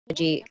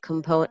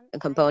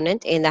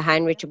component in the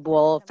Heinrich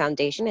Böll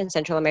Foundation in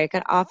Central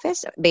American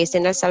office based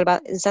in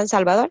San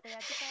Salvador,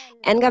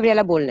 and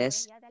Gabriela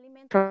Bulnes,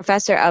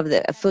 professor of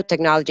the food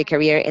technology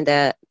career in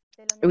the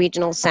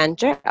Regional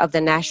Center of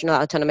the National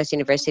Autonomous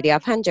University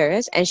of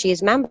Honduras, and she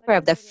is member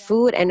of the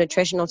Food and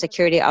Nutritional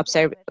Security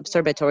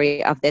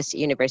Observatory of this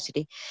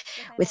university.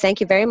 We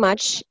thank you very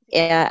much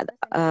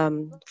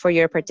for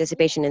your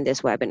participation in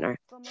this webinar.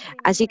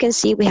 As you can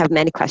see, we have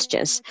many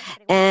questions,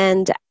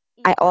 and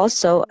I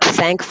also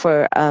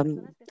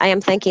I am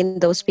thanking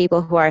those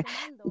people who are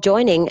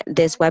joining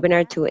this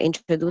webinar to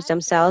introduce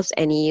themselves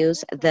and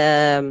use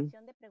the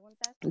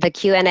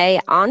Q&A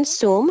on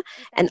Zoom,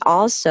 and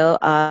also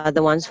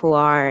the ones who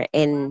are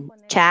in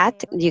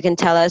chat. You can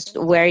tell us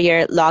where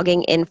you're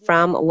logging in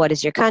from, what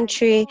is your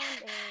country,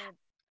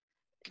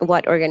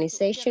 what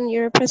organization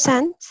you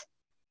represent.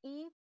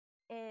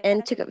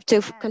 And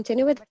to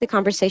continue with the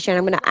conversation,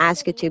 I'm going to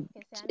ask you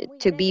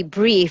to be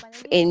brief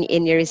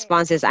in your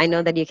responses. I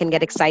know that you can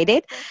get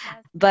excited,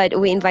 but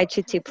we invite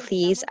you to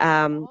please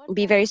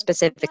be very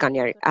specific on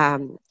your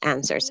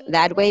answers.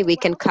 That way we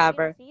can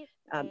cover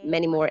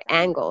many more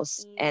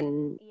angles,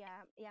 and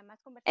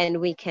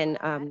we can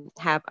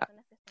have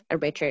a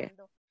richer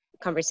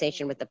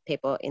conversation with the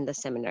people in the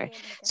seminar.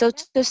 So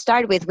to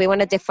start with, we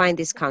want to define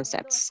these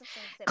concepts: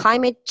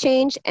 climate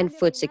change and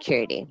food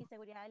security.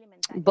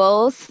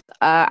 Both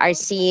are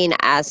seen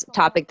as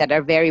topics that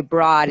are very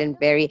broad and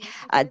very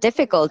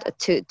difficult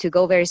to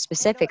go very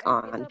specific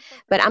on.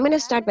 But I'm going to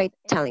start by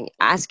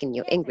asking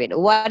you, Ingrid,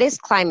 what is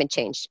climate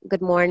change?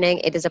 Good morning.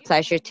 It is a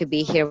pleasure to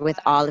be here with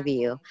all of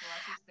you.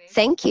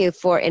 Thank you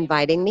for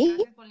inviting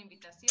me.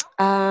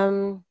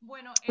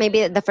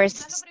 Maybe the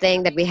first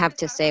thing that we have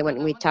to say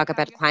when we talk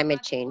about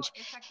climate change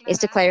is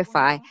to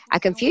clarify a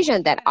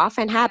confusion that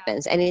often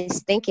happens, and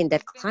is thinking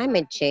that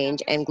climate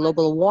change and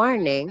global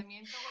warming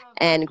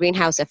and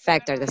greenhouse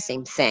effect are the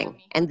same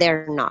thing, and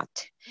they're not.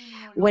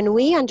 When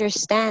we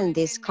understand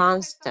these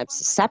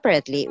concepts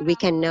separately, we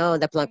can know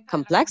the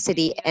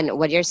complexity and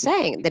what you're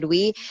saying, that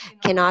we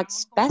cannot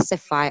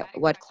specify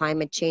what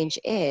climate change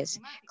is.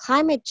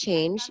 Climate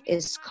change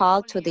is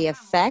called to the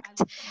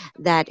effect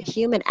that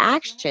human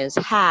actions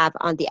have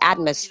on the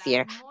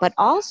atmosphere, but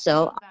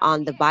also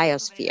on the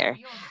biosphere,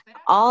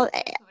 all,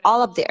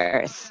 all of the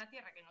Earth.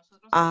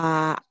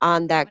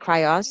 On the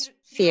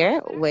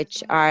cryosphere,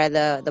 which are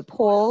the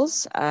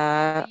poles,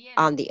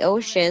 on the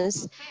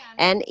oceans,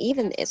 and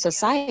even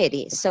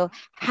society. So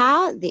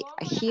how the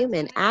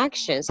human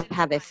actions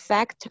have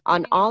effect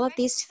on all of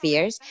these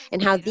spheres,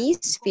 and how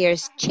these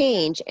spheres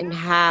change, and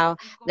how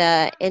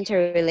the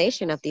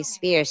interrelation of these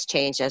spheres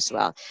change as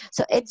well.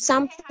 So it's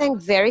something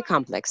very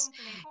complex.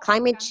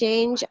 Climate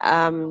change,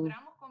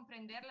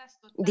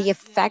 the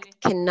effect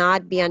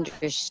cannot be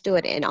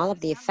understood in all of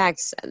the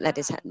effects that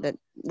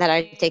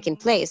are taking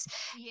place,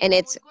 and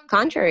it's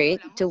contrary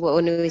to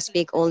when we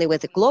speak only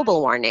with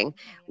global warming.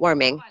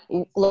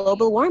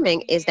 Global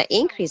warming is the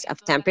increase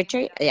of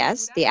temperature,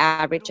 yes, the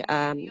average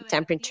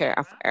temperature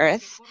of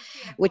Earth,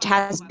 which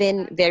has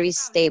been very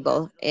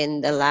stable in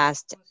the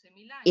last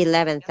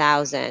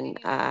 11,000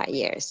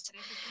 years.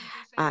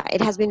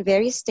 It has been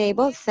very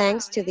stable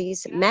thanks to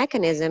these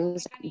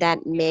mechanisms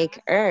that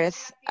make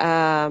Earth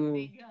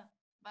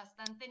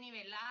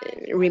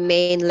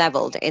remain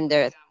leveled in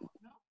their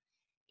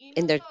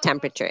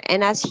temperature.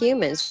 And as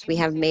humans, we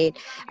have made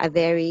a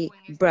very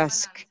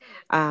brusque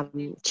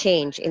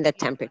change in the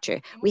temperature.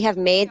 We have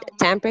made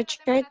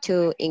temperature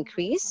to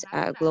increase.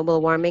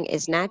 Global warming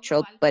is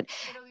natural, but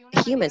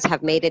humans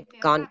have made it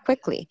gone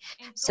quickly.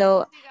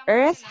 So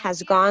Earth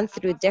has gone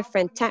through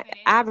different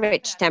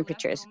average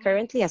temperatures.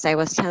 Currently, as I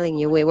was telling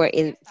you, we were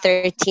in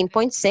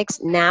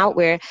 13.6. Now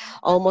we're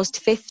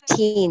almost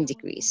 15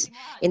 degrees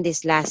in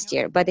this last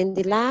year. But in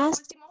the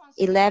last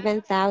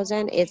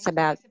 11,000,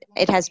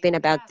 it has been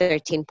about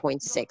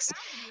 13.6.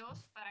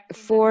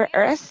 For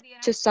Earth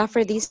to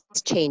suffer these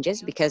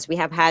changes, because we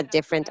have had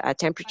different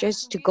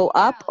temperatures, to go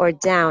up or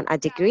down a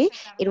degree,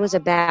 it was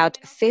about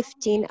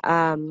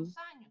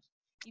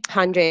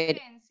 1,500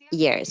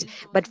 years.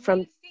 But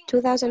from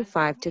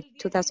 2005 to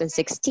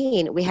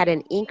 2016, we had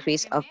an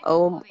increase of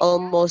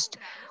almost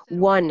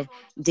 1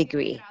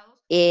 degree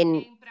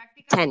in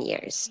 10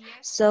 years.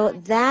 So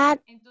that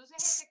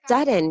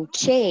sudden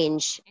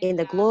change in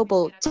the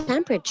global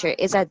temperature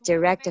is a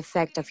direct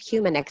effect of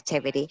human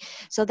activity.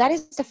 So that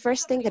is the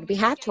first thing that we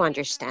have to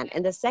understand.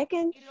 And the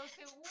second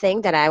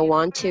thing that I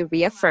want to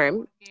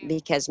reaffirm,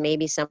 because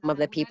maybe some of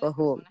the people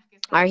who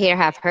are here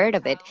have heard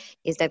of it,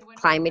 is that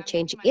climate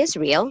change is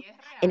real,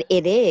 and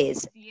it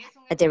is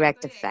a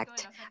direct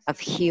effect of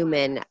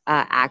human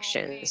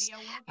actions.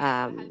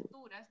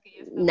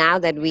 Now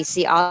that we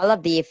see all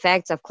of the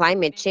effects of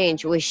climate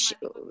change, we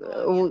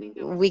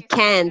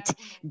can't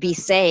be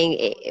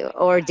saying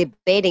or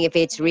debating if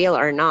it's real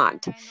or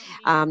not.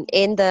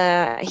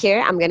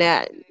 Here, I'm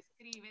gonna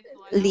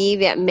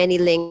leave many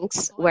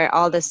links where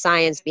all the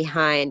science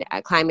behind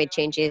climate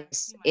change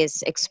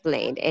is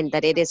explained, and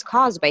that it is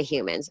caused by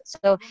humans.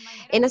 So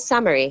in a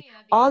summary,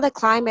 all the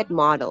climate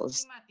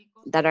models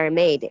that are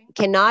made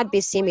cannot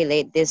be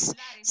simulate this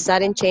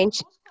sudden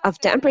change of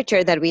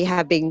temperature that we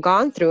have been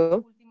gone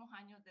through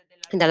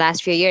in the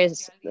last few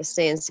years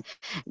since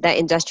the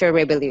Industrial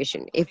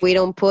Revolution. If we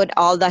don't put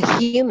all the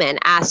human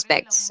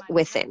aspects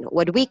within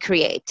what we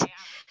create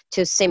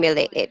to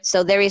simulate it.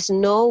 So there is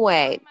no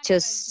way to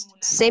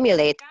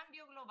simulate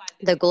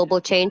the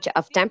global change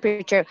of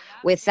temperature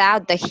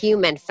without the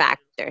human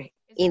factor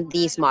in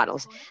these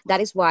models.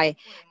 That is why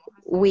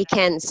we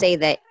can say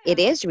that it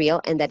is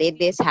real and that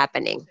it is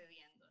happening.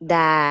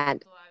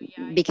 That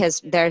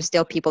because there are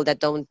still people that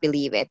don't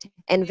believe it.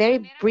 And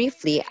very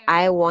briefly,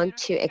 I want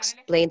to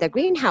explain the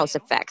greenhouse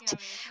effect,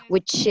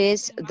 which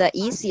is the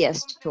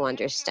easiest to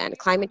understand.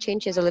 Climate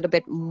change is a little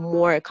bit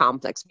more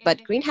complex,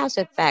 but greenhouse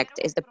effect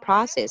is the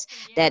process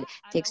that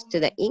takes to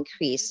the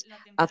increase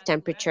of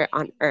temperature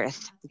on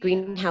Earth.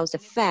 Greenhouse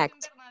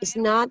effect is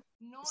not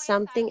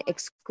something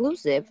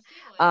exclusive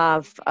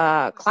of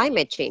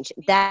climate change.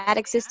 That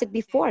existed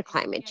before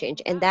climate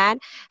change, and that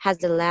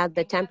has allowed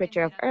the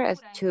temperature of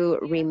Earth to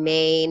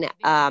remain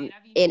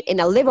in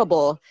a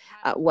livable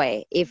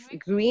way. If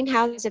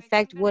greenhouse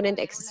effect wouldn't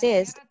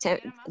exist,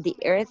 the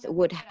Earth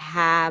would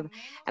have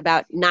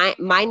about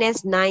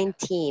minus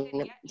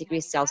 19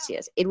 degrees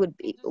Celsius. It would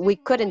be, we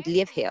couldn't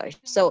live here.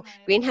 So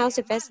greenhouse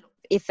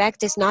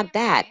effect is not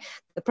bad.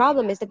 The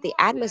problem is that the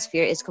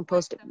atmosphere is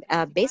composed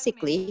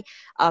basically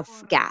of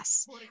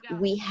gas.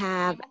 We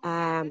have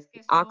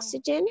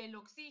oxygen,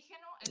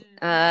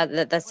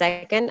 the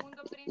second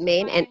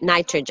main, and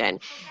nitrogen.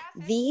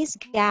 These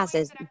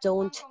gases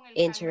don't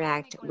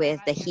interact with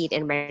the heat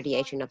and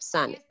radiation of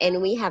sun.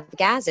 And we have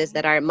gases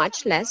that are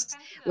much less,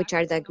 which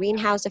are the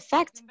greenhouse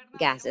effect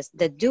gases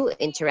that do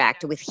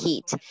interact with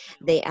heat.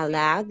 They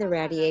allow the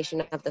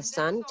radiation of the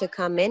sun to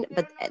come in,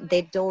 but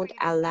they don't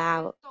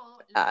allow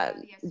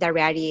the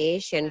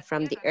radiation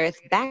from the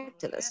earth back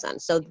to the sun.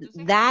 So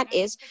that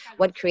is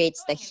what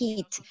creates the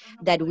heat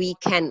that we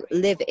can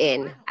live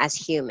in as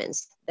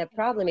humans. The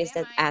problem is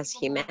that as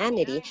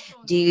humanity,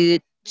 due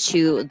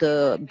to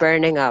the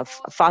burning of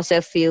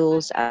fossil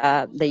fuels,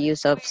 the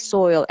use of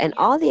soil, and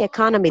all the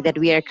economy that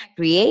we are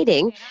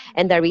creating,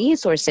 and the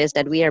resources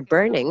that we are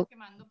burning,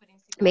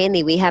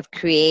 mainly we have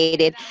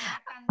created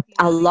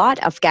a lot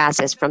of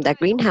gases from the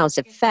greenhouse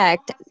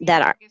effect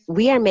that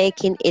we are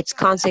making its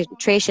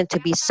concentration to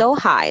be so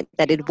high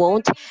that it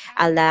won't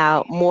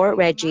allow more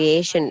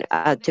radiation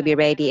to be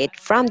radiated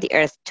from the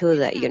earth to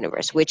the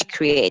universe, which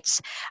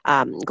creates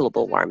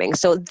global warming.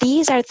 So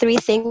these are three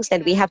things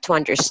that we have to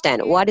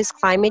understand. What is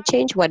climate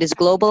change? What is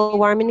global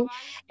warming?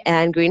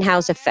 And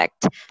greenhouse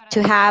effect.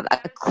 To have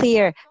a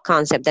clear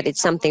concept that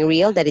it's something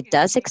real, that it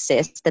does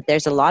exist, that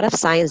there's a lot of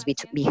science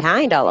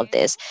behind all of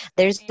this.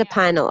 There's a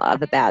panel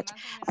of about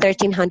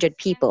 1,300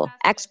 people,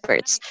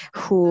 experts,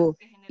 who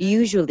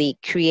usually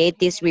create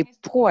these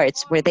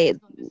reports where they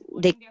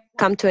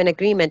come to an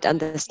agreement on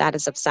the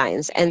status of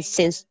science. And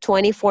since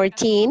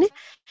 2014,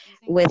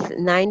 with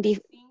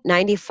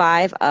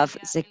 95 of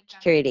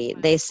security,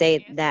 they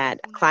say that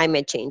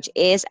climate change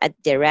is a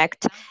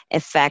direct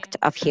effect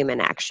of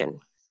human action.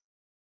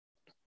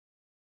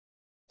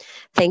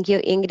 Thank you,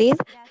 Ingrid.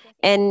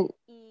 And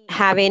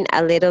having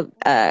a little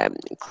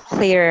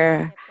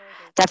clear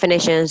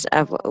definitions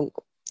of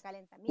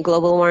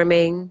global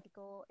warming,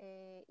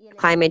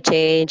 climate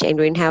change, and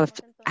greenhouse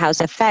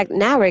effect.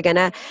 Now we're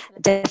gonna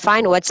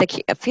define what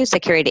food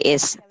security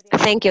is.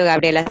 Thank you,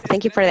 Gabriela.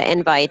 Thank you for the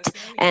invite,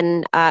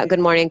 and good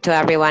morning to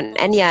everyone.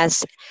 And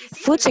yes,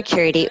 food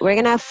security, we're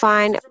gonna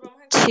find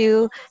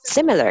two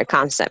similar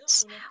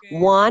concepts.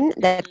 One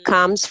that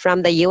comes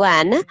from the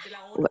UN.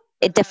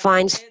 It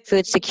defines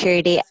food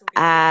security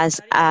as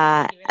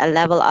a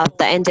level of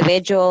the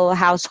individual,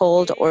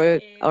 household,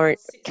 or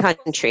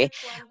country,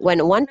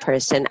 when one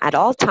person at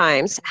all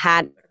times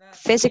had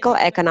physical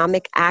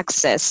economic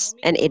access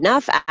and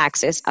enough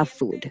access of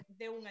food.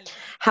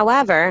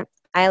 However,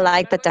 I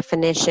like the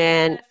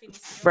definition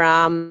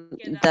from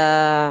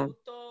the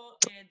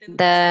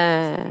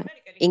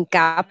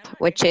INCAP,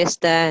 which is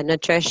the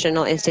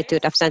Nutritional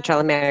Institute of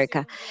Central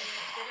America.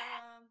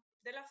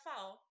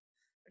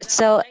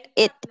 So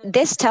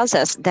this tells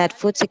us that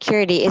food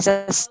security is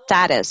a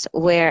status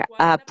where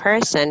a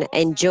person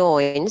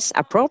enjoys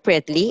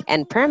appropriately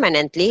and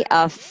permanently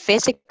of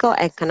physical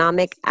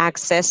economic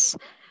access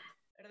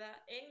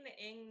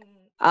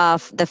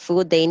of the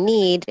food they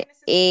need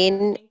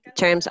in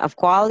terms of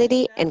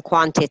quality and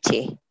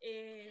quantity,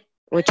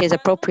 which is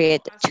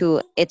appropriate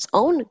to its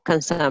own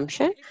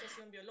consumption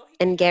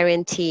and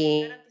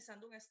guaranteeing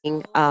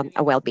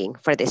a well-being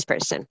for this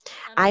person.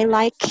 I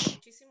like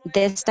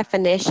this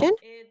definition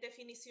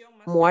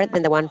more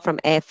than the one from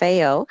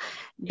FAO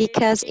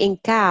because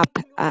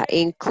INCAP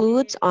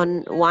includes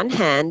on one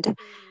hand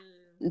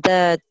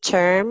the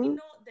term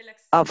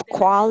of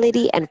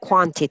quality and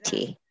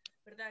quantity,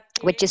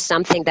 which is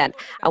something that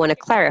I want to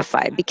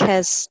clarify,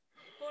 because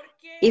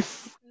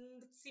if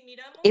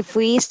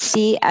we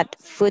see at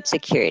food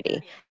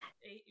security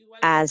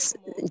as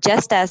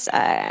just as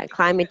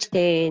climate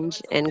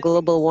change and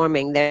global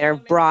warming,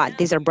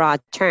 these are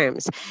broad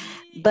terms,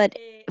 but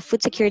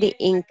food security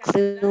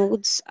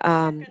includes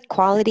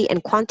quality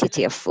and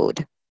quantity of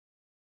food.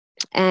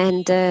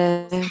 And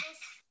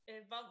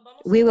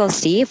we will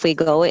see if we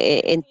go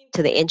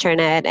into the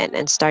internet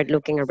and start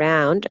looking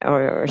around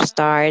or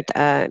start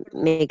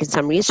making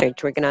some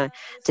research, we're going to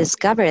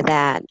discover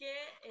that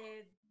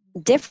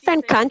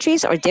different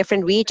countries or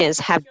different regions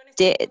have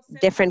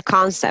different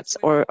concepts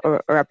or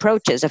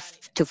approaches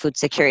to food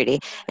security.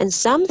 And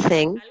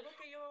something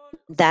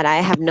that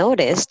I have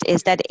noticed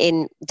is that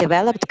in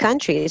developed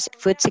countries,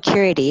 food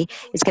security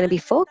is going to be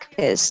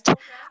focused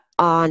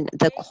on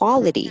the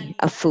quality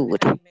of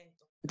food,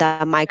 the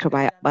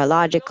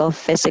microbiological,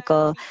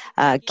 physical,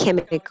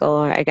 chemical,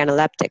 or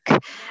organoleptic.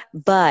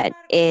 But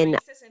in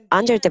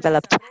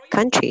underdeveloped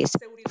countries,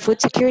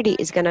 food security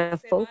is going to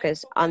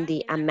focus on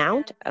the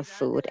amount of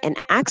food and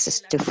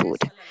access to food,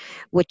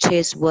 which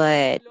is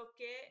what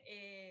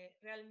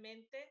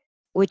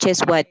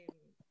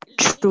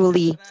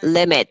truly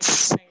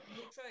limits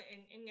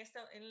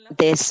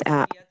these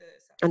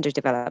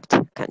underdeveloped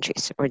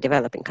countries or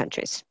developing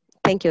countries.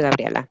 Thank you,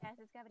 Gabriela.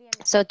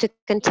 So to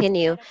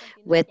continue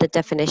with the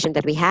definition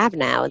that we have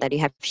now that you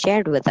have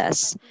shared with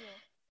us,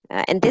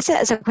 and this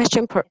is a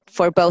question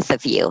for both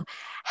of you.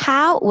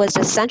 How was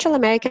the Central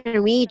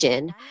American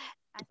region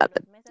uh,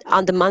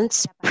 on the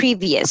months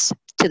previous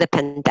to the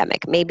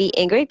pandemic? Maybe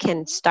Ingrid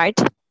can start.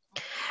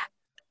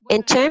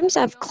 In terms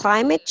of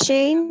climate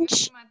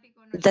change,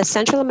 the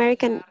Central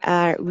American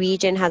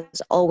region has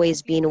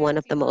always been one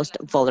of the most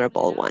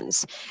vulnerable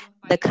ones.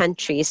 The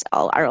countries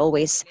are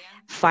always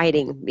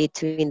fighting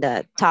between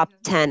the top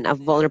 10 of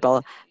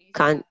vulnerable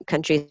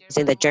countries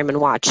in the German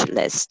watch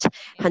list.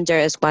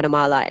 Honduras,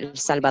 Guatemala, El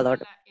Salvador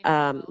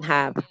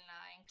have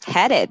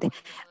headed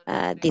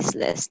these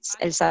lists.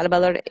 El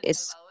Salvador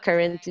is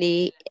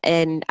currently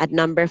at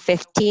number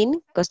 15.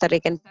 Costa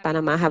Rica and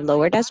Panama have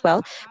lowered as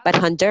well, but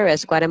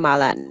Honduras,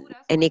 Guatemala,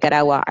 and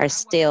Nicaragua are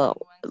still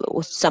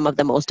some of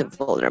the most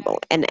vulnerable.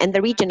 And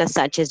the region as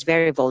such is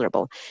very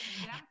vulnerable.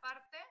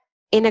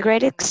 In a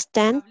great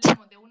extent,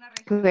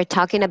 we're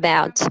talking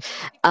about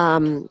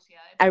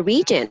a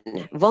region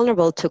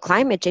vulnerable to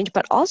climate change,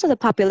 but also the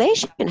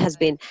population has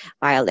been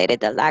violated,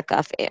 the lack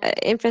of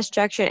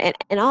infrastructure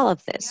and all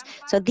of this.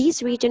 So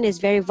this region is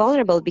very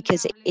vulnerable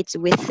because it's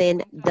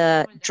within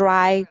the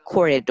dry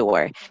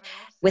corridor.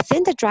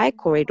 Within the dry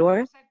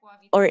corridor,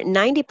 or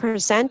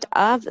 90%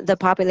 of the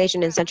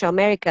population in Central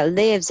America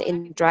lives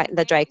in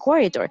the dry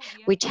corridor,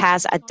 which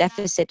has a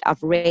deficit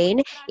of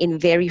rain in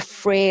very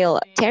frail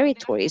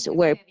territories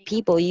where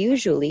people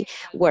usually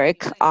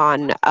work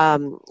on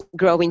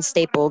growing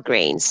staple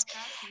grains.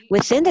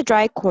 Within the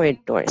dry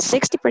corridor,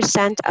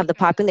 60% of the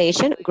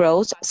population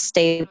grows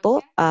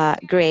staple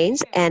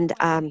grains, and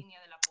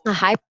a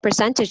high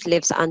percentage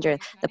lives under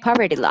the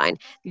poverty line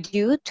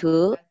due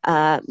to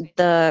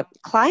the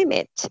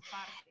climate.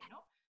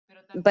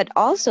 But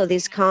also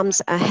this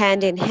comes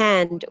hand in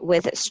hand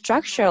with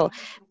structural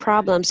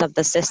problems of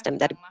the system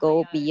that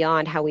go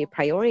beyond how we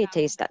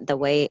prioritize the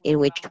way in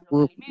which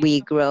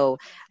we grow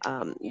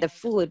the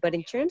food. But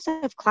in terms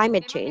of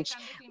climate change,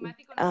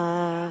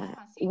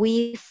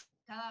 we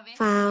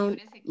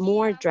found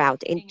more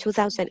drought. In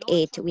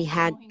 2008, we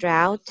had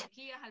drought.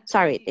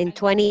 Sorry, in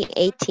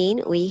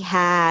 2018, we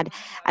had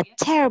a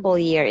terrible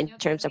year in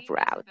terms of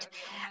drought.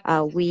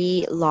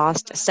 We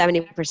lost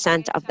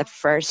 70% of the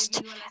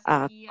first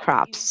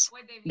crops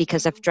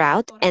because of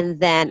drought. And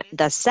then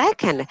the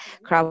second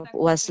crop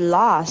was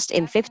lost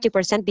in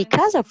 50%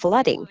 because of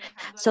flooding.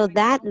 So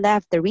that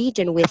left the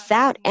region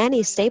without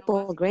any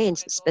staple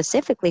grains,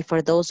 specifically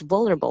for those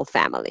vulnerable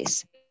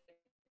families.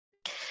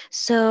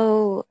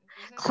 So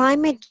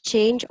climate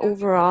change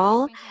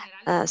overall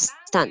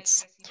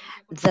stunts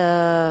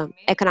the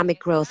economic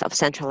growth of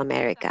Central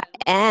America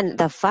and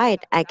the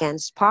fight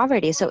against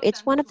poverty. So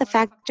it's one of the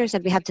factors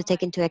that we have to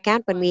take into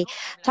account when we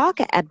talk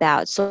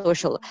about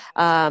social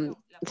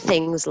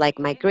things like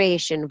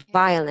migration,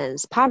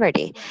 violence,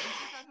 poverty.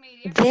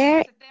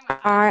 There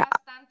are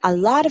a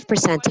lot of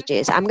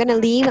percentages. I'm going to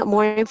leave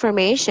more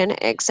information.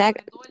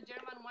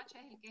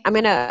 I'm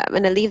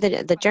gonna leave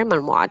the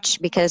German watch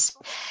because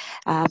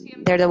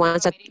they're the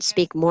ones that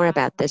speak more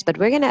about this. But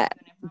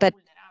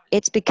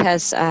it's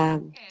because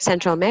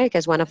Central America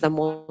is one of the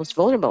most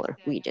vulnerable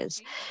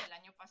regions.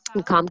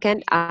 In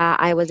Comcan,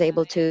 I was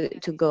able to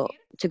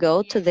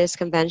go to this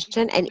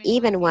convention, and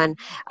even when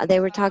they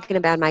were talking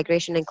about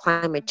migration and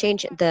climate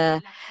change,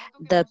 the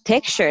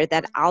picture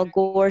that Al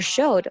Gore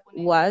showed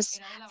was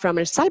from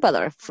El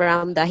Salvador,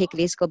 from the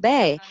Jiclisco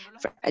Bay,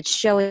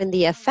 showing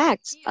the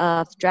effects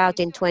of drought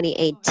in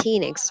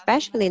 2018,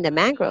 especially in the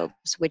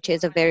mangroves, which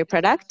is a very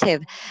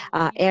productive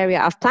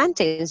area of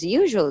plantings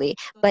usually,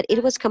 but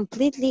it was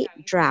completely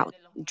dry,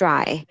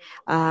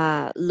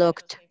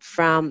 looked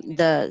from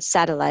the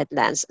satellite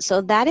lens.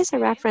 So that is a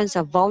reference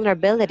of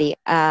vulnerability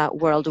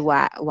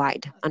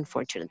worldwide,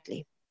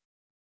 unfortunately.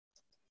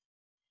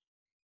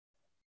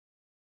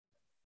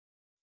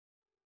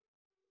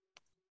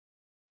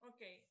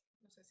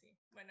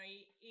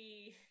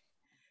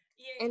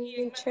 And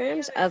in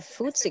terms of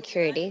food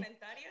security,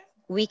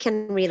 we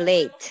can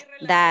relate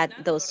that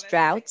those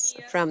droughts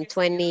from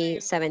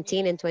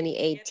 2017 and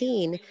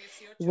 2018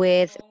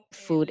 with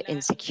food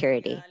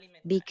insecurity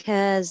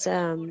because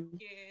the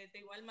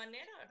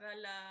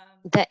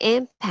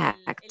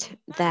impact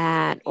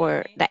that,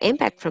 or the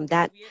impact from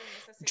that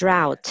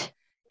drought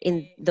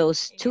in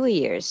those 2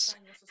 years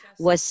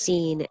was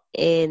seen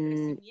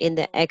in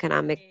the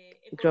economic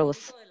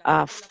growth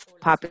of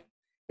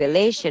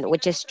population,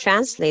 which is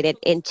translated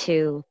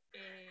into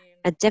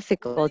a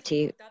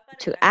difficulty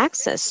to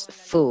access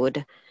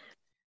food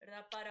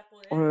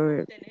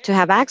or to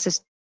have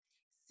access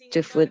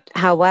to food.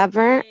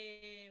 However,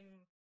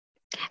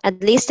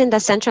 at least in the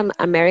Central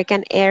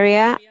American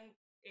area,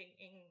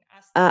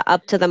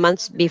 up to the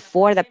months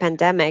before the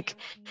pandemic,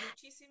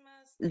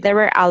 there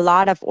were a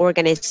lot of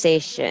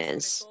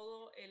organizations,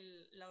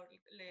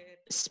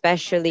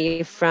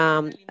 especially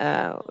from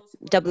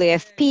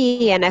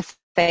WFP and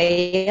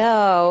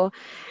FAO.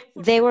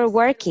 They were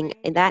working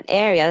in that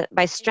area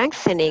by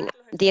strengthening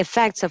the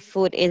effects of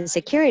food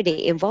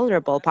insecurity in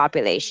vulnerable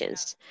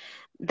populations.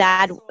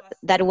 That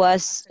that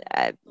was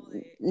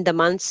the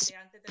months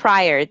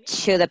prior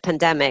to the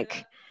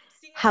pandemic.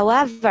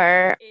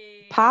 However,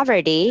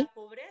 poverty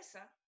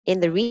in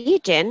the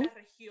region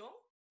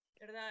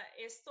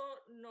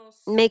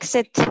makes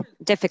it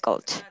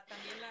difficult.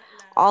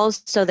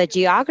 Also, the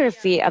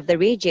geography of the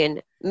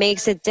region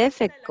makes it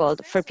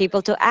difficult for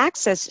people to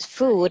access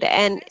food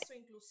and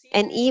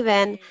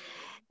even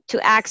to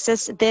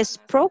access these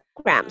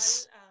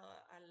programs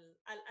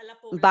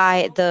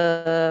by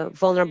the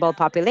vulnerable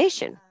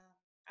population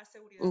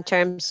in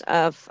terms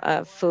of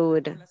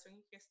food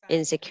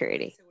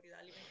insecurity.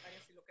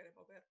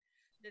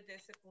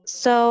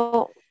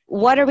 So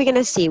what are we going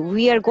to see?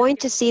 We are going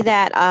to see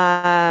that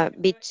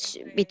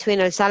between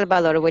El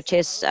Salvador, which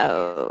is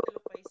El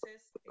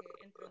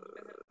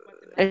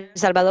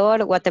Salvador,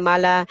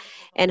 Guatemala,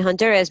 and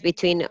Honduras,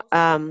 between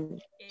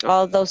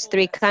all those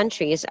three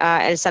countries,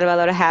 El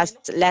Salvador has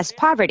less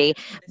poverty.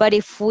 But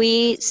if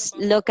we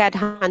look at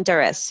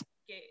Honduras,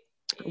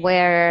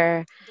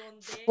 where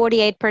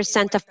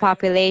 48% of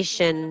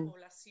population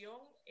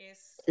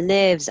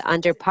lives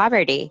under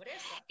poverty,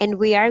 and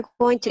we're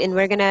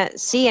gonna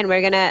see,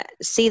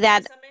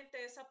 that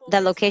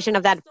the location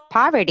of that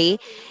poverty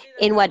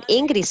in what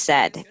Ingrid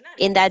said,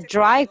 in that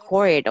dry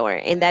corridor,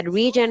 in that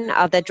region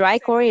of the dry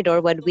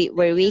corridor,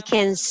 where we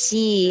can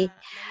see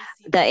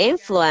the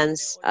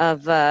influence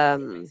of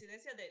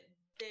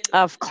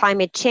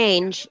climate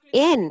change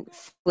in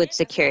food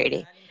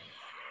security,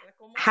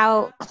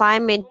 how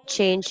climate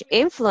change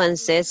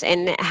influences,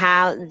 and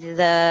how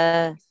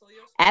the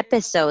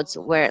episodes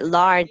where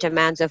large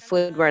amounts of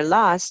food were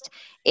lost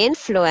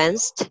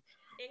influenced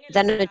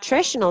the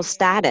nutritional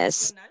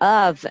status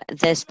of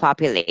this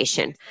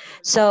population.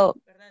 So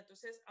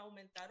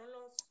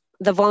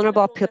the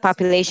vulnerable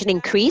population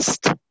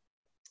increased,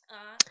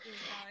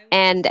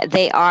 and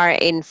they are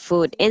in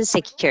food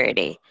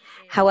insecurity.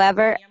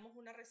 However,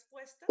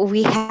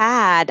 we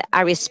had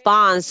a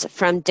response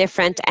from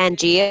different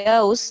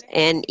NGOs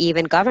and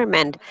even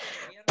government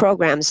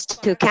programs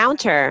to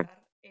counter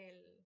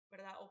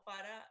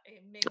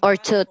or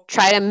to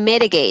try to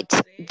mitigate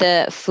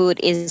the food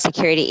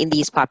insecurity in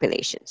these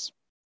populations.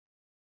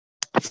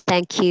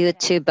 Thank you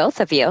to both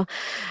of you.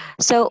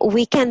 So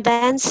we can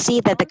then see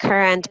that the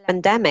current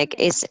pandemic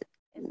is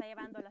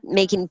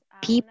making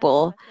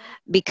people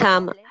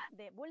become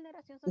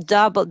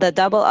the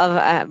double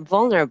of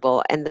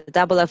vulnerable and the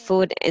double of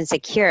food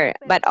insecure,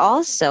 but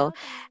also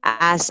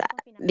as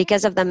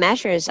because of the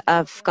measures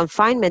of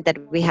confinement that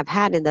we have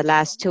had in the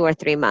last 2 or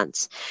 3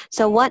 months.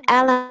 So what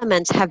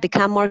elements have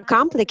become more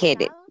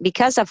complicated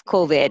because of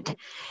COVID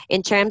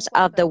in terms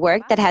of the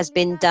work that has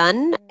been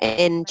done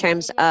in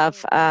terms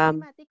of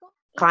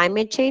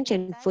climate change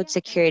and food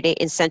security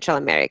in Central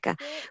America?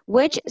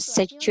 Which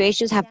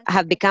situations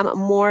have become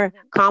more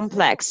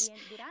complex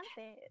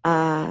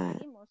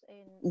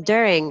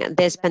during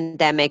this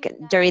pandemic,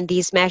 during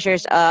these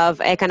measures of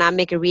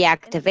economic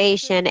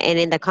reactivation, and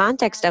in the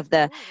context of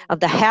the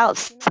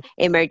health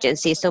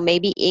emergency? So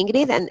maybe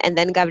Ingrid and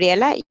then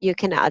Gabriela, you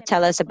can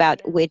tell us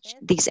about which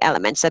these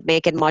elements that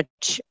make it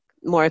much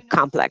more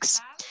complex.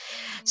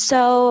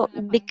 So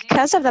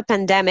because of the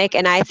pandemic,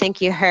 and I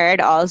think you heard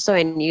also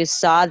and you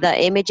saw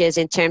the images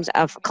in terms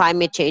of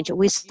climate change,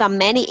 we saw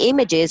many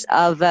images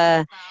of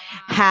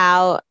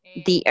how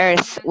the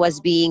earth was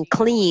being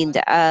cleaned,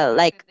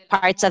 like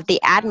parts of the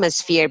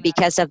atmosphere,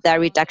 because of the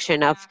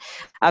reduction of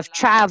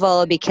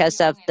travel, because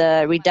of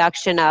the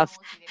reduction of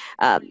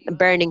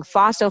burning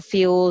fossil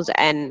fuels,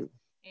 and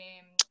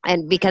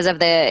because of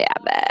the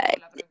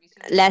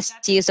less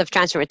use of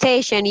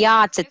transportation,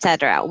 yachts,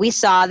 etc. We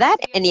saw that,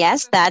 and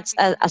yes, that's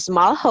a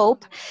small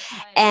hope,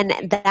 and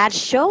that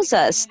shows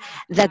us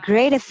the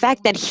great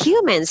effect that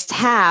humans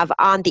have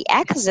on the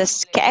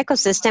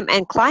ecosystem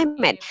and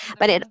climate.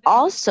 But it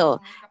also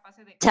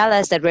tell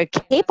us that we're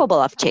capable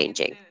of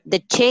changing. The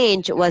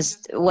change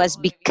was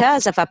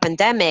because of a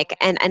pandemic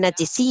and a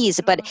disease,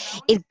 but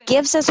it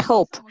gives us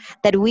hope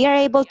that we are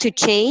able to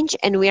change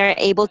and we are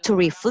able to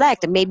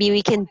reflect. Maybe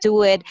we can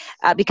do it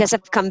because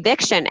of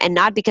conviction and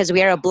not because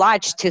we are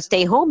obliged to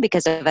stay home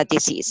because of a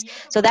disease.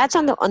 So that's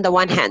on the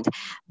one hand,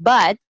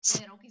 but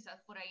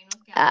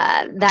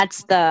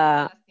that's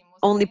the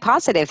only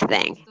positive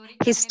thing.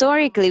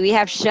 Historically, we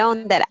have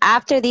shown that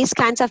after these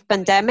kinds of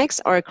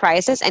pandemics or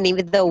crises, and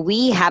even though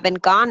we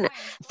haven't gone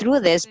through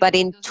this, but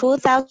in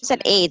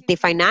 2008, the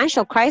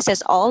financial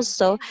crisis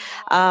also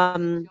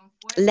um,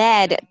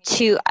 led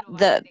to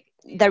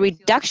the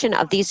reduction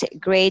of these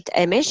great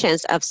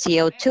emissions of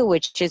CO2,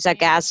 which is a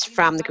gas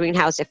from the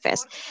greenhouse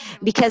effect,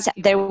 because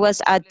there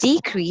was a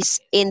decrease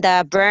in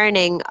the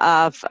burning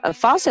of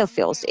fossil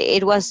fuels.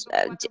 It was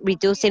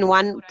reduced in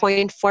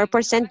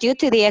 1.4% due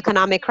to the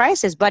economic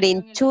crisis, but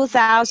in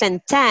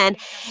 2010,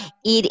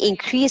 it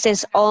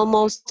increases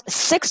almost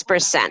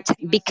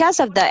 6% because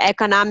of the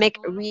economic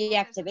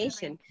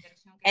reactivation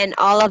and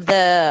all of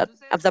the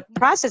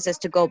processes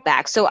to go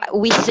back. So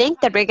we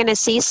think that we're going to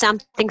see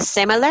something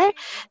similar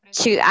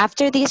to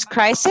after these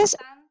crises.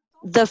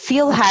 The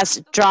fuel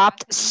has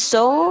dropped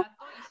so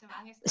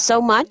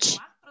much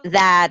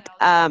that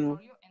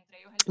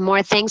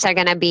more things are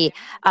going to be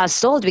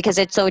sold because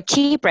it's so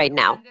cheap right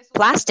now.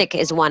 Plastic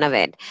is one of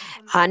it.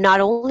 Not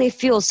only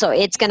fuel, so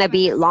it's going to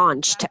be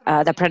launched,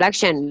 the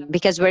production,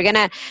 because we're going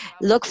to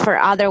look for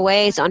other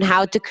ways on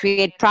how to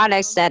create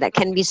products that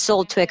can be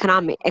sold to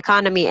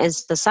economy and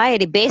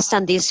society based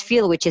on this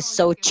fuel, which is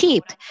so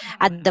cheap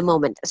at the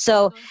moment.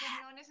 So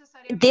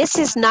this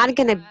is not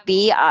going to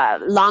be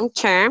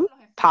long-term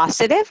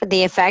positive.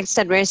 The effects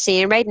that we're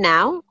seeing right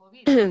now,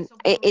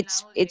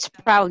 it's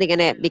probably going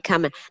to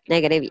become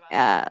negative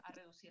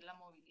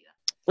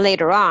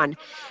later on.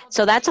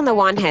 So that's on the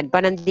one hand,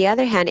 but on the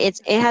other hand, it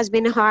has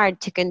been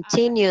hard to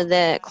continue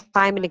the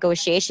climate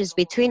negotiations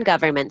between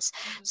governments.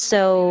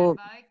 So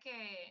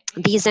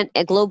these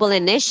global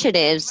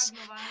initiatives,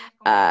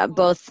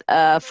 both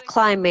of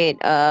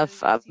climate, of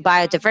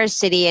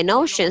biodiversity and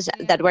oceans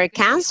that were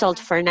canceled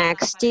for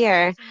next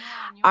year,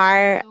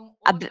 are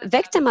a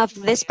victim of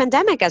this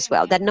pandemic as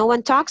well that no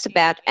one talks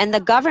about, and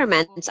the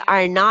governments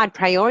are not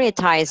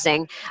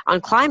prioritizing on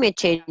climate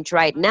change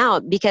right now,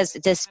 because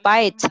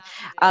despite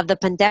of the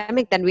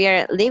pandemic that we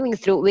are living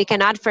through, we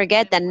cannot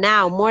forget that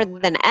now more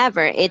than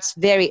ever it's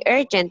very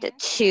urgent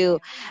to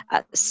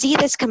see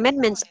these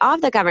commitments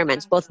of the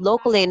governments both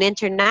locally and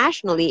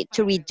internationally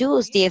to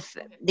reduce the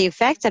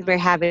effects that we're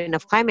having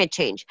of climate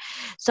change.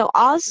 So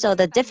also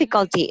the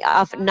difficulty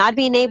of not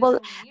being able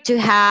to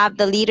have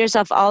the leaders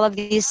of all of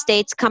these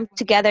states come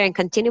together and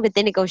continue with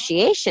the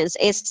negotiations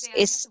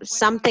is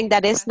something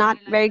that is not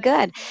very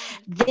good.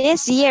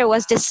 This year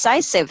was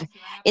decisive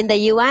in the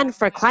UN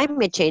for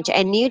climate change,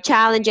 and new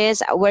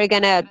challenges were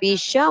going to be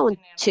shown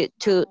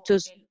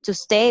to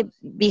stay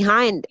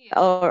behind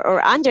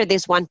or under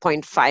this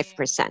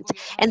 1.5%.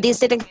 And this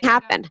didn't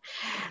happen.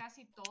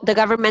 The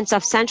governments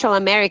of Central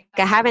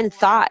America haven't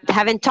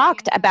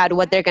talked about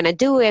what they're going to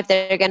do, if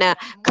they're going to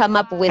come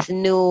up with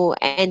new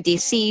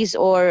NDCs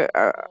or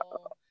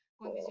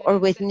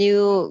with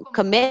new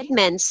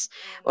commitments,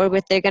 or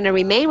if they're going to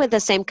remain with the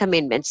same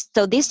commitments.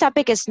 So this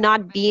topic is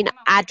not being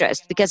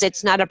addressed because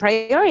it's not a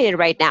priority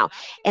right now.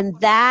 And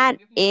that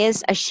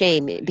is a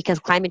shame, because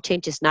climate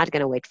change is not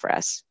going to wait for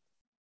us.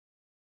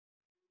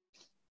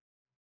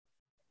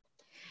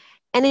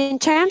 And in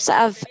terms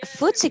of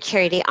food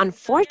security,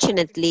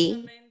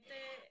 unfortunately,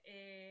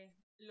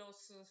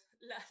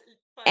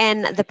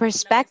 and the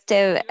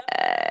perspective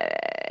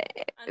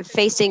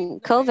facing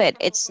COVID,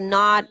 it's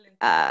not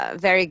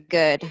very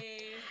good.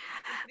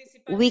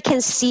 We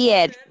can see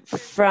it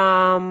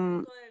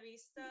from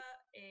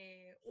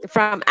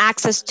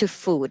access to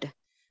food.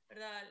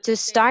 To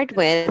start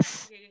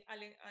with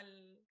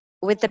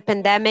the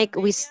pandemic,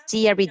 we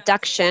see a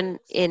reduction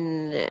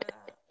in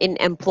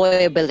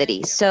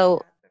employability.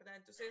 So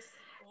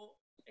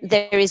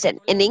there is an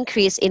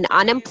increase in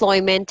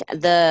unemployment.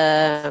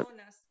 The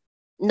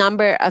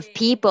number of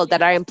people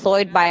that are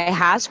employed by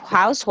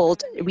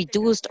household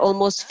reduced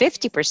almost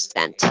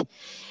 50%.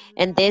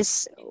 And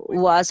this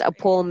was a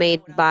poll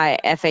made by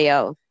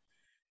FAO.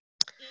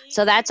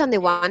 So that's on the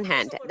one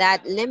hand,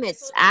 that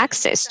limits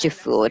access to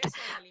food.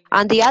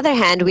 On the other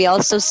hand, we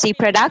also see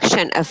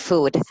production of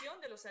food.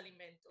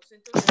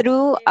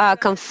 Through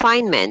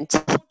confinement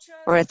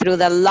or through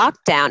the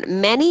lockdown,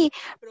 many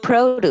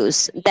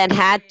produce that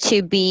had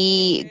to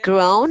be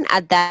grown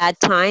at that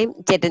time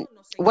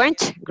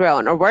weren't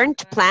grown or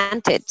weren't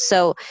planted.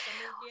 So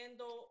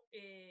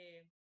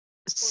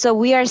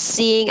we are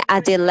seeing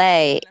a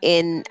delay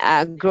in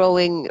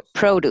growing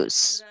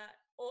produce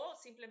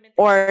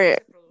or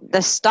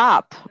the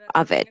stop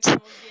of it.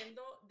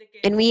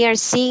 And we are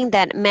seeing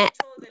that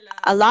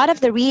a lot of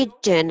the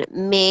region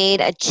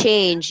made a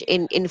change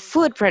in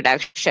food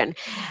production.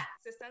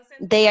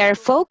 They are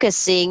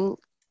focusing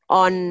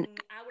on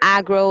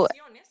agro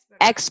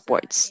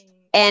exports,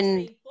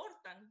 and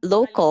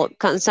local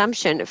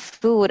consumption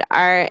food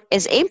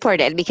is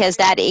imported because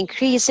that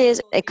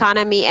increases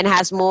economy and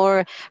has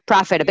more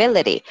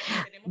profitability.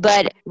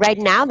 But right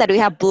now that we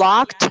have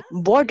blocked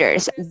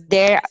borders,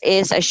 there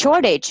is a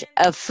shortage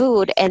of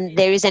food and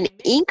there is an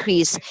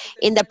increase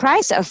in the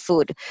price of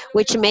food,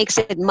 which makes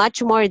it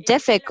much more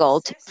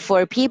difficult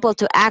for people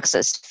to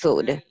access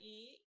food,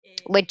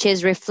 which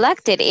is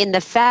reflected in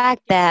the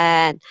fact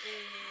that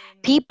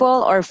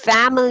people or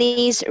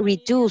families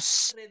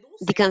reduce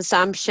the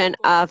consumption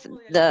of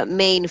the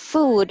main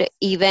food,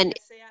 even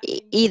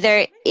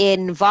either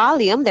in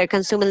volume, they're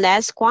consuming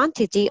less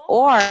quantity,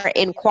 or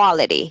in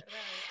quality.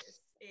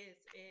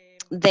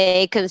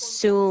 They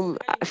consume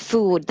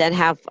food that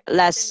have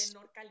less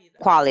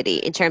quality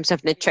in terms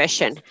of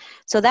nutrition.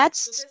 So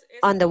that's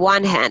on the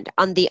one hand.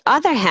 On the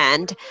other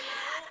hand,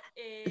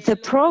 the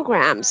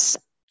programs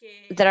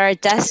that are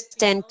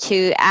destined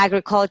to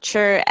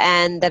agriculture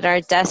and that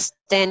are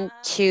destined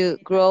to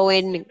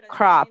growing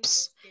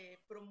crops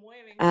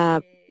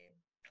uh,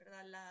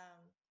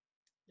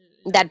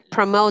 that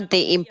promote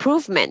the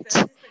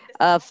improvement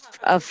of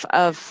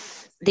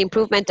the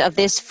improvement of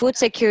this food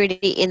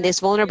security in this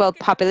vulnerable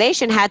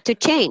population had to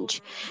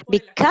change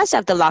because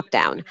of the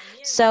lockdown.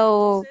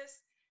 So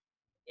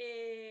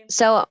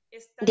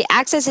the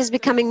access is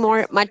becoming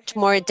much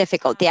more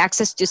difficult. The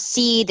access to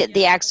seed,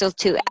 the access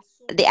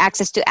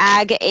to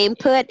ag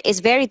input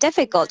is very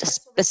difficult,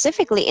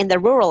 specifically in the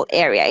rural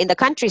area, in the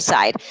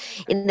countryside,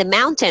 in the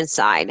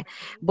mountainside,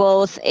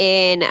 both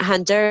in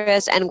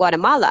Honduras and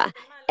Guatemala.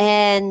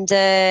 And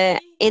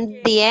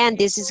in the end,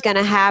 this is going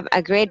to have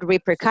a great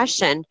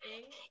repercussion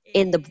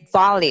in the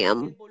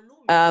volume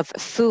of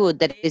food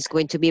that is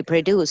going to be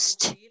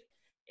produced,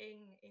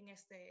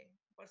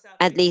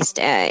 at least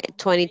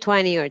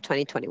 2020 or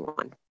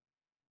 2021.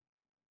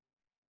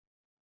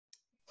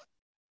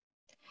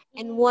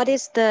 And what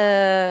is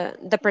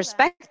the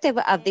perspective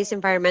of this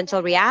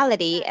environmental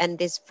reality and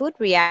this food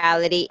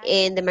reality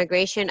in the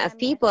migration of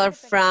people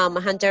from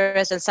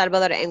Honduras, El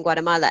Salvador, and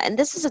Guatemala? And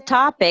this is a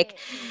topic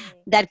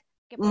that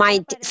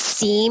might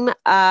seem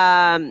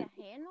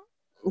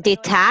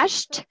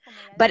detached,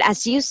 but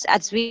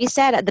as we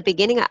said at the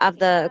beginning of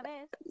the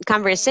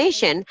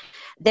conversation,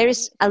 there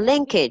is a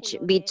linkage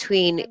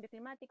between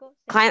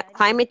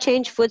climate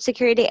change, food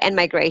security, and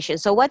migration.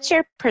 So what's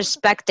your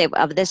perspective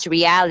of this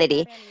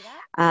reality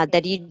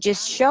that you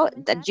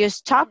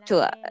just talked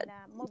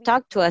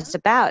to us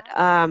about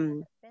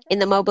in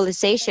the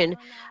mobilization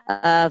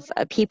of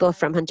people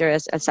from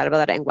Honduras, El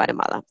Salvador, and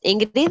Guatemala?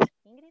 Ingrid?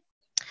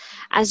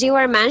 As you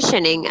were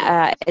mentioning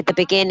at the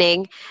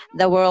beginning,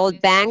 the World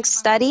Bank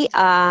study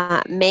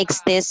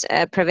makes this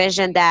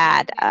provision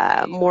that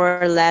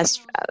more or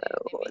less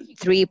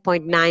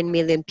 3.9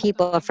 million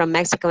people from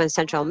Mexico and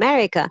Central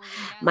America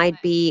might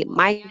be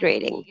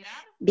migrating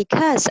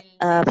because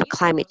of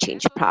climate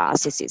change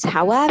processes.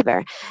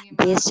 However,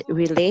 this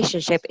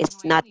relationship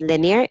is not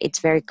linear, it's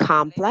very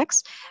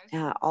complex.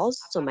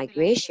 Also,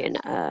 migration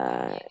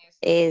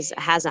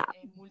has a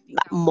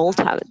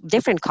multi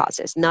different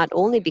causes, not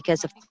only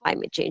because of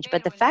climate change,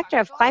 but the factor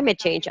of climate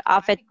change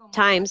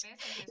oftentimes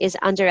is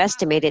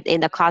underestimated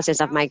in the causes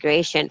of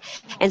migration.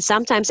 And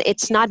sometimes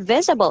it's not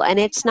visible and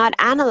it's not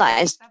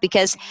analyzed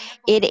because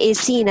it is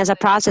seen as a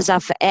process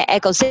of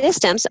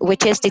ecosystems,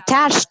 which is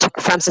detached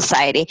from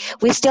society.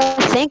 We still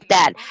think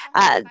that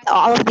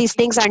all of these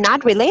things are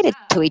not related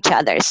to each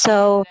other.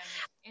 So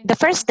the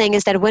first thing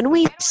is that when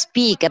we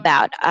speak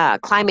about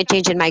climate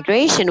change and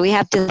migration, we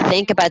have to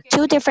think about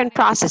two different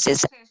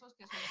processes.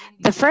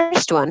 The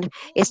first one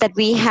is that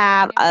we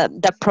have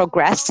the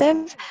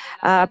progressive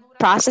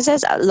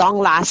processes, long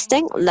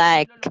lasting,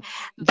 like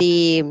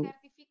the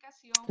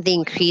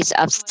increase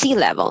of sea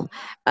level.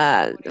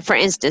 For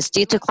instance,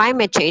 due to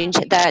climate change,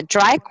 the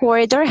dry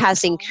corridor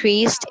has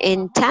increased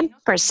in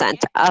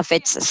 10% of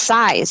its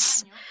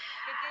size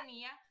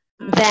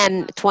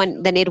than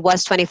it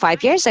was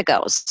 25 years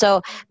ago.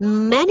 So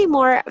many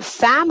more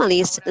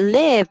families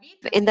live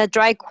in the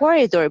dry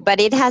corridor,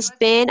 but it has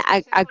been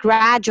a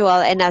gradual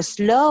and a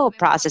slow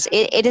process.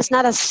 It is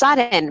not a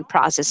sudden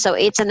process. So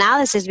its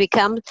analysis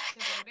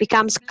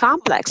becomes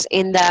complex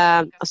in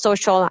the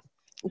social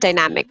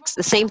dynamics.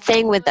 The same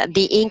thing with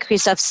the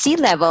increase of sea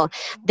level.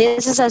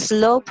 This is a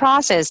slow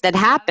process that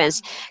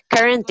happens.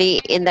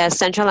 Currently in the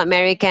Central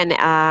American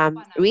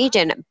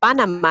region,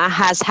 Panama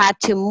has had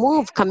to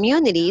move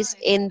communities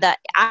in the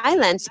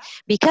islands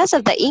because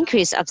of the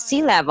increase of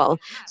sea level.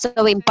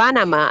 So in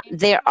Panama,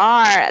 there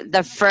are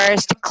the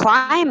first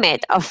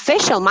climate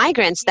official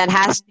migrants that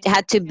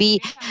had to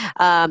be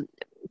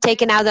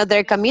taken out of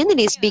their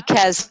communities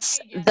because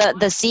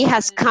the sea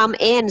has come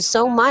in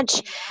so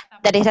much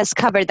that it has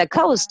covered the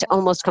coast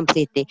almost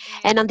completely.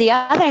 And on the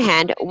other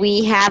hand,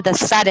 we have the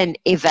sudden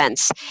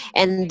events,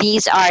 and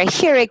these are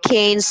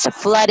hurricanes,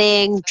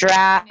 flooding,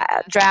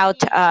 drought,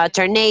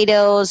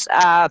 tornadoes,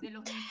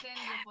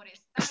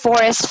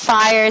 forest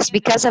fires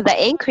because of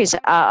the increase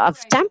of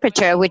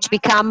temperature, which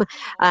become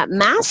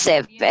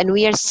massive. And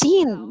we are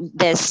seeing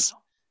this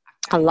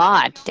a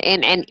lot,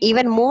 and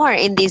even more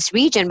in this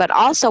region, but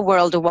also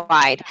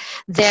worldwide.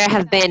 There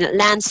have been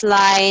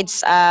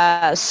landslides,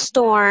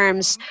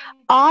 storms.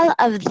 All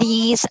of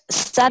these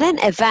sudden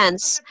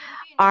events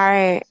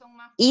are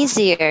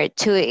easier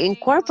to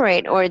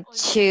incorporate or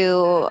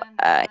to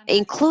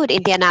include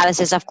in the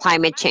analysis of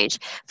climate change.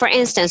 For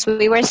instance,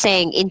 we were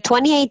saying in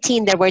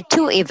 2018 there were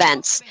two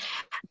events: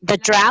 the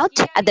drought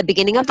at the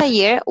beginning of the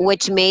year,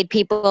 which made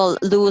people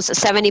lose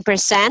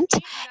 70%,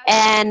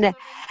 and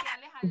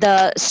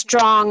the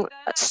strong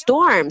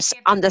storms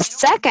on the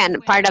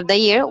second part of the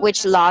year,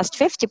 which lost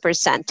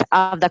 50%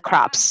 of the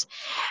crops.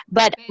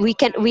 But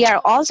we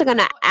are also going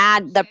to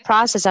add the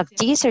process of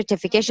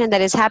desertification that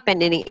is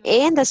happening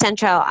in the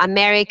Central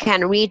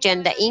American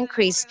region, the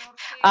increase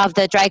of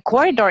the dry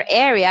corridor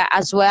area,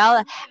 as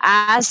well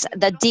as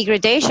the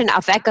degradation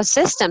of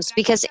ecosystems,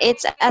 because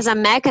it's as a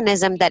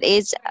mechanism that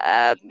is,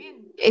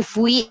 if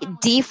we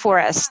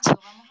deforest,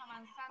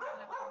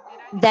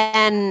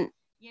 then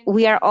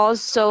we are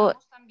also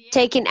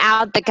taking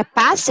out the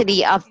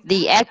capacity of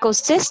the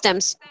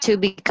ecosystems to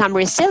become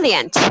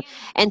resilient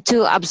and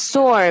to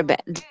absorb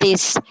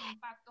these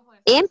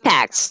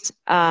impacts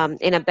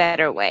in a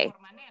better way.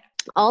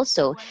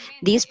 Also,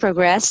 these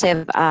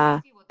progressive,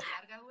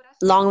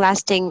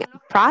 long-lasting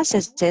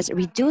processes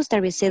reduce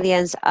the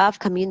resilience of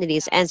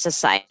communities and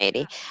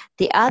society.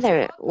 The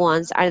other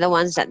ones are the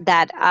ones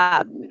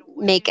that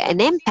make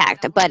an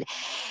impact, but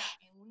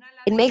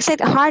it makes it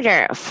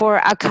harder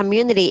for a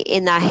community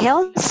in a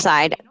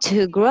hillside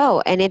to grow,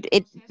 and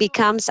it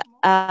becomes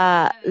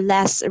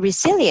less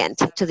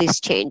resilient to these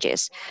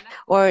changes.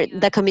 Or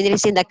the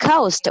communities in the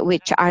coast,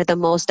 which are the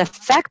most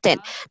affected,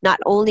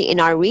 not only in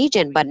our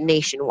region, but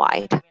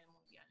nationwide.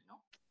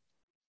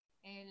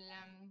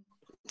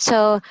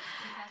 So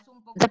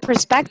the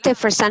perspective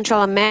for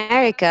Central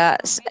America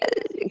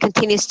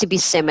continues to be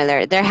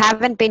similar. There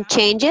haven't been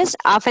changes.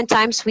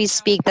 Oftentimes we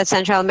speak that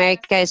Central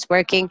America is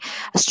working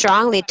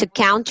strongly to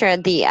counter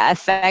the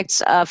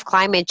effects of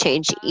climate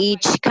change.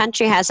 Each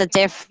country has a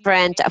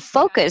different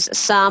focus.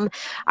 Some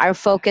are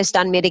focused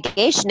on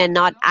mitigation and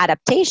not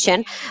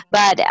adaptation,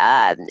 but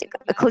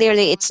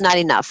clearly it's not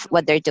enough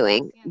what they're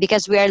doing,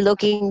 because we are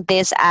looking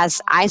this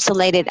as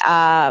isolated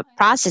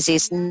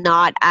processes,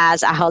 not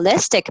as a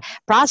holistic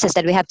process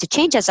that we have to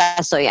change as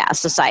a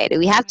society.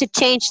 We have to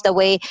change the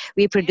way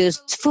we produce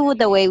food,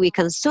 the way we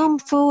consume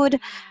food,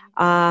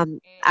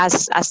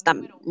 as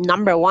the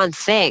number one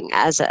thing,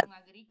 as a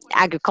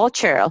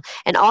agricultural,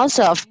 and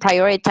also of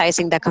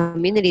prioritizing the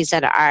communities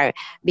that are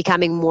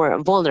becoming more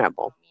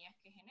vulnerable,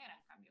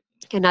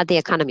 and not the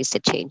economies to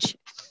change.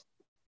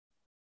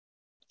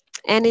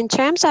 And in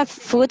terms of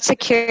food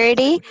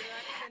security,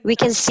 we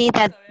can see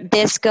that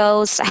this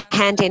goes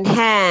hand in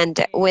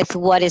hand with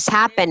what is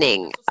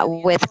happening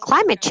with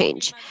climate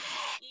change,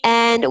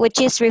 and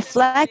which is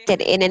reflected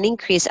in an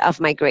increase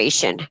of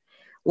migration.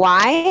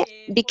 Why?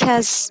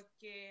 Because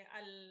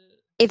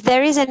if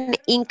there is an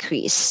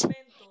increase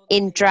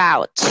in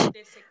drought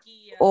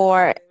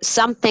or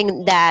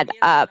something that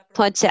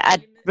puts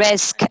at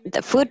risk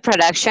the food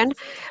production,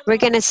 we're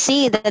going to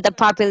see that the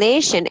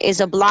population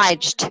is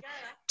obliged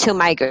to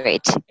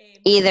migrate,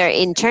 either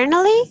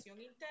internally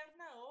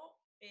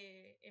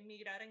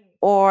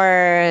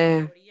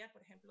or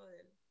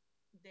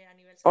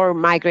or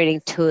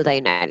migrating to the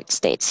United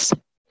States.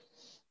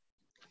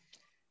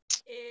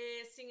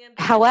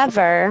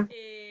 However,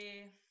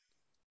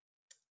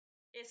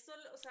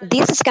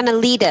 this is going to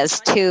lead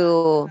us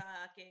to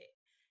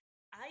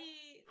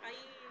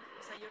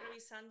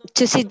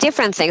see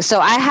different things. So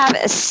I have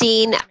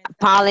seen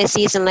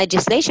policies and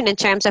legislation in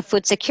terms of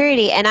food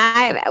security, and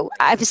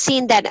I've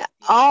seen that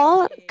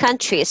all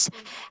countries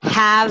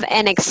have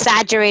an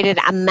exaggerated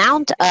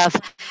amount of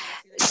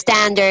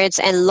standards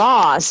and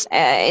laws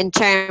in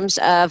terms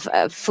of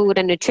food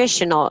and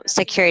nutritional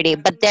security,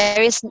 but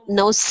there is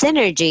no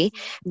synergy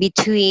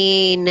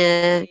between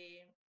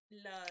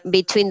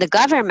between the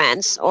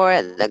governments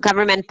or the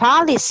government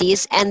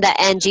policies and the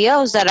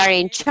NGOs that are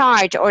in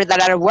charge or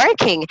that are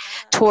working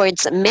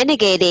towards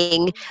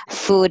mitigating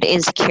food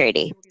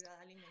insecurity.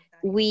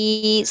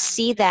 We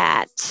see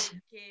that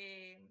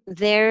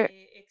there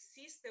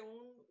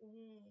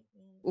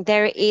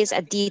there is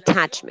a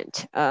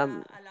detachment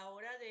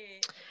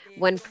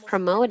when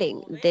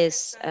promoting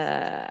these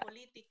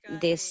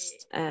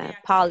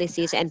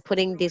policies and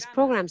putting these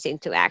programs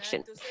into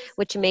action,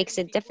 which makes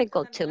it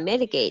difficult to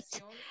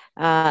mitigate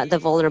the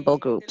vulnerable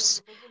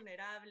groups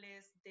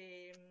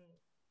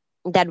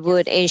that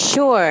would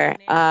ensure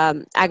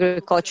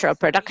agricultural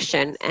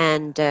production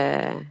and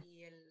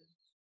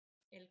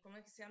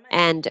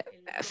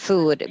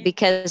food,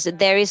 because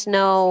there is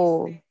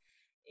no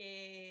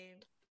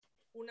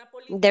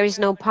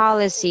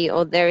policy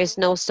or there is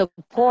no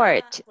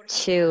support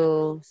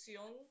to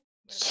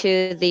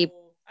the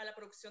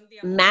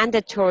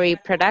mandatory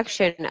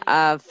production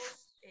of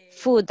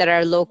food that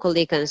are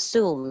locally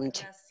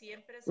consumed.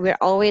 We're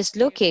always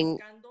looking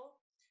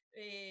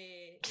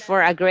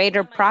for a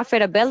greater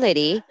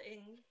profitability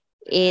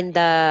in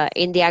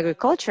the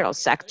agricultural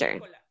sector.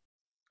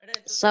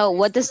 So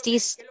what does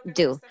this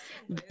do?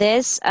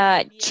 This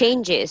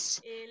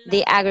changes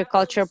the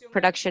agricultural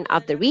production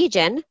of the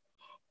region,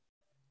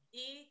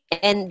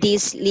 and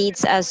this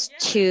leads us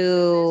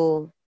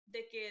to,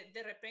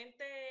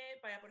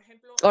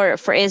 or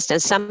for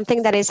instance,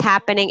 something that is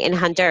happening in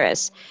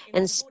Honduras,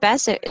 and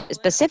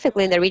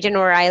specifically in the region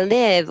where I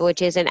live,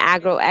 which is an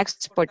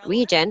agro-export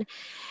region.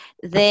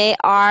 They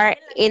are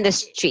in the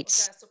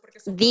streets.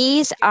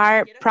 These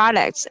are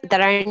products that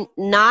are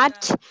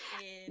not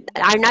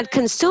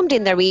consumed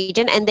in the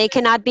region, and they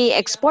cannot be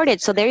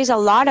exported. So there is a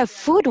lot of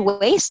food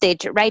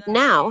wastage right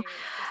now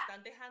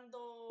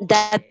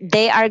that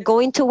they are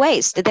going to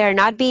waste. They're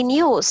not being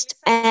used.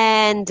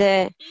 And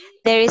there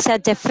is a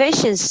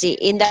deficiency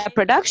in the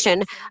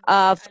production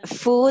of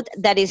food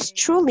that is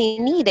truly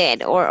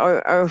needed,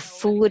 or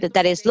food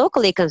that is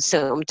locally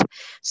consumed.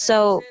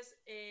 So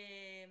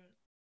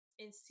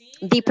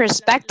the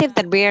perspective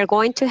that we are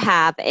going to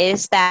have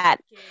is that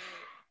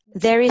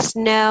there is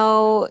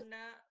no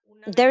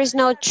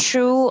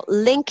true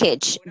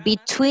linkage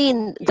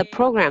between the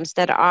programs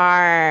that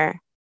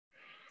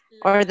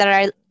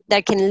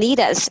can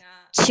lead us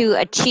to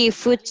achieve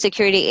food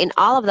security in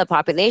all of the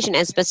population,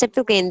 and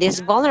specifically in these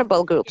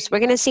vulnerable groups. We're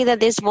going to see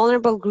that these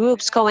vulnerable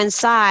groups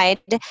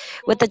coincide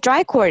with the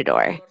dry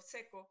corridor,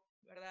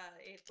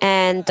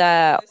 and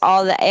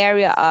all the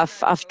area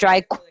of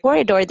dry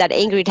corridor that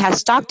Ingrid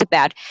has talked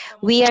about.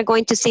 We are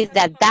going to see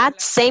that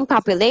that same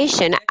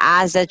population,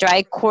 as the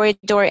dry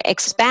corridor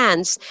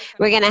expands,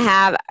 we're going to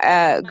have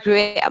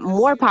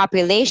more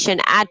population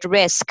at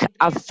risk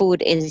of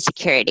food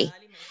insecurity.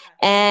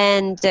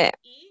 And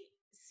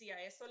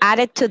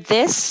added to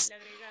this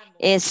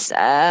is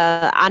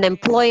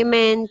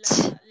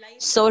unemployment,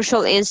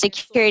 social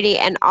insecurity,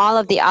 and all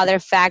of the other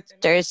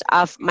factors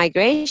of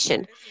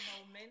migration.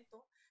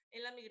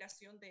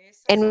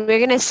 And we're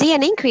going to see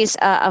an increase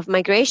of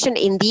migration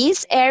in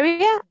these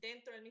areas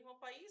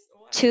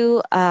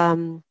to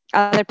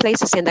other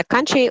places in the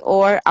country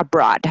or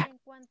abroad.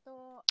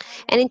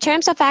 And in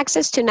terms of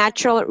access to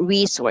natural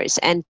resource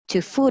and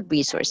to food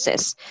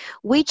resources,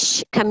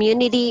 which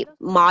community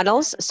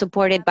models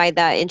supported by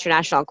the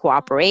international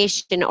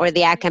cooperation or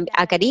the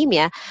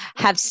academia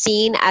have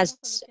seen as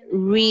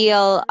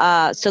real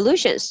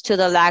solutions to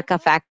the lack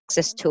of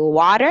access to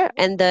water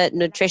and the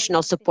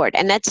nutritional support?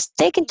 And let's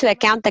take into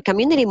account the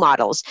community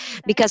models,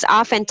 because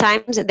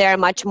oftentimes they're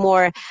much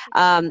more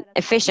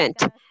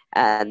efficient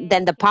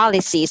than the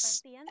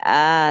policies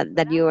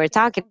that you were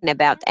talking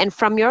about. And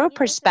from your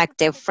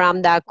perspective,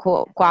 from the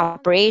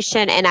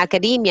cooperation and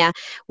academia,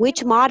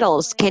 which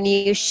models can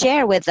you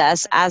share with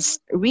us as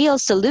real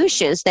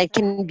solutions that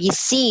can be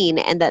seen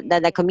and that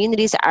the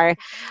communities are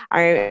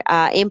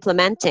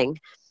implementing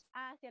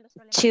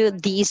to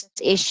these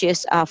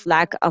issues of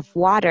lack of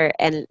water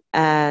and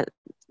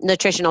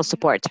nutritional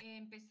support?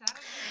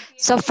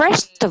 So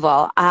first of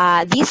all,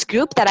 this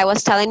group that I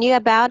was telling you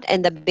about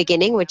in the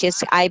beginning, which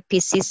is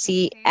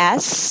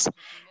IPCCS,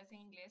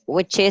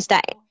 which is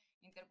the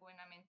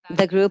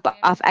group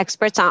of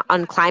experts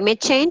on climate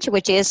change,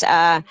 which is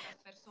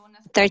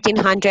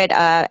 1,300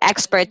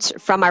 experts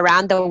from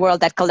around the world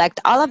that collect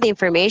all of the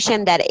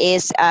information that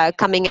is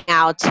coming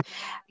out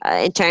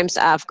in terms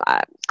of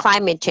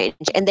climate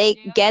change. And they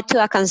get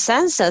to a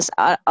consensus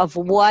of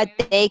what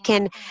they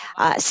can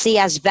see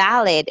as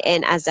valid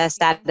and as a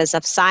status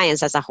of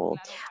science as a whole.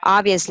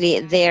 Obviously,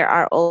 there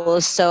are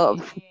also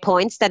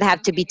points that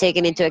have to be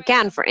taken into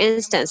account. For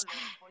instance,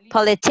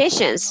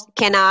 politicians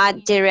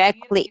cannot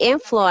directly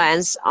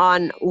influence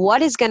on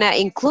what is going to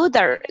include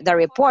the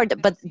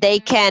report, but they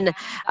can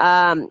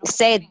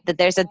say that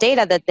there's a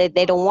data that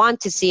they don't want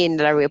to see in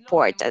the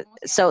report.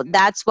 So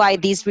that's why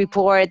these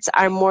reports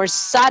are more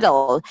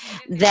subtle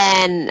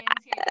than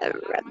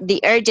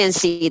the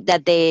urgency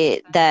that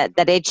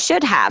it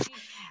should have.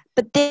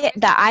 But the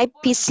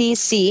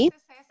IPCC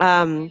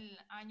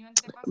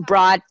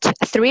brought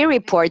 3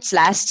 reports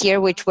last year,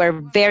 which were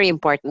very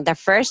important. The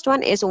first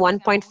one is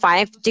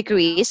 1.5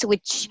 degrees,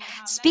 which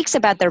speaks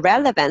about the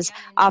relevance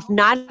of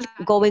not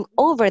going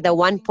over the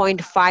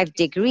 1.5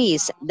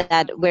 degrees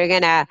that we're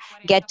going to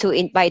get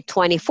to by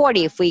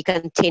 2040 if we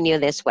continue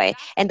this way,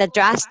 and the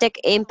drastic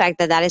impact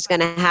that that is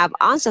going to have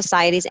on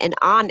societies and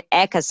on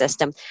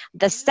ecosystem.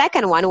 The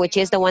second one, which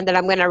is the one that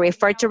I'm going to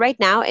refer to right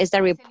now, is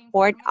the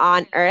report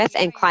on Earth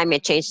and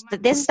climate change.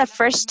 This is the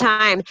first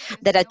time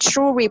that a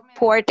true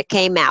report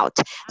came out,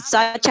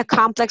 such a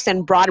complex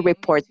and broad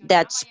report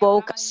that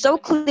spoke so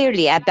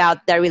clearly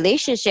about the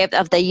relationship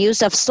of the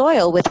use of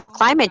soil with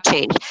climate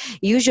change.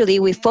 Usually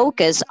we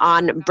focus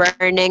on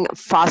burning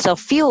fossil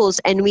fuels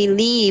and we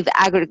leave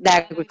the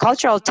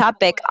agricultural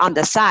topic on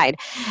the side.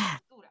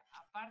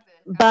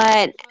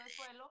 But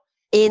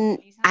in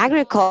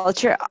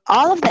agriculture,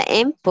 all of the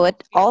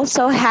input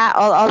also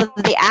all of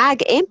the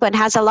ag input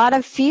has a lot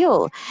of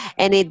fuel,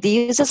 and it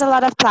uses a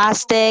lot of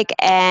plastic,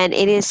 and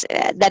it is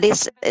that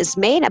is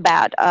made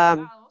about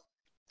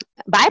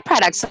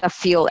byproducts of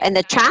fuel, and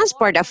the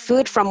transport of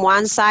food from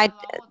one side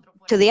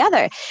to the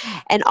other.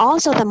 And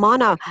also the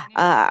mono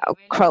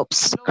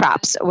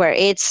crops, where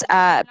it's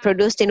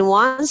produced in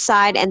one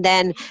side and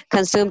then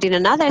consumed in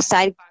another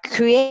side,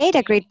 create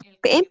a great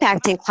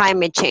impact in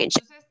climate change.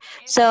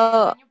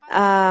 So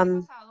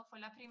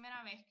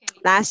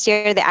last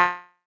year, the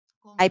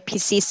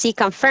IPCC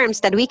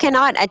confirms that we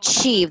cannot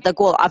achieve the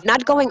goal of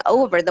not going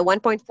over the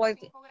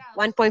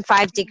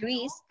 1.5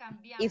 degrees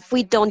if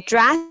we don't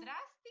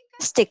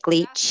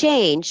drastically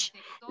change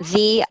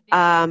the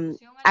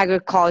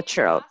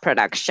agricultural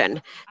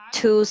production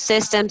to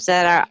systems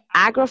that are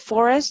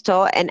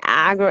agroforestal and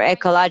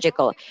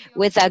agroecological,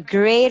 with a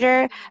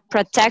greater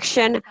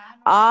protection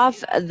of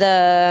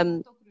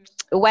the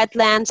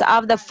wetlands,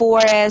 of the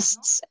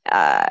forests,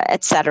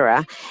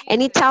 etc.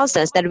 And it tells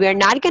us that we are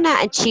not going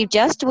to achieve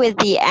just with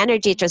the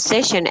energy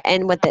transition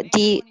and with the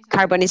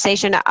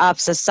decarbonization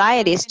of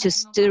societies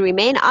to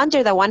remain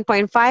under the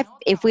 1.5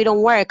 if we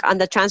don't work on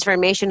the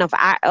transformation of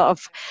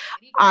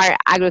our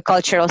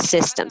agricultural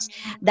systems.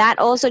 That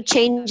also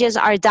changes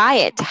our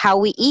diet, how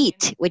we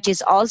eat, which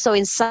is also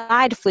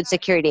inside food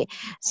security.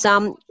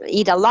 Some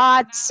eat a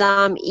lot,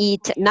 some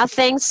eat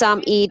nothing,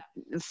 some eat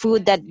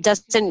food that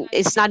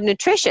is not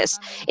nutritious.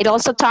 It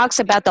also talks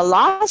about the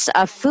loss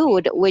of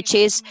food, which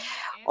is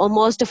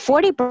almost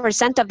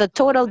 40% of the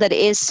total that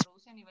is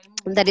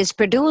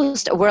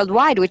produced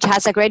worldwide, which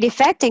has a great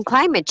effect in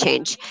climate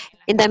change,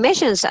 in the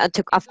emissions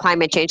of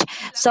climate change.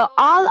 So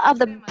all of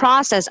the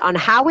process on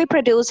how we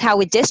produce, how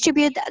we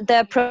distribute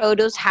the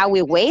produce, how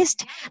we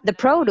waste the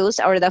produce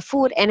or the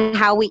food, and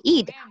how we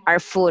eat our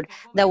food,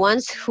 the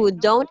ones who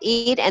don't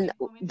eat and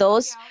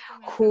those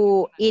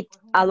who eat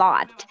a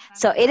lot.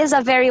 So it is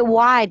a very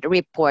wide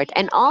report.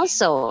 And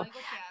also,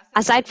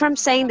 aside from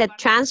saying that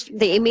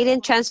the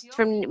immediate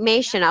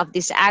transformation of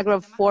this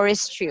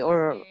agroforestry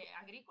or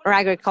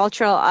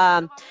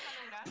agricultural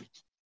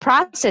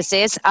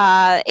processes,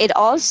 it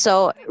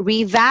also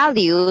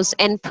revalues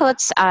and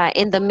puts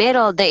in the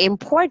middle the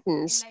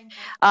importance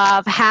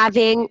of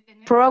having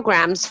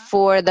programs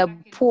for the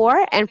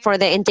poor and for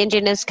the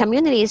indigenous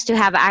communities to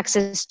have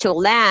access to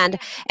land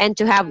and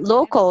to have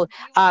local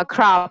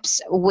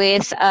crops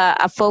with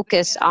a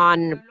focus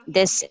on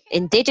this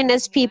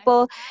indigenous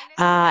people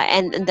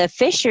and the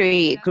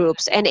fishery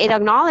groups. And it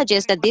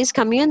acknowledges that these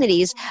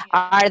communities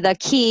are the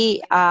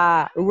key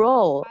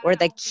role or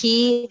the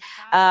key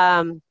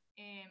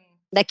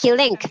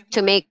link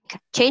to make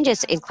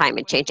changes in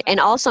climate change, and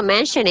also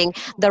mentioning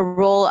the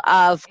role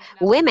of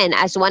women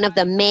as one of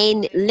the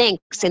main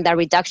links in the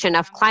reduction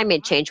of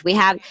climate change. We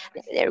have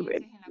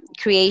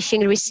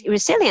creation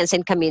resilience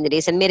in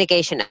communities and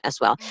mitigation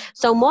as well.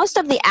 So most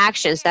of the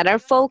actions that are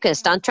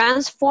focused on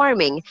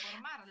transforming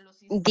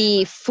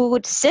the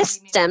food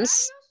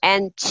systems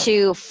and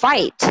to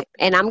fight,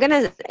 and I'm going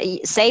to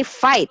say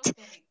fight,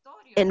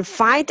 and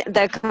fight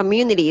the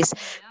communities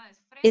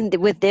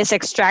with this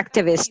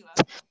extractivist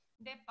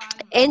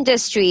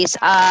industries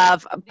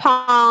of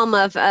palm,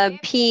 of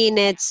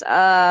peanuts,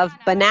 of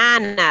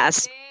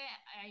bananas,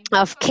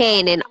 of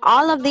cane, and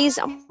all of these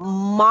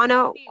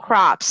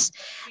monocrops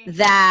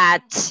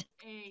that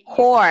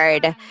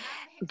hoard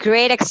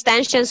great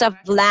extensions of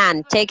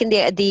land, taking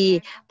the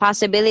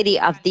possibility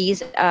of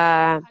these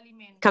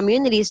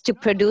communities to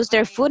produce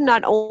their food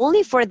not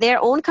only for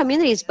their own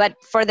communities but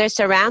for their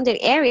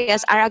surrounding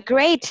areas, are a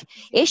great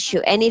issue.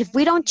 And if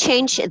we don't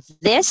change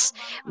this,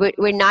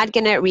 we're not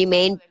going to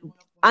remain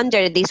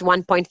under these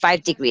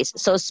 1.5 degrees.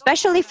 So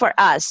especially for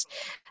us,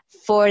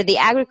 for the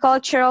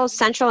agricultural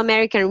Central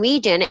American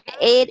region,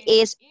 it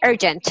is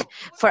urgent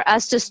for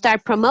us to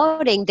start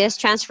promoting these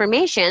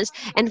transformations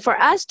and for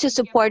us to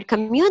support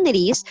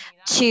communities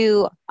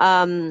to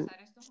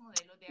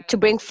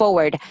bring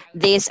forward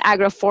these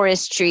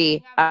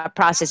agroforestry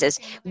processes.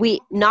 We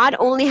not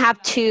only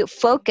have to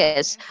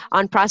focus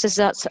on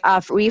processes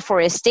of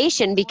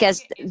reforestation,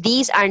 because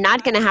these are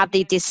not going to have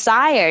the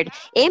desired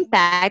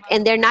impact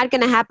and they're not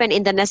going to happen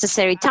in the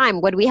necessary time.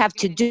 What we have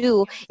to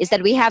do is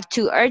that we have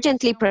to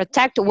urgently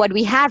protect what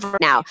we have right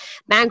now: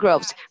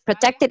 mangroves,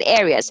 protected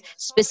areas,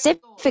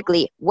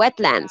 specifically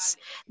wetlands.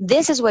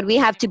 This is what we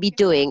have to be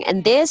doing,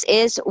 and this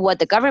is what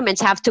the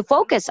governments have to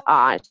focus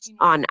on,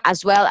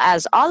 as well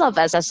as all of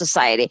us as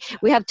society.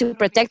 We have to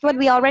protect what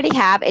we already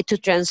have and to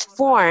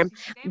transform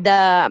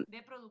the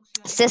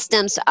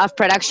systems of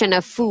production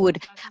of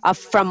food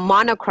from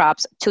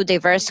monocrops to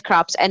diverse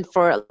crops and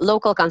for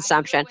local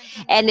consumption.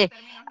 And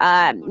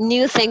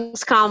new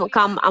things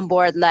come on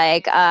board,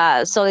 like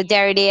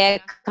solidarity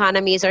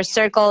economies or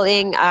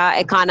circling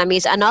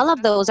economies, and all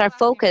of those are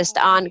focused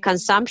on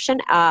consumption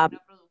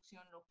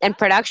and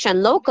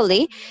production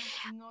locally,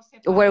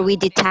 where we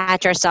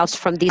detach ourselves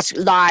from these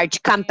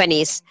large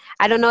companies.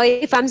 I don't know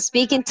if I'm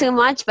speaking too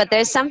much, but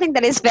there's something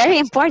that is very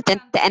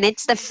important, and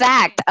it's the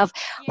fact of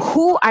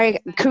who are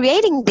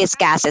creating these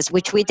gases,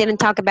 which we didn't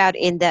talk about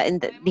in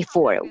the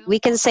before. We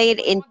can say it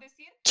in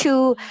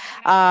two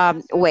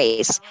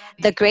ways.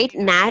 The great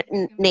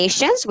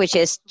nations, which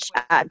is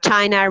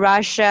China,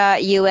 Russia,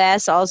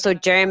 US, also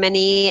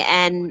Germany,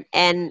 and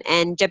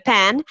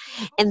Japan.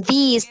 And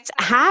these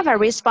have a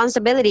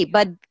responsibility,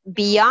 but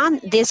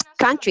beyond these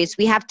countries,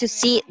 we have to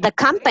see the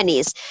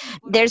companies.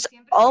 There's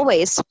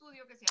always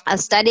a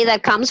study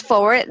that comes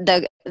forward,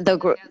 the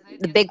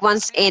big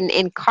ones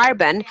in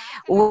carbon,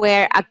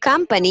 where a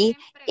company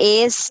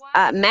is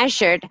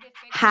measured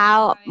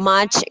how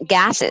much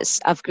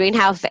gases of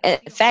greenhouse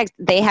effect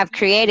they have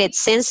created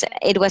since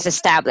it was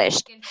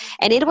established.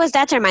 And it was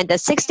determined that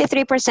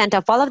 63%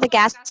 of all of the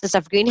gases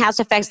of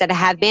greenhouse effects that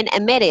have been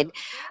emitted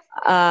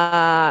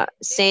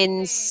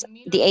since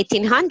the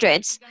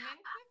 1800s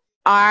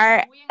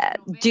are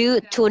due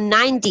to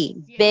 90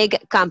 big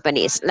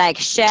companies like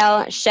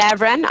Shell,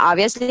 Chevron,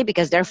 obviously,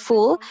 because they're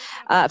fuel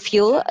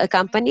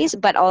companies,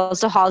 but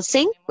also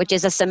Hausinger, which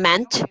is a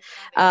cement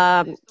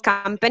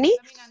company,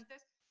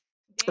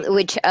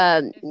 which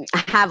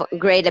have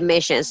great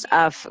emissions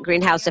of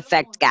greenhouse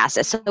effect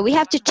gases. So we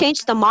have to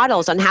change the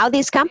models on how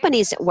these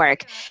companies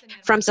work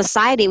from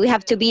society. We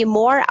have to be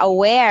more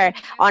aware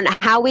on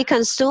how we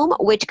consume,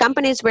 which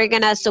companies we're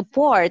going to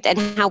support, and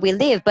how we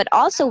live. But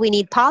also we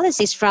need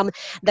policies from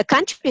the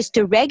countries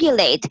to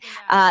regulate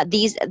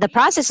the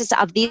processes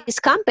of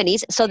these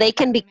companies so they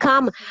can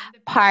become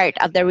part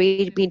of the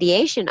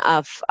remediation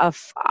of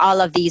all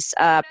of these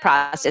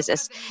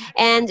processes.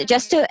 And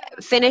just to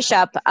finish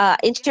up,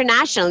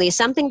 internationally,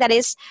 something that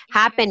is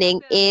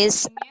happening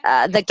is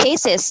the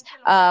cases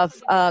of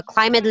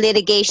climate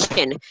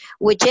litigation,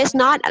 which is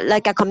not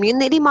like a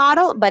community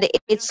model, but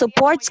it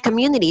supports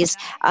communities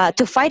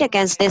to fight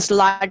against these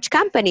large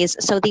companies.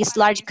 So these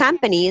large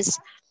companies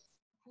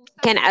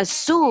can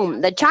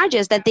assume the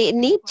charges that they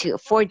need to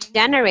for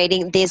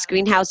generating these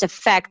greenhouse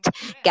effect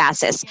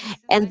gases.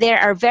 And there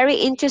are very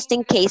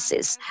interesting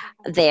cases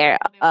there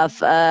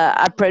of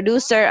a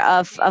producer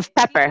of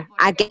pepper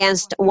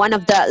against one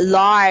of the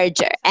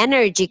large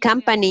energy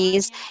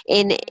companies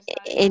in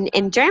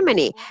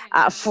Germany,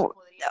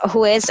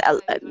 who is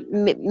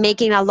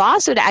making a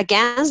lawsuit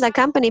against the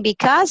company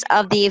because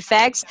of the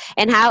effects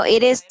and how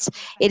it is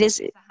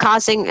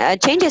causing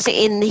changes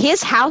in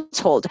his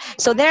household.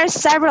 So there are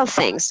several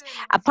things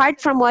apart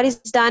from what is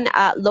done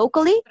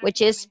locally, which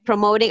is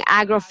promoting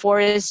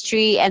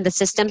agroforestry and the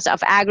systems of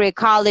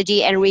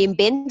agroecology and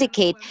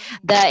reivindicate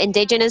the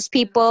indigenous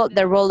people,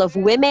 the role of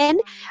women,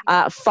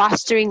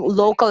 fostering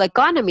local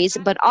economies,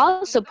 but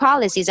also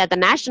policies at the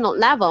national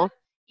level.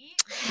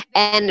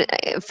 And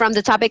from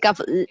the topic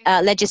of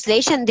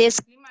legislation, this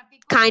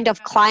kind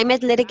of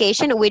climate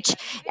litigation, which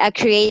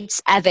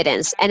creates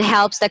evidence and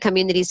helps the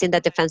communities in the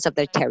defense of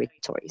their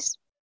territories.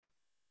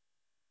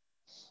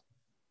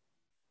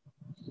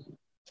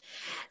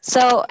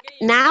 So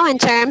now in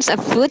terms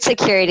of food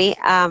security,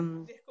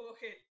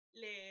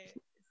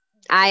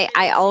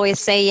 I always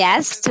say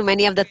yes to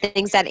many of the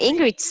things that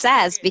Ingrid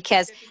says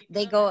because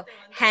they go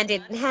hand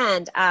in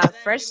hand.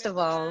 First of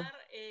all,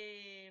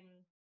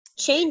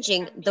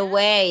 changing the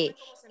way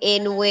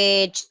in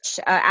which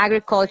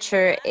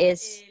agriculture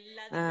is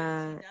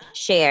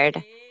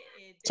shared,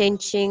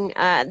 changing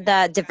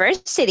the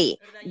diversity,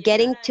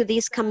 getting to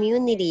these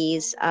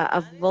communities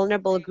of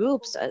vulnerable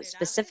groups,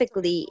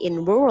 specifically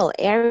in rural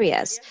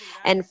areas,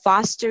 and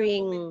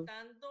fostering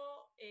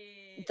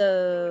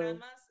the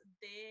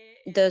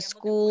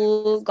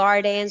school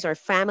gardens or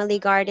family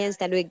gardens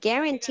that would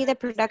guarantee the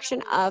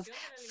production of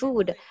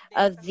food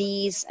of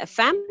these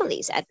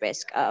families at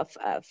risk of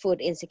food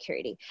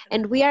insecurity.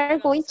 And we are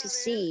going to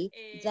see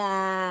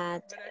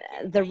that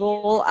the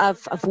role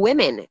of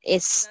women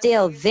is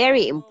still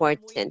very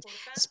important,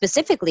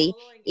 specifically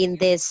in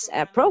these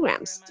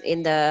programs,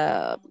 in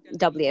the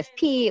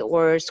WFP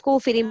or school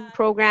feeding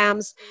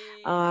programs,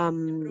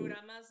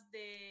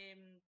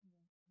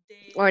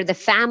 or the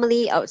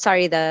family, oh,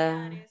 sorry,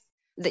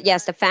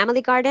 yes, the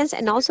family gardens,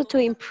 and also to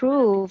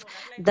improve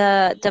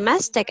the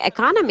domestic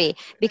economy,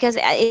 because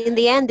in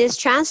the end, this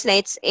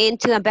translates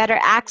into a better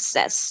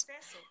access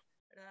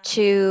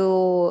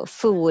to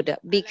food,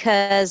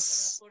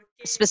 because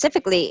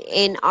specifically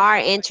in our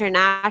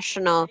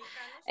international,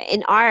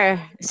 in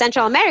our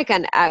Central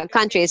American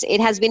countries,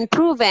 it has been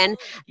proven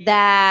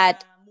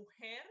that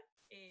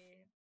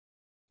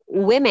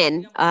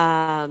women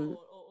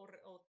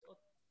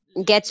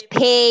gets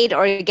paid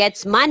or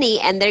gets money,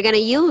 and they're going to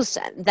use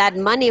that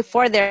money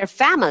for their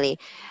family.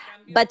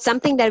 But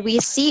something that we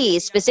see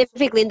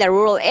specifically in the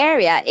rural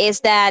area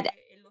is that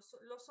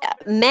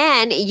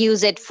men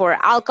use it for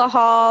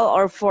alcohol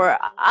or for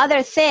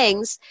other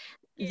things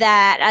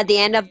that at the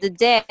end of the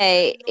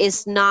day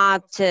is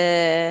not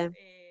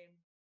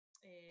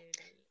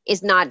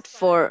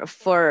for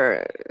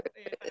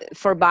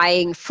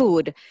buying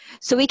food.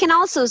 So we can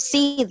also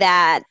see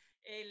that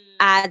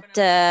at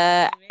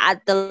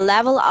the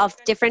level of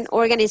different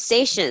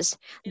organizations,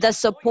 the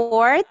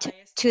support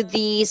to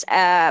these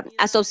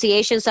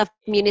associations of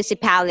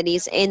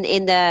municipalities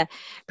in the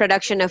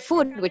production of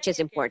food, which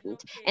is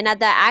important. And at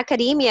the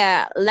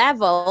academia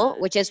level,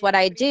 which is what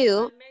I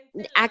do,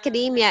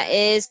 academia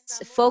is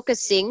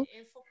focusing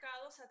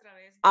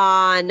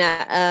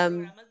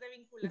on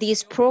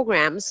these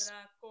programs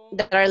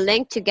that are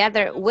linked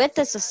together with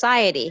the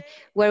society,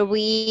 where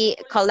we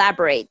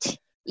collaborate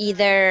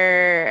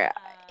either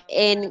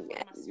in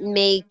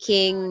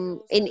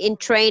in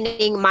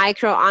training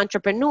micro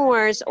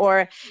entrepreneurs,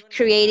 or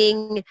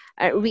creating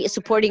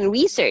supporting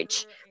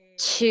research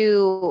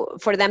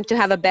for them to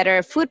have a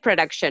better food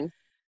production.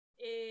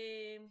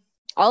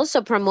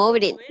 Also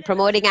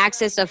promoting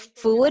access of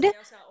food,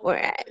 or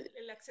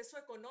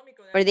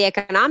the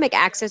economic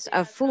access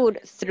of food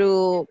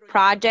through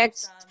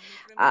projects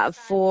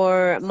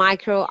for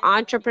micro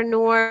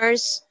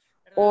entrepreneurs,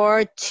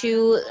 or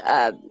to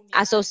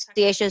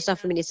associations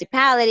of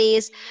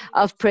municipalities,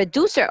 of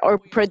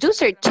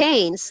producer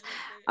chains,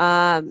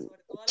 um,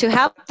 to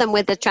help them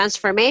with the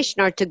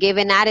transformation, or to give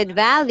an added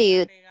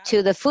value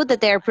to the food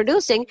that they're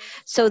producing,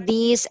 so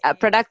these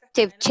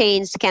productive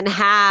chains can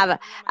have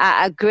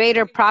a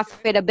greater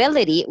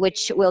profitability,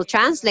 which will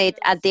translate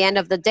at the end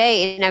of the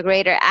day in a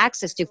greater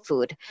access to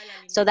food.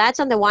 So that's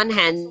on the one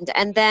hand.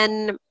 And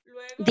then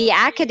the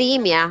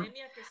academia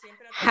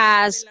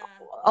has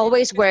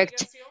always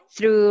worked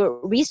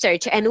through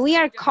research, and we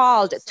are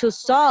called to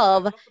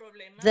solve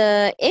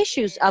the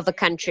issues of a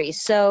country.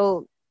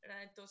 So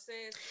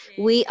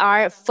we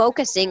are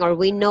focusing, or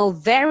we know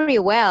very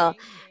well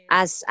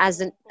as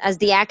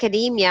the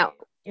academia,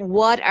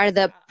 what are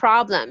the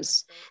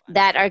problems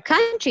that our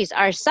countries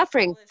are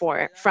suffering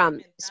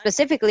from,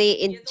 specifically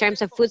in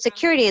terms of food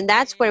security. And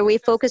that's where we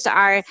focus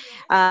our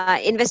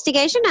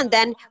investigation, and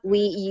then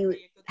you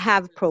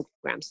have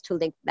programs to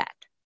link that.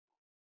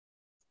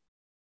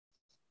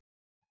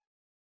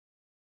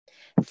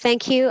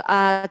 Thank you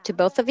to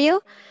both of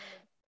you.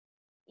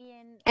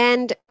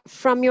 And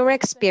from your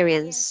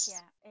experience,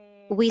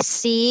 we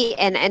see,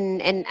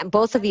 and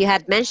both of you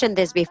had mentioned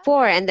this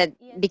before, and that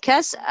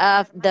because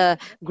of the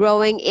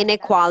growing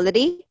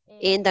inequality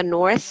in the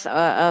north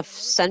of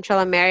Central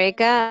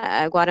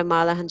America,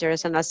 Guatemala,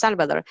 Honduras, and El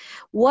Salvador,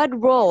 what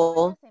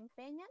role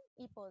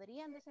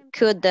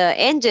could the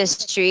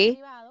industry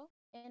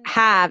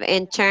have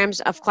in terms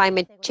of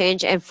climate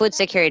change and food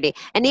security?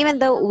 And even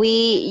though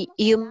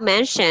you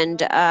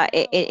mentioned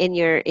in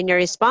your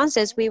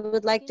responses, we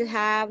would like to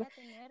have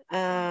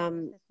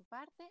um,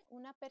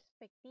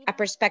 a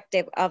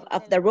perspective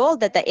of the role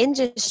that the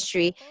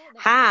industry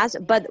has,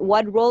 but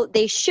what role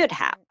they should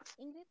have.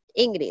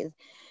 Ingrid,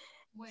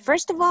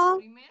 first of all,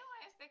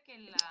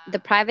 the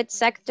private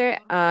sector,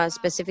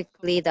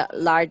 specifically the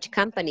large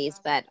companies,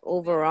 but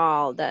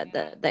overall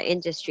the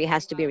industry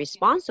has to be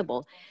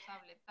responsible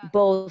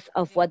both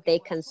of what they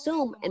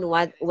consume and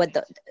what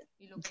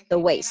the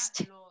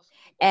waste,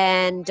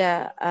 and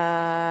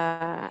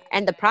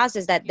the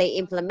process that they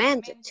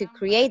implement to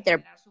create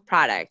their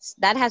products.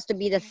 That has to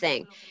be the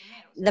thing.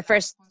 The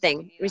first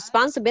thing,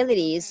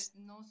 responsibilities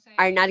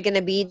are not going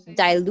to be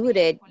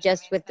diluted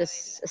just with the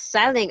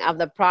selling of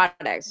the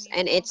products,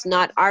 and it's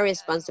not our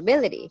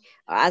responsibility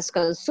as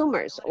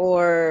consumers,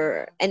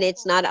 and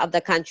it's not of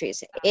the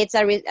countries. It's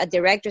a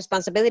direct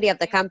responsibility of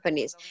the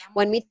companies.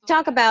 When we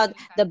talk about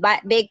the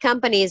big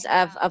companies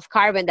of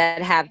carbon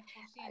that have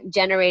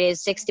generated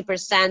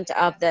 60%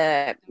 of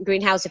the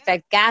greenhouse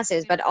effect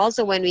gases, but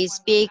also when we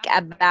speak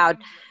about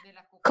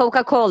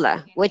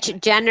Coca-Cola, which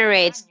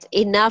generates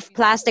enough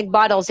plastic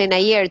bottles in a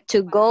year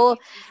to go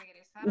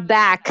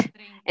back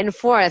and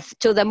forth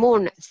to the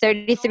moon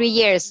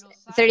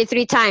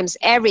 33 times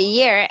every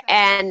year,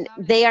 and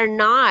they are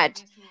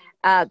not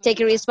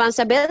taking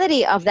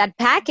responsibility of that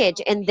package,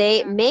 and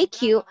they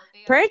make you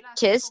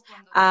purchase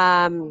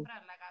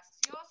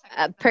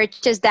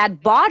purchase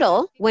that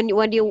bottle when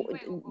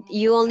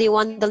you only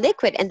want the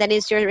liquid, and then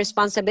it's your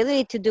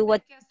responsibility to do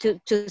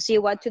to see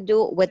what to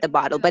do with the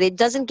bottle, but it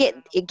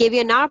give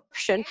you an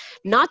option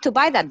not to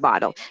buy that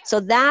bottle. So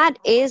that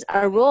is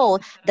a role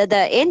that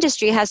the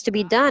industry has to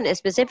be done,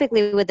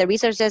 specifically with the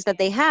resources that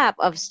they have,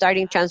 of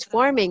starting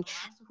transforming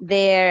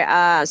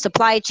their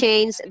supply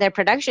chains, their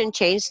production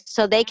chains,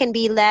 so they can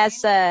be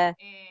less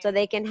so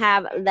they can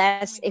have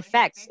less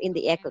effects in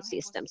the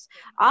ecosystems.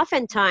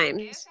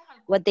 Oftentimes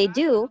what they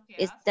do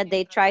is that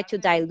they try to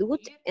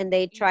dilute and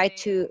they try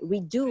to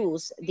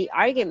reduce the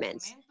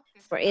arguments.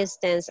 For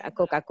instance, a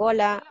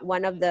Coca-Cola,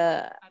 one of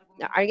the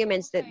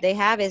arguments that they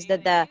have is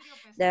that the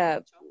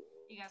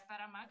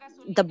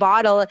the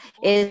bottle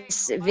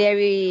is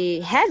very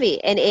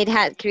heavy and it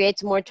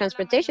creates more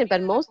transportation,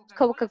 but most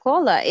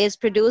Coca-Cola is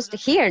produced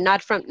here,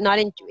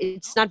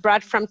 it's not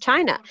brought from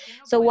China.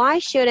 So why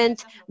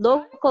shouldn't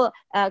local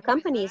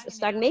companies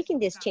start making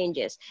these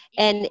changes?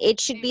 And it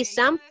should be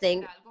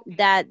something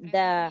that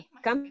the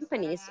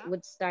companies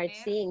would start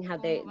seeing how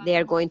they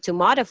are going to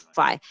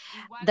modify.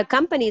 The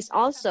companies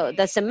also,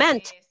 the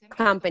cement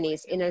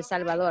companies in El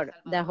Salvador,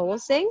 the whole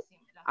thing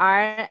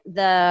are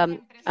the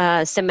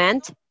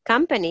cement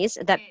companies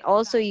that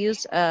also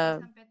use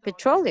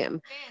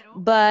petroleum.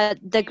 But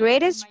the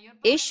greatest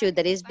issue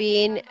that is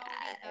being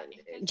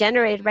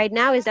generated right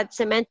now is that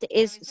cement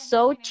is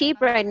so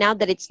cheap right now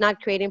that it's not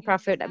creating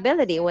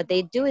profitability. What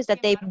they do is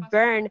that they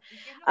burn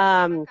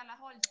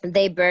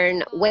they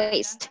burn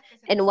waste.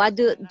 And what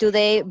do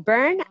they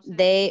burn?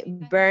 They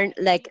burn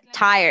like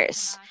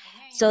tires.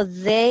 So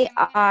they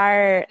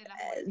are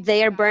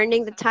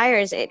burning the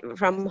tires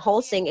from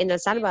Holsing in El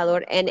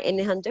Salvador and in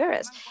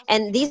Honduras.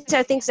 And these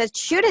are things that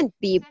shouldn't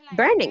be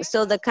burning.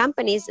 So the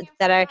companies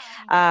that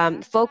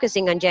are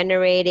focusing on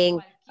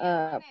generating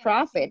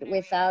profit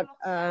without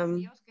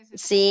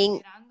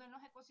seeing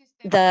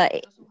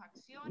the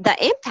the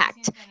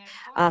impact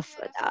of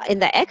in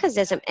the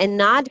ecosystem, and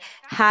not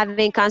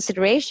having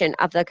consideration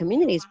of the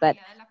communities, but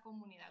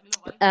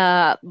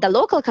the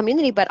local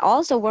community, but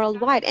also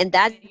worldwide. And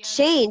that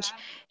change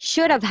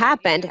should have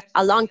happened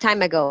a long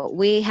time ago.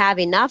 We have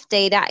enough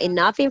data,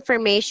 enough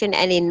information,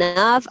 and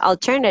enough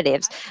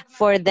alternatives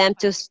for them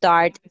to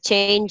start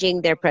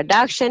changing their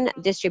production,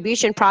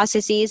 distribution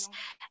processes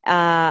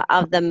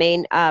of the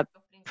main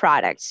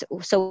products.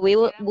 So we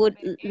would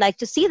like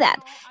to see that,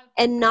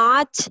 and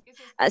not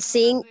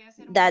seeing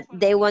that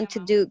they want to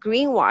do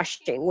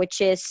greenwashing,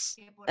 which is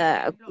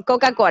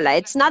Coca-Cola.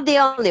 It's not the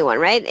only one,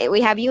 right?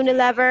 We have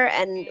Unilever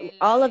and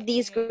all of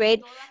these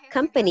great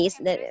companies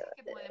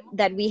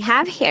that we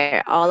have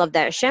here. All of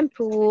the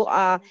shampoo,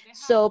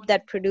 soap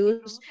that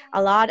produce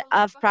a lot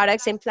of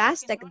products in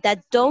plastic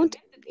that don't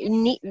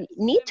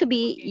need to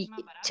be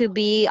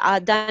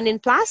done in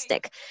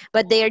plastic,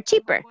 but they are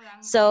cheaper.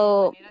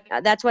 So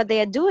that's what they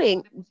are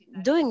doing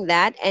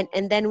that,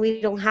 and then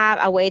we don't have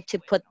a way to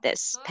put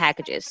this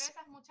packages.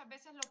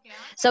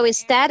 So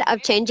instead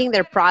of changing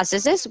their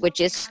processes, which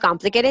is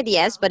complicated,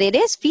 yes, but it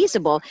is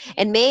feasible,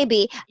 and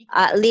maybe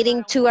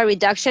leading to a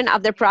reduction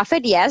of their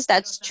profit, yes,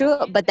 that's true,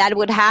 but that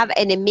would have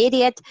an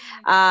immediate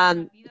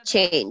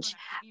change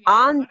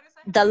on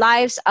the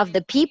lives of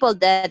the people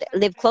that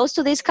live close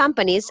to these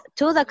companies,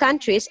 to the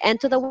countries, and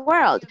to the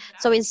world.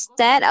 So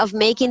instead of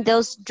making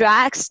those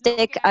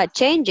drastic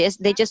changes,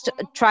 they just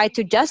try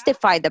to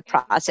justify the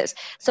process.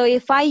 So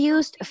if I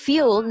used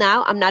fuel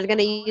now, I'm not going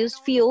to use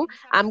fuel.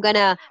 I'm going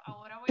to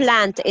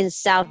plant in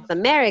South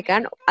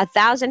America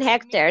 1,000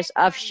 hectares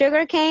of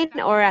sugarcane,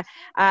 or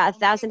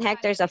 1,000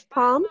 hectares of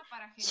palm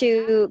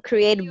to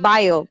create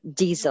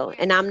biodiesel.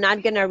 And I'm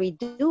not going to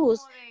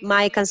reduce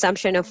my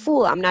consumption of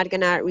food. I'm not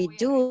going to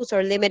reduce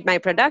or limit my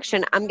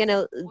production. I'm going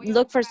to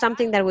look for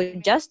something that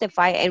would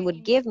justify and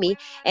would give me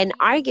an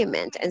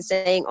argument and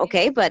saying,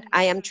 okay, but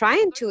I am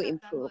trying to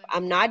improve.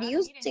 I'm not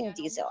using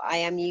diesel. I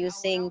am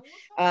using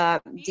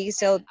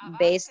diesel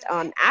based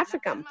on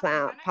African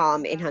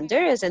palm in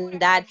Honduras, and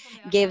that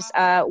gives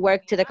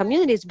work to the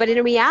communities. But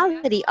in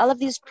reality, all of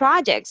these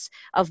projects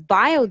of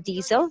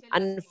biodiesel,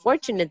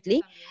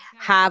 unfortunately,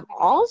 have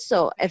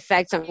also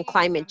effects on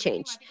climate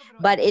change.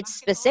 But it's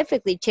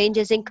specifically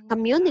changes in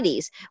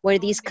communities where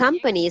these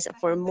companies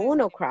for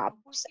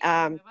monocrops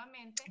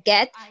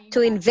get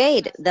to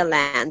invade the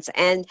lands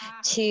and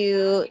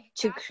to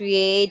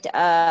create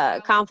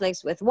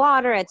conflicts with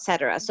water,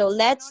 etc. So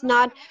let's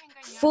not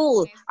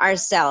fool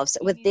ourselves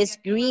with these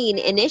green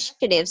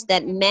initiatives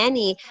that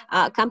many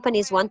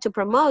companies want to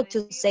promote,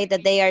 to say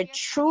that they are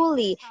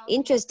truly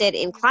interested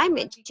in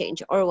climate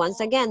change. Or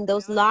once again,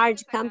 those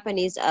large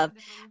companies of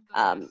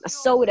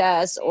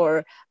sodas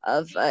or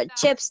of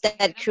chips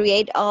that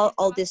create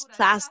all this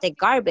plastic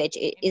garbage,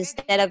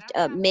 instead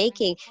of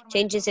making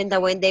changes in the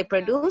way they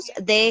produce,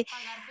 they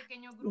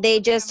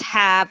just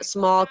have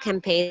small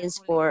campaigns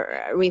for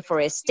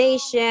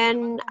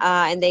reforestation,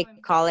 and they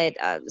call it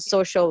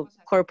social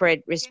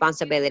corporate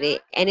responsibility.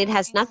 And it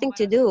has nothing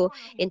to do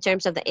in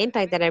terms of the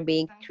impact that are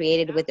being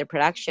created with the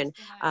production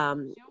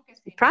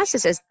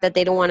processes that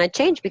they don't want to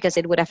change, because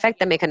it would affect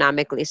them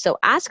economically. So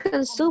as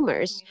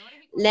consumers,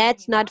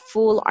 let's not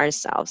fool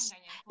ourselves.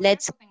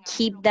 Let's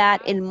keep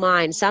that in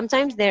mind.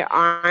 Sometimes there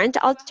aren't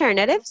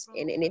alternatives,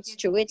 and it's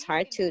true, it's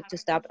hard to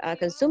stop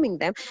consuming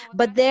them,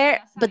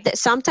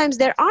 sometimes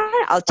there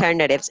are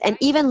alternatives, and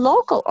even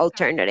local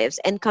alternatives,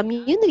 and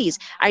communities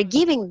are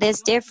giving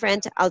these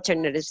different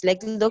alternatives.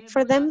 Like, look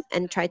for them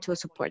and try to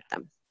support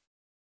them.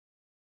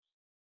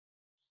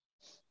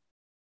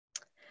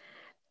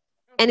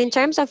 And in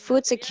terms of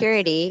food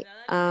security,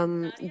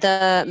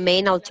 the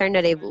main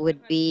alternative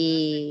would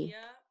be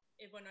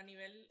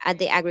at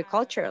the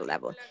agricultural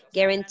level,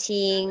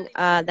 guaranteeing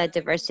the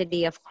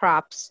diversity of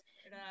crops,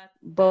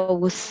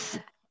 both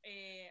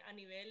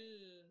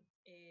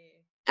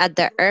at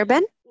the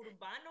urban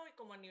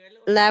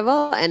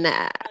level and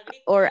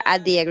or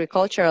at the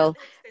agricultural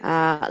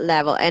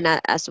level, and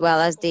as well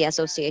as the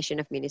Association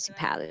of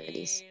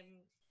Municipalities.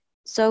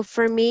 So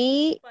for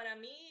me,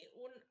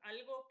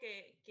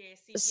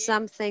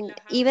 something,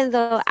 even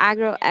though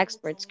agro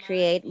exports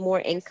create more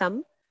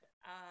income,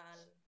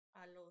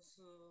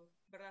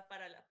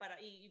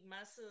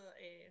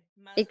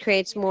 it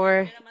creates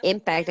more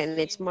impact, and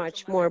it's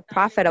much more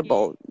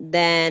profitable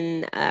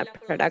than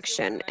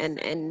production,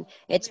 and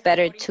it's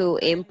better to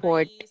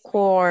import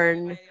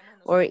corn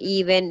or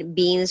even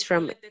beans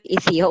from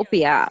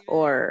Ethiopia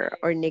or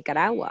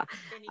Nicaragua.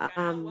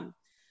 um,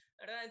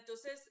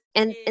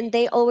 and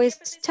they always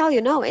tell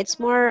you, no, it's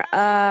more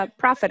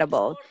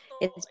profitable.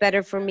 It's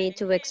better for me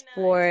to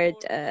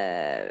export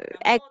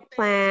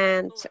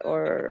eggplant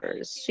or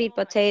sweet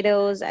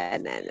potatoes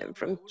and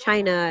from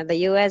China, the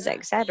US,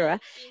 etc.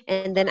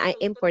 And then I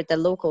import the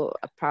local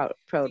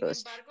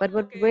produce. But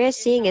what we're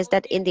seeing is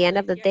that in the end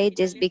of the day,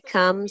 this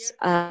becomes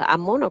a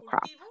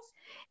monocrop.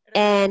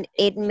 And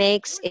it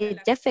makes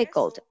it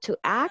difficult to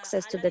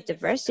access to the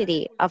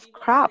diversity of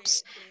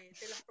crops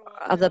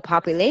of the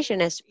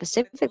population, and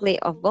specifically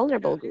of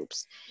vulnerable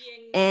groups.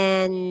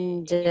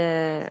 And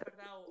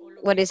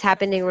what is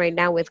happening right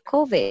now with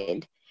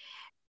COVID,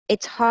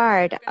 it's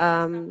hard.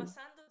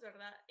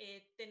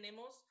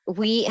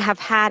 We have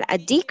had a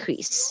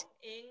decrease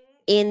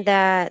in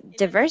the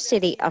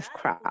diversity of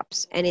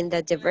crops and in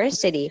the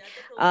diversity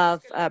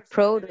of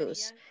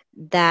produce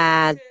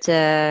that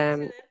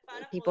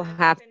people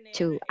have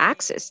to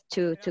access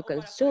to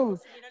consume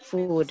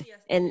food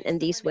and in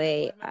this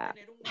way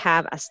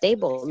have a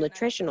stable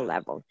nutritional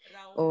level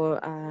or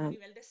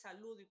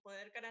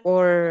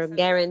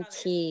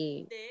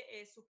guarantee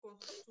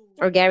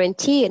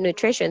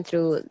nutrition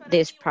through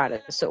this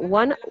product. So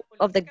one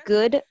of the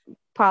good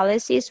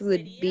policies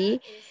would be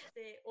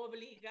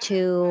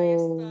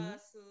to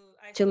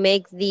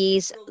make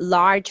these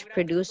large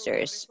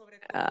producers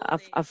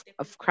of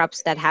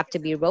crops that have to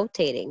be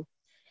rotating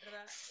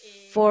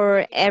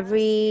for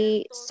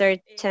every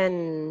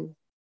certain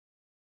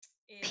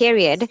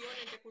period.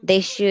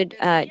 They should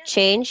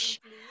change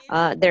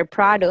their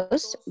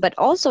produce, but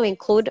also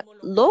include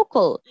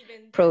local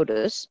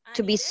produce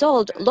to be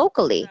sold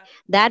locally.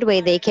 That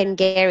way they can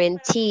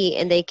guarantee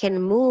and they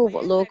can move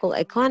local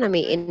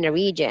economy in a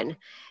region.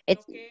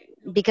 It's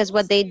because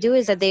what they do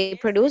is that they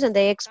produce and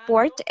they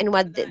export, and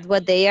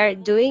what they are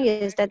doing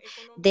is that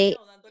they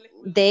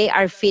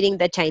are feeding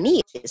the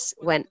Chinese.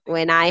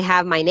 When I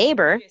have my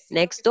neighbor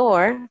next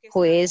door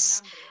who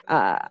is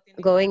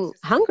going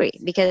hungry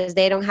because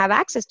they don't have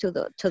access to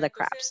the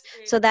crops.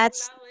 So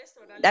that's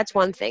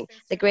one thing.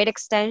 The great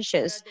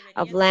extensions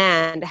of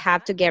land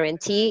have to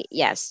guarantee,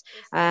 yes,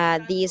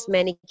 these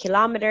many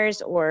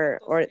kilometers or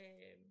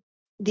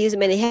these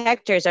many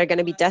hectares are going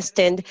to be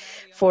destined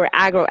for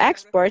agro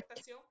export,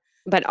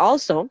 but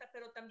also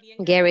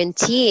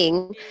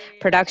guaranteeing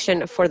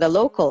production for the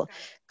local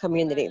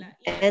community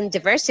and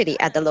diversity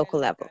at the local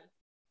level.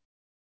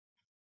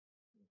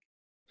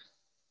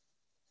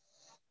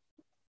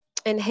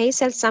 And Hay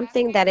said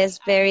something that is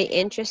very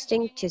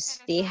interesting to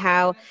see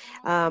how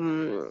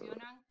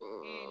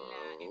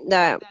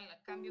the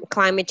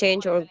climate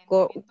change or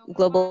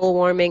global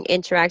warming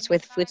interacts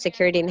with food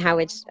security and how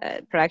its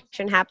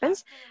production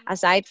happens.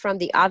 Aside from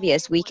the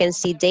obvious, we can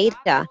see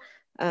data.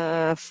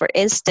 For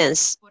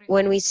instance,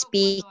 when we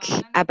speak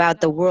about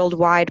the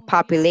worldwide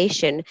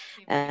population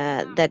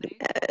that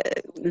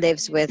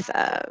lives with,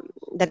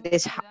 that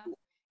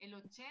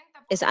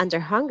is under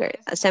hunger.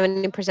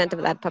 70%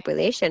 of that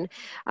population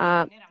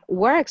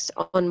works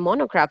on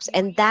monocrops,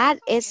 and that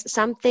is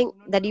something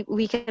that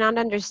we cannot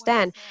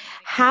understand.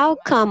 How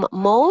come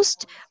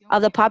most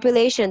of the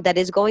population that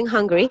is going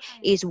hungry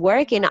is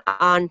working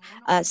on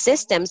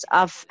systems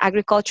of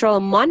agricultural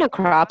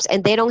monocrops,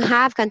 and they don't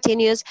have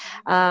continuous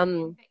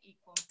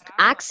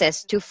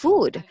access to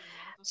food?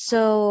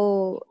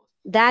 So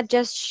that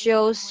just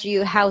shows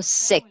you how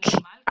sick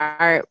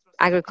our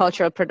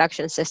agricultural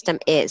production system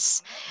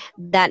is,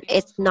 that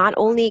it's not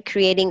only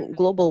creating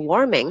global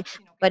warming,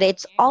 but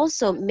it's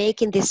also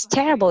making these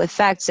terrible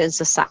effects in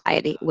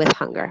society with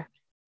hunger.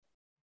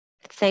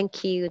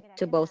 Thank you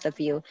to both of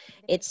you.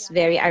 It's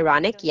very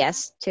ironic,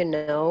 yes, to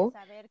know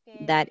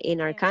that in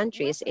our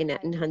countries, in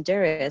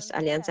Honduras,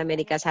 Alianza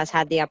Americas has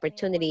had the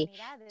opportunity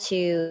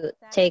to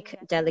take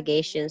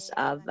delegations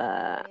of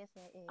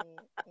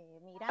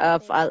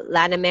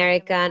Latin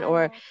American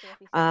or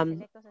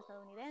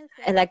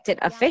elected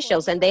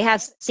officials, and they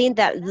have seen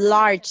that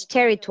large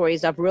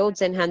territories of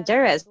roads in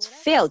Honduras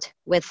filled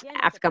with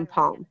African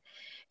palm.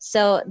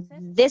 So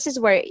this is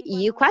where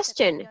you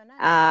question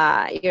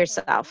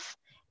yourself.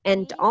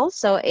 And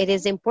also, it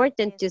is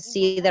important to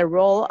see the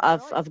role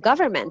of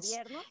governments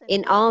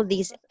in all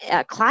these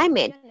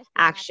climate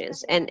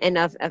actions and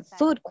of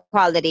food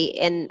quality.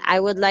 And I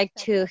would like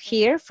to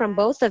hear from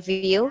both of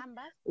you,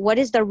 what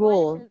is the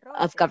role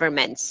of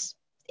governments?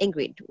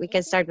 Ingrid, we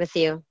can start with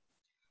you.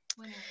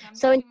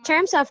 So in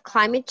terms of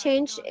climate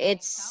change,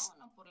 it's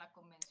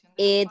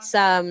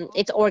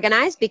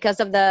organized because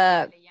of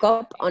the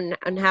COP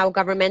on how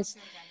governments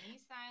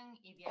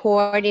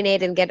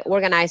coordinate and get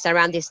organized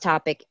around this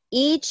topic.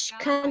 Each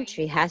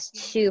country has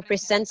to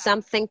present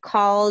something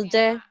called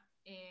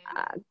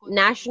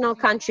national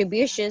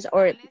contributions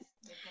or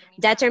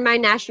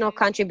determine national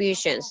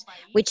contributions,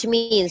 which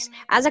means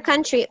as a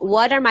country,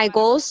 what are my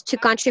goals to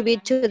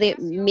contribute to the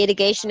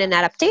mitigation and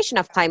adaptation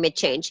of climate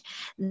change?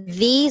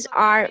 These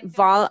are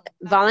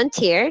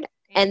volunteered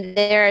And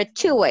there are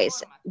two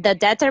ways, the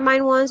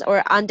determined ones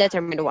or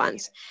undetermined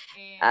ones.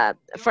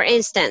 For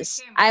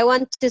instance, I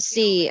want to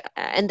see,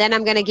 and then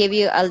I'm going to give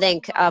you a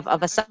link of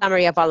a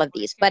summary of all of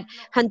these, but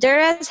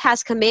Honduras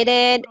has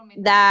committed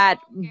that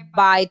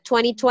by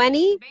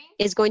 2020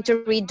 is going to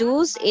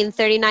reduce in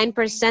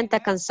 39% the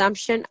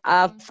consumption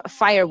of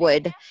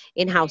firewood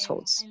in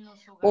households,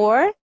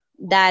 or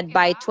that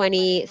by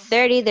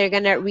 2030 they're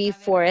going to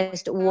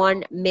reforest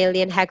 1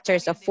 million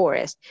hectares of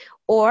forest,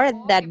 or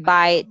that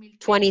by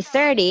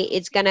 2030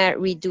 it's going to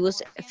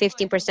reduce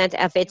 15%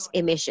 of its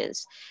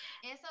emissions.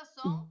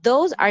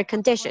 Those are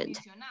conditioned.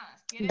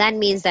 That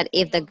means that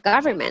if the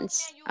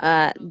governments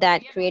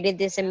that created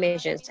these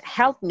emissions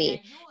help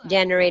me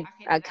generate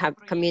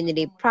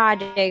community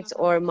projects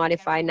or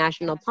modify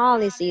national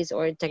policies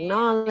or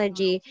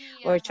technology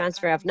or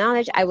transfer of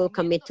knowledge, I will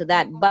commit to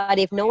that. But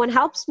if no one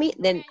helps me,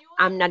 then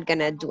I'm not going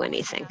to do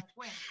anything.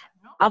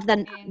 Of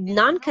the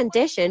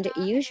non-conditioned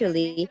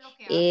usually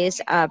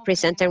is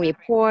presenting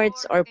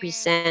reports or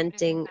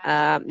presenting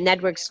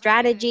network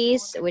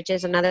strategies, which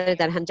is another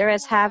that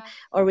Honduras have,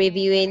 or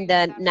reviewing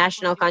the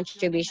national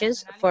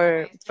contributions.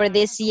 For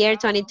this year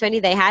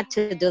 2020 they had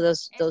to do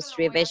those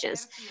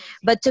revisions,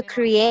 but to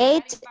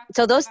create,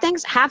 so those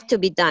things have to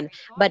be done,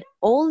 but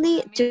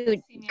only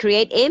to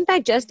create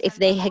impact just if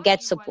they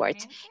get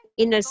support.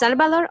 In El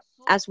Salvador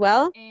as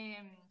well,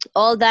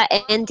 all the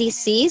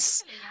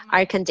NDCs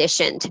are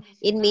conditioned.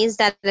 It means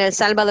that El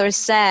Salvador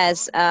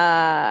says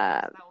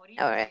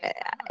or,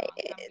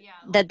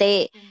 that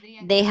they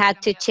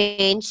had to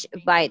change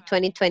by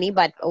 2020,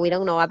 but we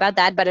don't know about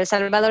that. But El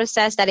Salvador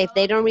says that if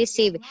they don't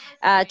receive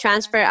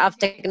transfer of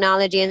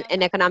technology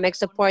and economic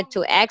support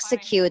to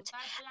execute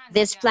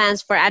these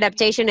plans for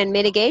adaptation and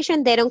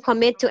mitigation, they don't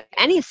commit to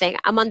anything.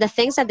 Among the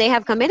things that they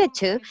have committed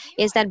to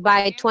is that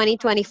by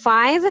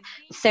 2025,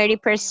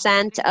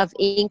 30% of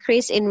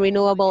increase in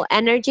renewable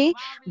energy,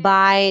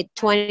 by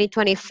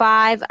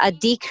 2025, a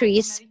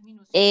decrease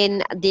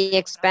in the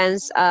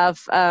expense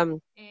of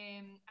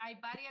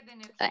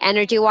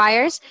energy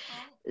wires.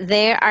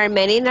 There are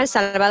many in El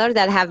Salvador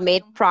that have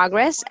made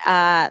progress.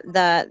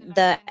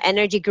 The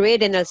energy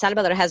grid in El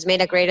Salvador has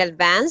made a great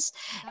advance,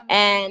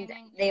 and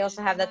they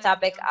also have the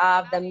topic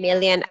of the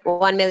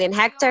 1 million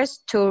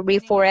hectares to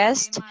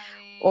reforest,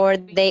 or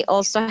they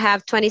also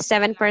have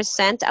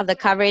 27% of the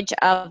coverage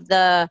of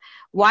the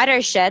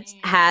watersheds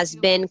has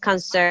been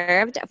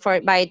conserved for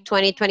by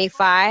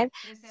 2025.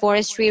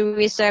 Forestry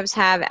reserves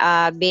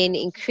have been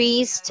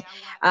increased.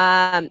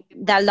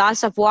 The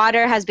loss of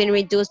water has been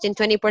reduced in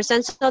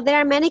 20%. So there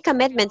are many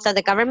commitments that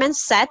the government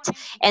set,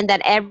 and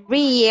that every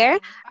year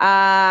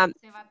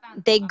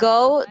they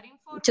go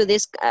to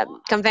this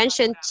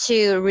convention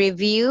to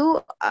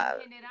review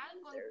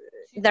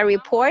the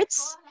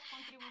reports.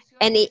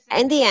 And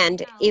in the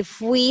end,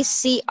 if we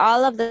see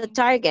all of the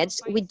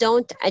targets, we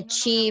don't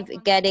achieve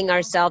getting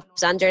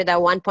ourselves under the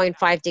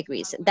 1.5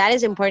 degrees. That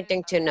is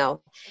important to know.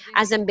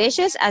 As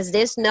ambitious as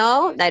this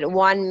know that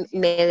 1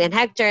 million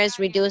hectares,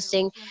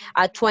 reducing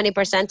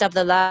 20% of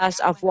the loss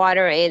of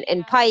water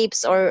in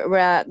pipes,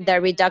 or the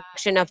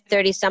reduction of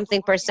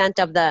 30-something%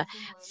 of the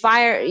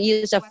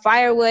use of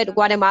firewood.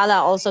 Guatemala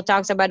also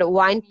talks about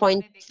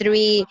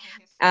 1.3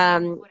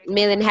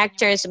 million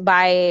hectares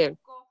by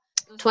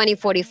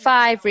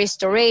 2045,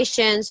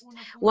 restorations,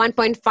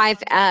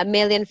 1.5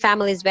 million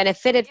families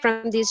benefited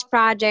from these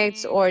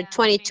projects, or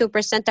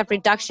 22% of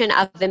reduction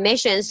of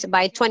emissions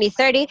by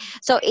 2030.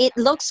 So it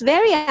looks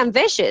very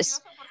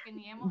ambitious,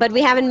 but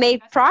we haven't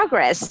made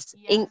progress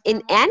in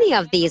any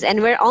of these,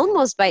 and we're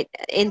almost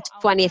in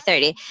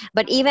 2030.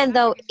 But even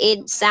though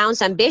it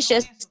sounds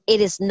ambitious,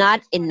 it is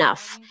not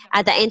enough.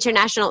 At the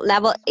international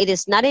level, it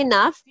is not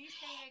enough.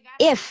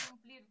 If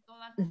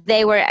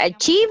they were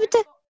achieved,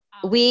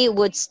 we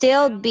would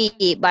still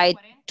be, by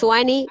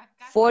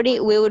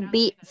 2040, we would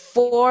be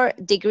 4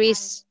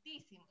 degrees,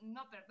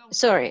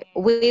 sorry,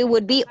 we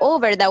would be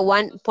over the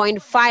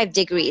 1.5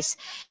 degrees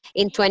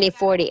in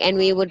 2040, and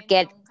we would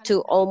get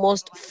to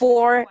almost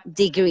 4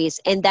 degrees,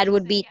 and that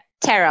would be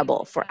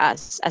terrible for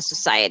us as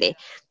society.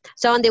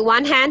 So on the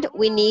one hand,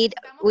 we need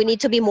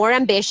to be more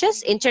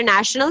ambitious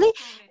internationally,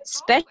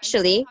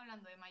 especially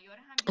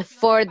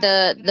for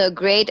the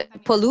great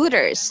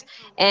polluters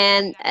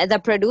and the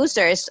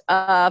producers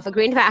of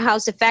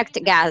greenhouse effect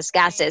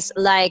gases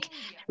like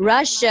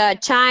Russia,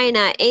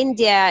 China,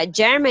 India,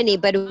 Germany,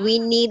 but we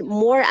need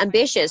more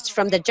ambitious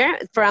from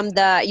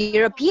the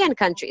European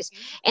countries.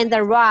 And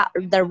the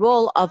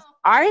role of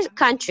our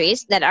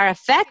countries that are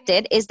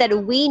affected is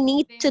that we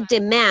need to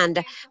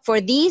demand for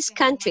these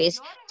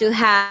countries to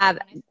have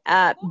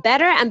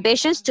better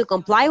ambitions, to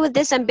comply with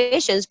these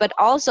ambitions, but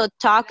also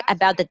talk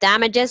about the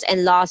damages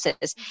and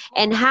losses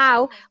and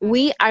how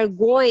we are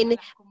going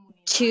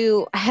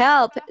to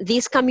help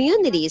these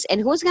communities, and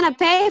who's going to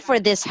pay for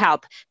this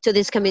help to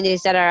these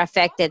communities that are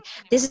affected.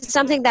 This is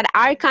something that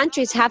our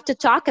countries have to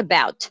talk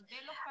about.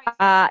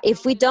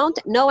 if we don't,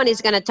 no one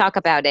is going to talk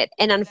about it.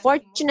 And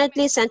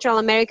unfortunately, Central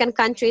American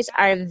countries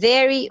are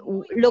very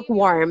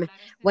lukewarm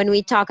when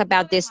we talk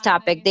about this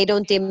topic. They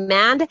don't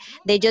demand,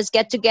 they just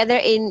get together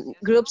in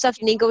groups of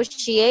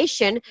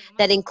negotiation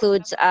that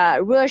includes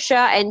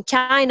Russia and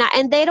China,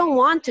 and they don't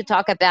want to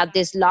talk about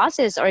these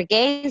losses or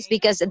gains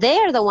because they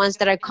are the ones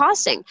that are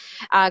causing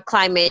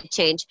climate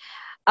change.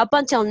 Up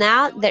until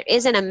now, there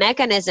isn't a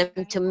mechanism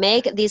to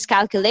make these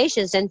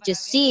calculations and to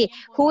see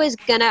who is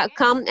going to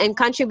come and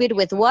contribute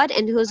with what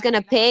and who's going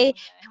to pay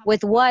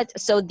with what,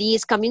 so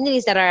these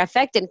communities that are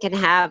affected can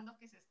have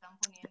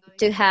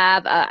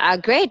a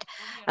great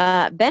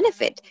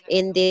benefit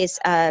in this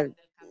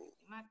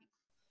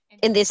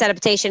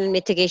adaptation and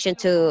mitigation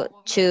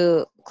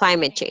to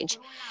climate change.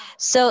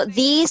 So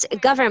these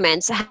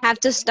governments have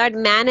to start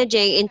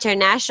managing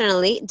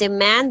internationally,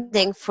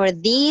 demanding for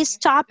these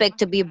topics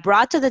to be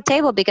brought to the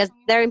table because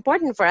they're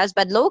important for us,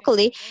 but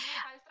locally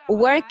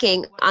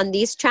working on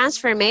this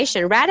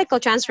transformation, radical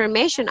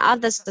transformation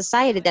of the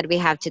society that we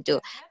have to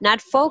do,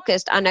 not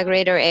focused on a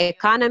greater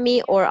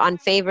economy or on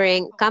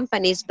favoring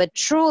companies, but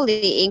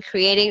truly in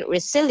creating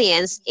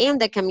resilience in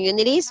the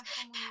communities,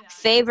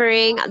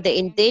 favoring the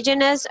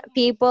indigenous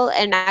people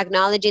and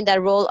acknowledging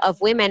the role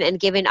of women and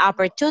giving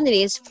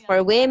opportunities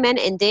for women,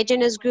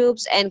 indigenous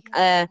groups, and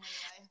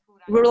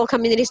rural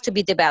communities to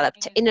be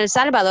developed. In El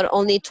Salvador,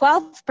 only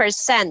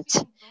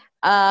 12%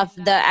 of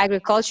the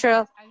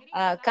agricultural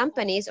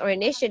companies or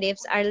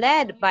initiatives are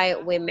led by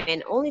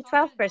women, only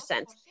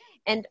 12%.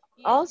 And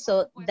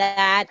also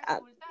that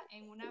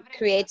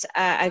creates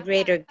a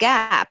greater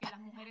gap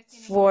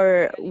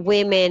for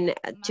women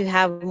to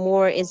have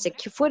more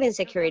food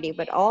insecurity,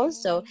 but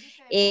also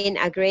in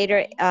a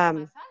greater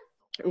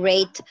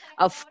rate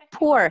of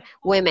poor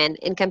women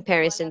in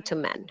comparison to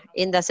men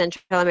in the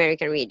Central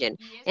American region.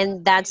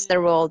 And that's the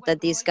role that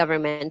these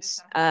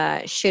governments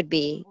should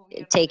be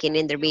taking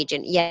in the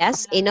region.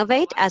 Yes,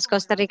 innovate as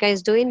Costa Rica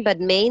is doing, but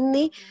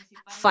mainly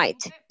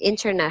fight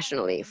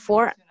internationally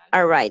for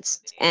our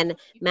rights and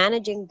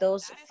managing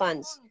those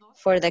funds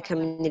for the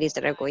communities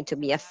that are going to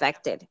be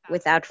affected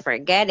without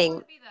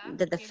forgetting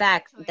the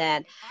fact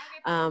that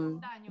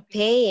um,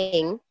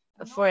 paying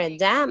for a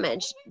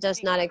damage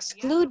does not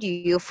exclude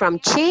you from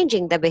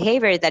changing the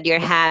behavior that you're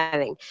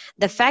having.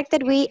 The fact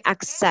that we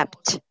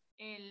accept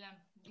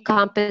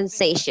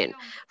compensation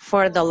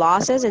for the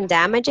losses and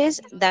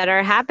damages that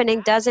are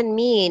happening doesn't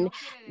mean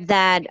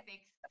that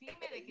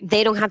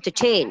they don't have to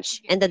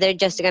change and that they're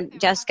just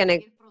gonna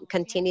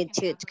continue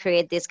to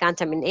create this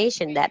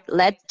contamination that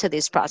led to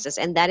this process.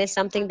 And that is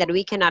something that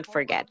we cannot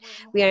forget.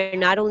 We are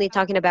not only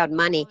talking about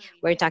money,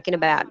 we're talking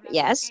about,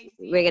 yes,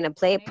 we're gonna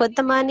put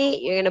the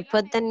money, you're gonna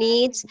put the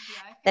needs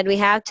that we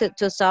have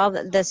to solve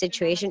the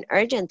situation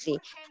urgently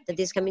that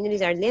these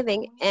communities are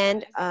living,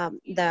 and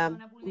the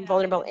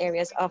vulnerable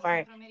areas of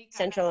our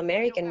Central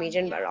American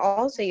region. But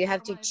also you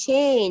have to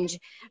change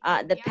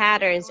the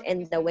patterns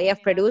and the way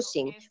of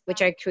producing,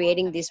 which are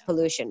creating this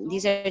pollution.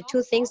 These are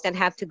two things that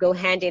have to go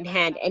hand in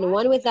hand, and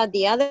one without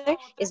the other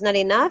is not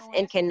enough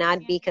and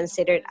cannot be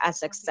considered a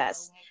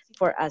success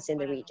for us in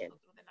the region.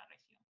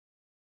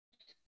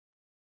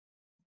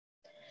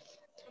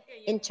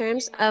 In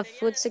terms of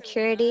food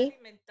security,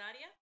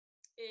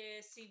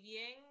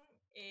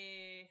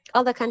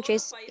 all the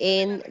countries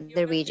in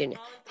the region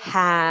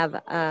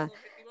have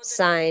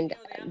signed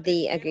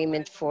the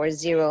agreement for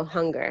zero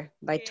hunger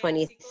by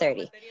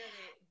 2030.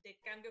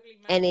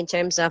 And in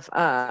terms of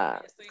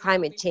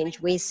climate change,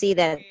 we see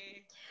that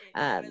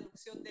uh,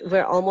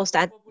 we're almost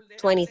at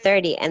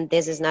 2030, and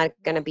this is not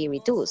going to be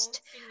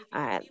reduced.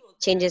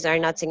 Changes are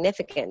not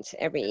significant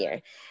every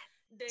year.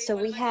 So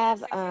we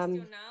have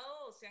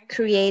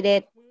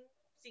created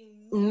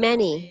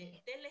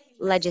many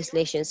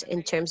legislations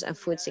in terms of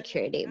food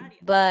security,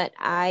 but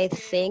I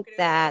think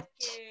that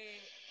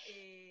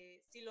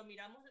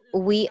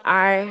we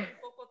are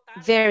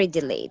very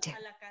delayed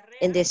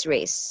in this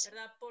race,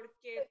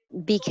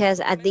 because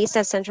at least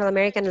at Central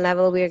American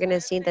level, we're going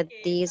to see that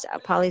these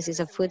policies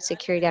of food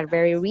security are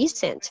very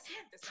recent,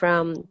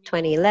 from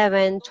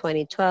 2011,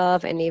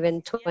 2012, and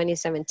even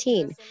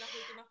 2017.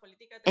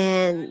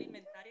 And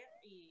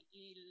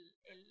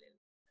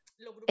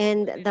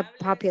and the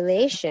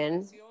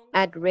population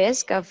at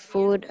risk of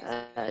food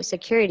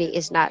security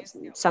is not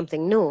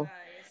something new.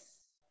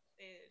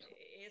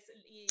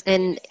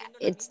 And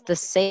it's the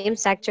same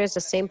sectors,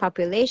 the same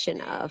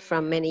population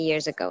from many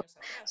years ago.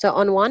 So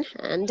on one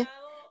hand,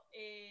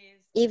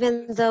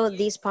 even though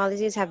these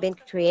policies have been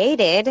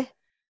created,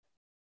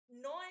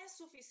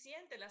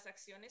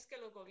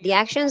 the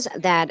actions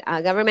that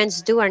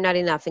governments do are not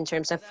enough in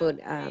terms of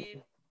food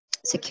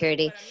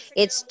security.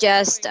 It's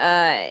just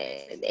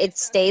it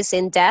stays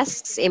in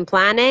desks, in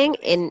planning,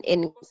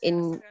 in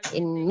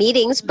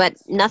meetings, but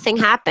nothing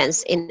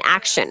happens in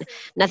action.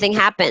 Nothing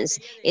happens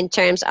in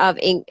terms of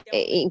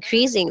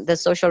increasing the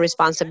social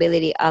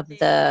responsibility of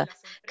the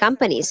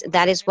companies.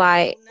 That is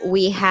why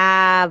we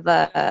have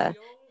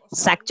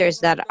sectors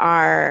that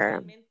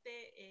are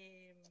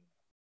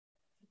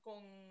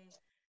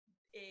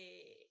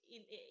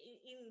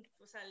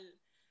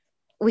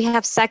we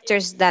have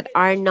sectors that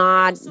are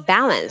not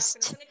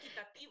balanced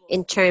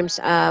in terms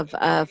of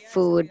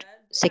food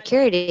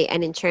security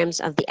and in terms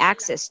of the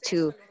access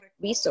to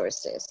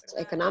resources,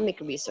 economic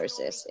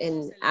resources,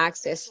 and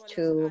access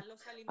to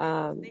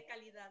um,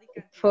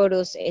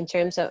 produce in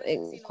terms of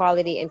in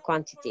quality and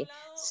quantity.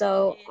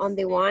 So on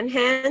the one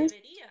hand,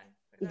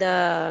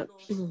 the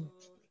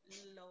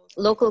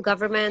local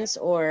governments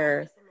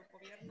or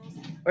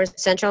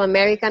Central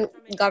American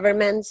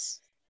governments,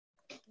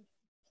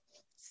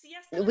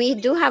 we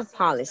do have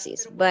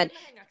policies, but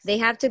they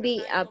have to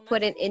be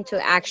put into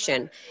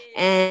action.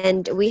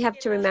 And we have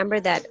to remember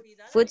that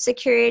food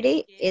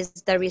security is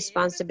the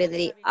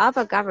responsibility of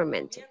a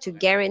government to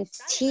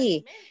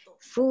guarantee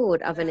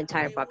food of an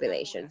entire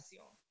population.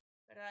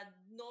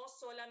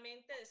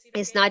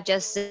 It's not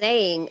just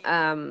saying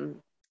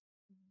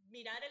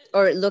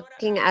or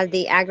looking at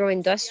the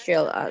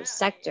agro-industrial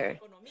sector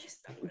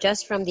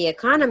just from the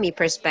economy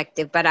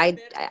perspective, but I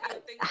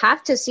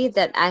have to see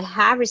that I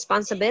have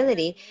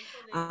responsibility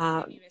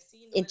uh,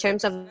 in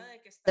terms of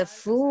the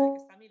food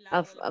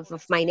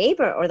of my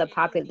neighbor or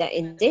the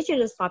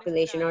indigenous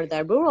population or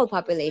the rural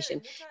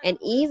population, and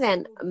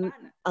even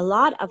a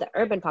lot of the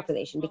urban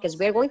population, because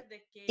we're going to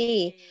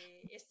see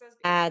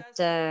that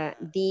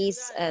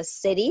these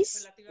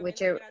cities,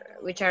 which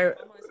are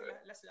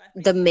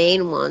the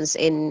main ones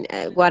in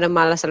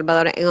Guatemala,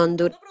 Salvador, and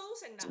Honduras,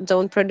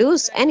 don't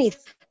produce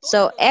anything.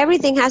 So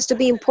everything has to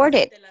be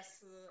imported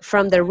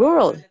from the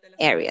rural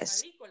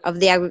areas of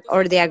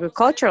or the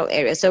agricultural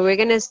areas. So we're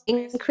going to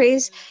see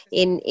increase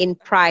in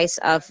price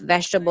of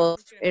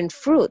vegetables and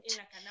fruit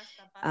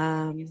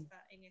um,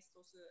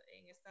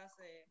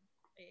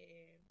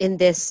 in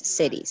these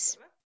cities.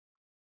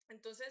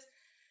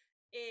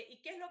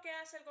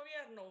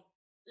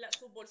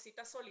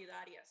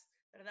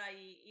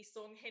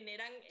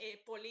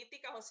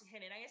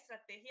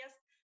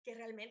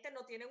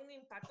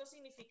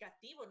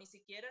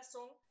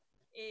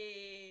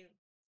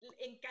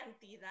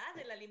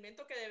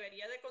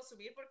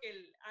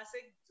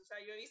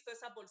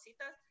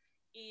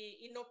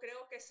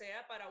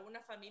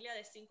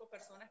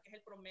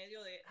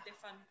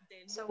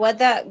 So what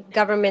the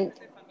government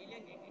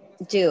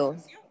do,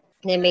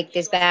 they make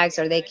these bags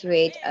or they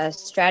create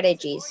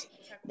strategies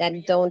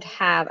that don't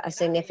have a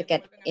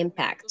significant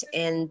impact,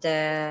 and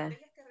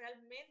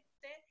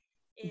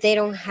they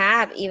don't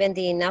have even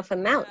the enough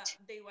amount.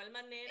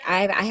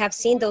 I have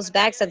seen those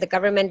bags that the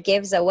government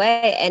gives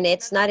away, and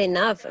it's not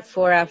enough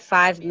for a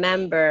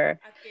five-member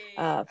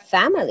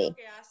family,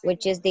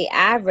 which is the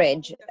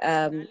average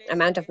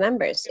amount of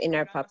members in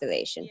our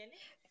population.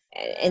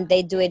 And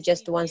they do it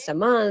just once a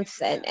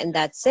month, and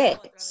that's it.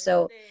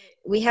 So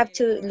we have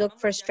to look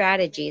for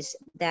strategies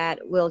that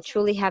will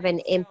truly have an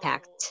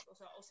impact,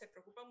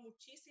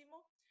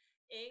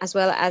 as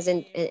well as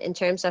in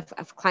terms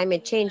of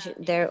climate change.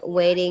 They're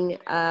waiting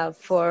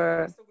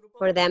for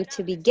them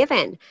to be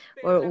given,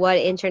 or what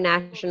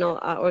international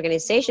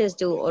organizations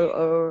do,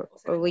 or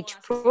which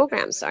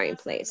programs are in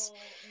place.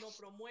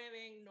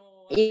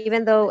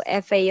 Even though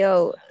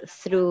FAO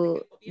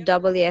through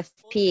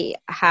WFP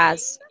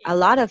has a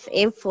lot of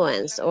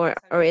influence, or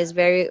is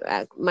very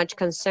much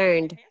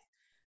concerned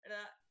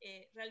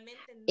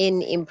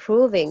in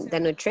improving the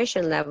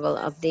nutrition level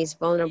of these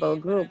vulnerable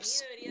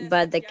groups,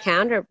 but the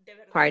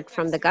counterpart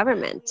from the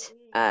government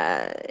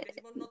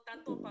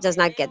does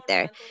not get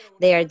there.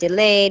 They are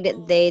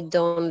delayed, they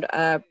don't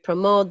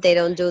promote, they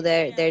don't do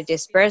their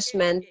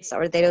disbursements,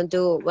 or they don't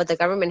do what the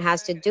government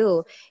has to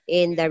do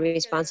in the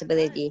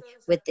responsibility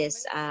with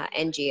these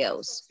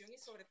NGOs.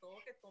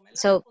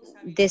 So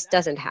this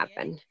doesn't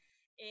happen.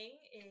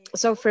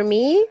 So for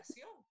me,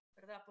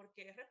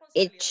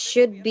 it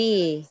should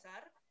be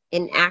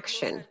in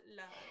action,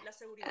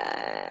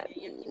 uh,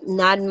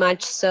 not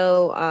much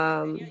so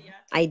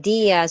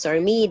ideas or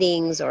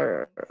meetings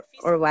or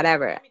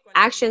whatever.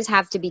 Actions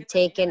have to be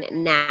taken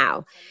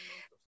now.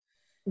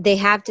 They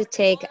have to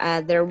take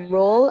their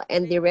role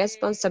and the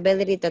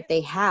responsibility that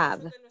they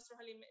have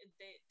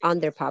on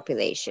their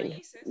population,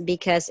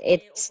 because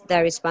it's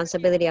the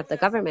responsibility of the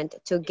government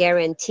to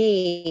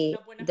guarantee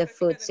the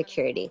food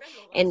security.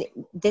 And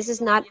this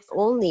is not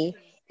only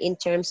in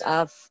terms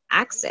of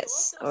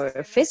access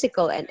or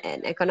physical and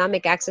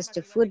economic access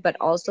to food, but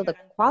also the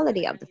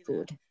quality of the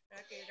food.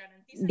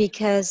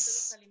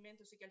 Because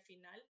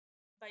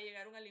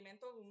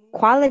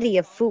quality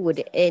of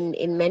food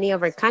in many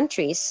of our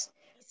countries,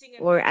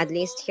 or at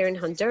least here in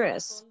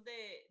Honduras,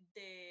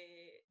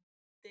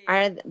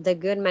 are the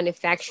good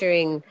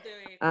manufacturing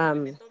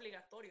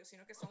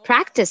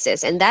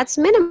practices, and that's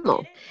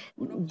minimal.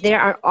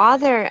 There are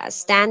other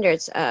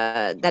standards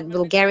that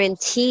will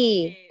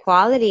guarantee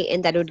quality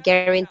and that would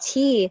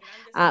guarantee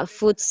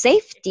food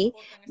safety,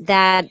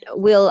 that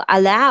will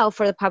allow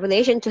for the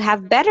population to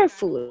have better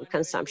food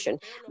consumption.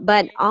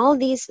 But all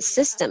these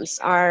systems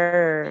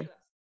are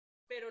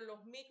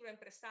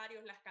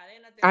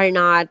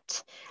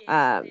not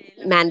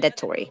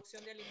mandatory.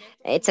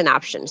 It's an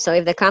option. So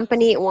if the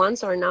company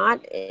wants or not,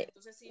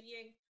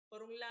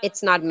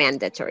 it's not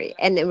mandatory.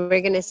 And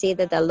we're going to see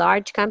that the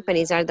large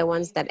companies are the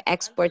ones that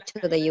export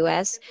to the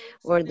US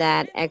or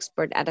that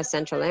export at a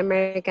Central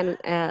American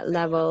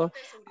level,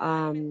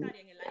 um,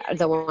 are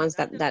the ones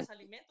that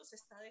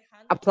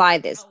apply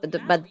this.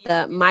 But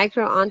the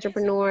micro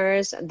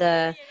entrepreneurs,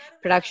 the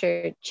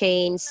production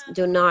chains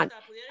do not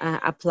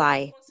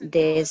apply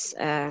this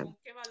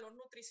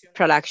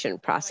production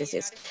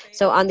processes.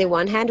 So on the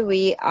one hand,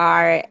 we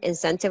are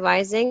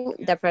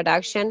incentivizing the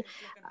production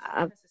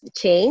uh,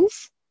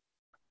 chains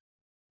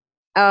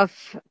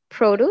of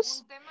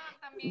produce,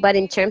 but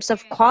in terms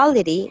of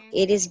quality,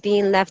 it is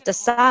being left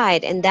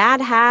aside, and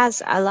that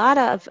has a lot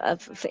of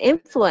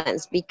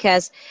influence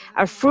because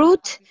a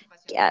fruit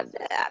uh,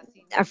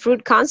 a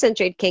fruit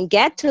concentrate can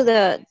get to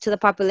the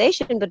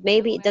population, but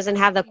maybe it doesn't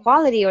have the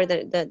quality or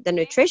the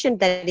nutrition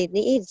that it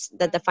needs,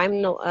 that the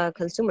final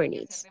consumer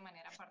needs.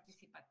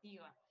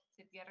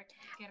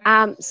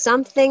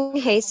 Something,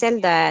 Hazel,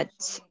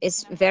 that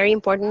is very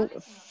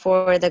important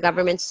for the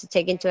governments to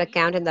take into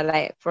account and that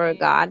I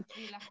forgot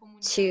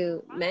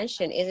to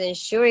mention is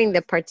ensuring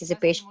the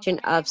participation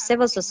of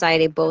civil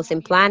society both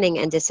in planning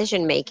and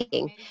decision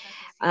making.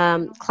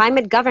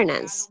 Climate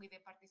governance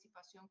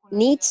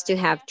needs to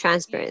have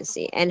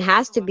transparency and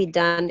has to be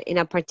done in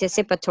a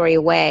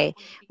participatory way.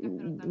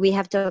 We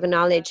have to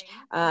acknowledge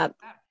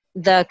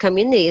the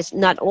communities,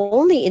 not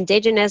only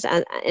indigenous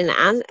and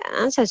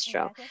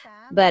ancestral,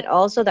 but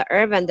also the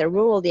urban, the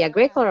rural, the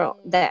agricultural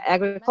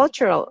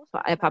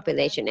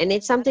population. And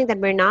it's something that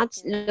we're not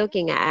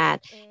looking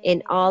at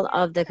in all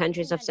of the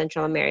countries of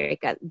Central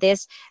America.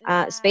 These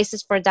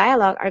spaces for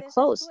dialogue are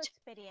closed.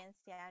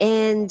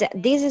 And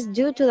this is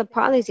due to the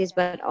policies,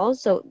 but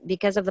also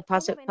because of the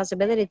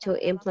possibility to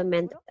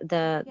implement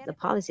the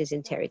policies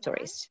in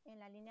territories.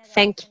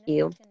 Thank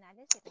you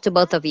to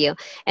both of you.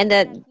 And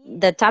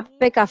the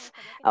topic of,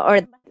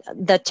 or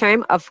the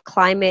term of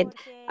climate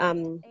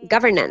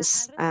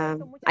governance,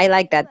 I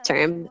like that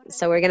term.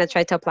 So we're going to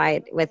try to apply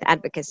it with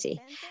advocacy.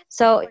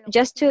 So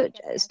just to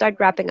start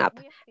wrapping up,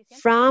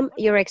 from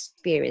your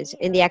experience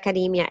in the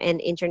academia and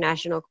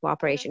international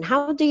cooperation,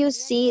 how do you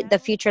see the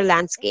future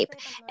landscape,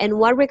 and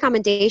what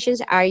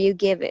recommendations are you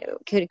give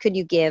could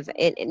you give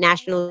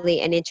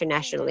nationally and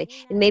internationally?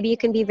 And maybe you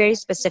can be very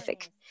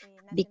specific,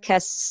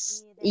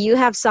 because you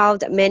have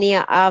solved many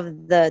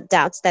of the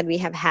doubts that we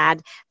have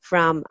had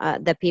from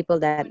the people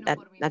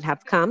that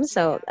have come.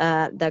 So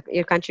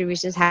your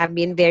contributions have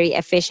been very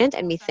efficient,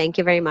 and we thank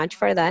you very much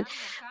for that.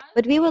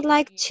 But we would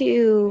like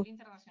to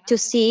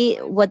see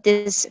what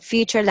this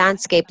future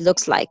landscape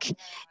looks like.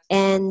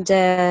 And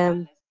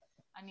and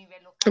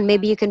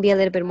maybe you can be a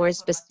little bit more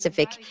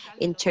specific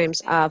in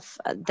terms of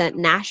the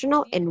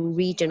national and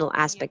regional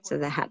aspects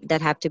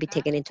that have to be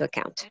taken into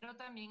account.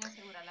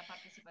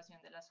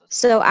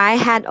 So I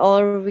had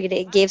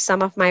already gave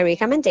some of my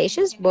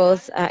recommendations,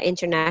 both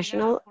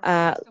international,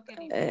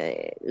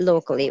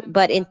 locally.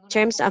 But in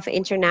terms of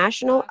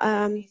international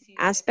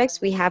aspects,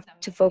 we have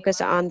to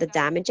focus on the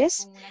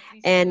damages,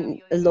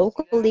 and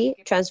locally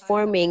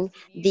transforming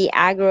the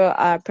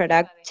agro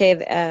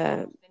productive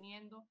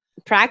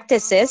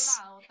practices,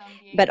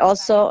 but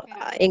also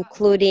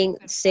including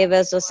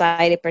civil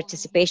society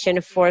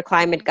participation for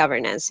climate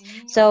governance.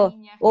 So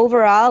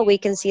overall, we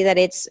can see that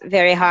it's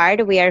very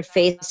hard. We are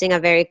facing a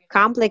very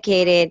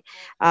complicated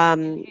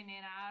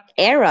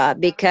era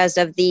because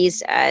of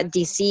these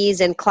disease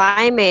and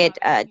climate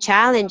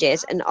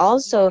challenges, and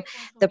also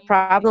the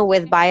problem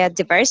with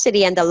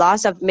biodiversity and the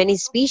loss of many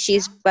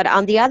species. But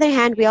on the other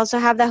hand, we also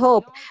have the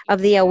hope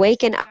of the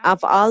awakening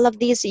of all of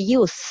these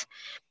youth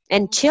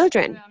and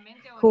children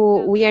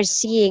who we are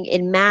seeing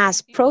in mass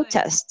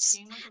protests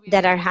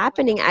that are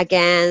happening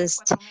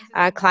against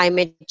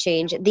climate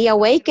change, the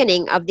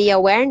awakening of the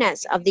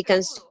awareness of the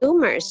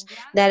consumers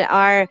that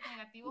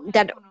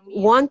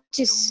want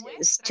to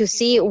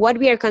see what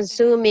we are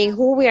consuming,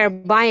 who we are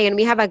buying, and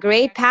we have a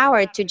great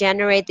power to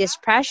generate this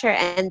pressure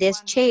and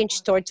this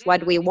change towards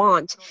what we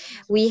want.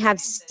 We have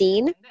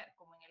seen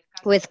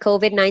with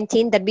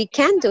COVID-19 that we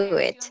can do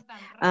it.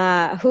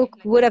 Who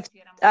would have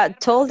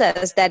told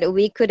us that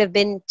we could have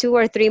been 2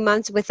 or 3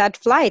 months without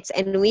flights?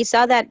 And we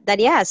saw that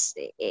yes,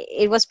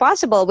 it was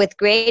possible with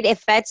great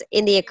effects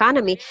in the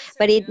economy,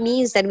 but it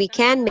means that we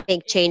can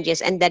make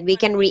changes and that we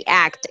can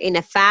react in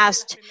a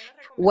fast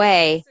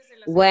way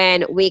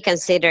when we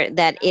consider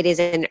that it is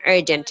an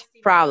urgent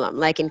problem,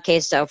 like in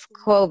case of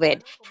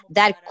COVID.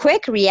 That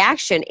quick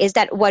reaction is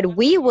that what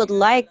we would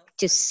like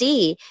to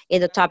see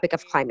in the topic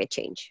of climate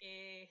change.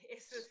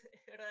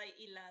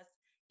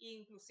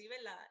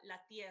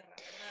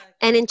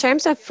 And in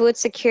terms of food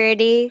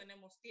security,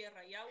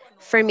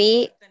 for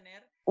me,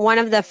 one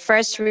of the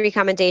first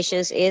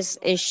recommendations is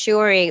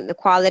ensuring the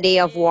quality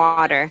of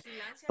water,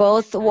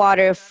 both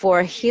water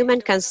for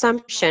human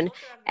consumption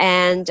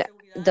and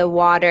the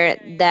water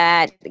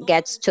that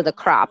gets to the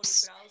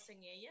crops.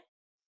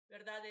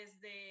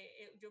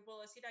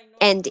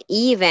 And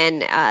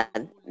even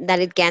that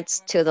it gets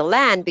to the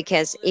land,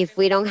 because if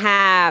we don't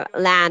have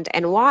land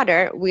and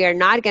water, we are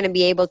not going to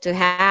be able to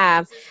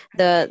have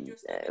the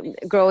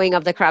growing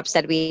of the crops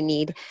that we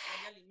need.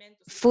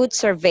 food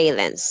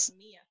surveillance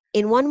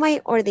in one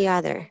way or the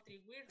other.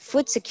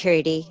 Food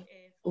security,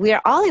 we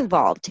are all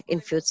involved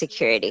in food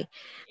security.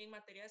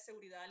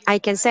 I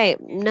can say,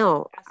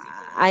 no,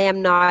 I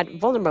am not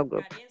vulnerable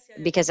group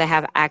because I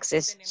have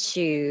access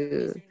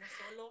to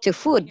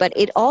food, but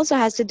it also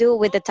has to do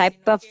with the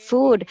type of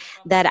food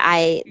that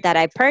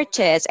I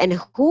purchase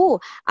and who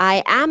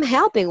I am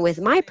helping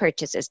with my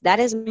purchases. That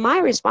is my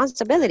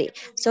responsibility.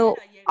 So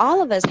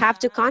all of us have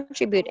to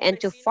contribute and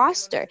to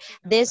foster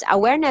this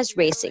awareness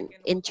raising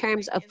in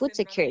terms of food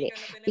security,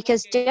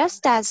 because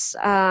just as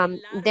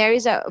there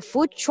is a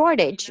food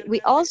shortage, we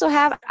also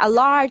have a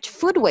large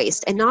food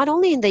waste, and not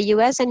only in the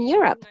US and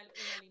Europe,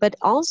 but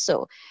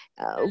also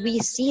we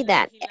see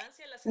that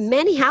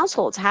many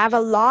households have a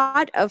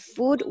lot of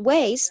food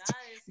waste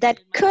that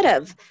could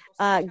have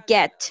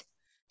get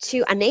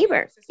to a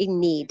neighbor in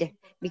need,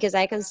 because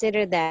I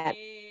consider that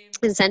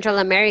in Central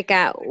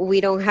America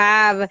we don't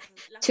have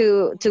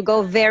to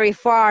go very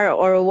far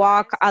or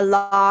walk a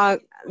long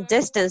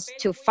distance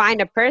to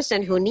find a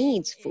person who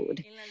needs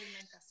food.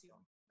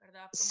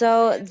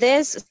 So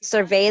this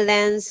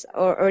surveillance,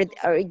 or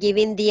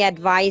giving the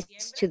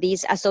advice to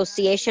these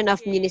association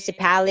of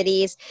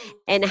municipalities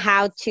and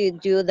how to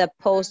do the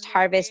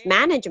post-harvest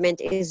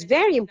management is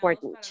very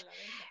important.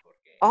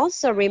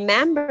 Also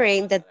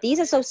remembering that these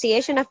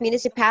association of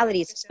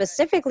municipalities,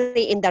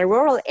 specifically in the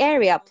rural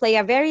area, play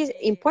a very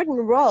important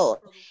role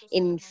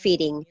in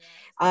feeding,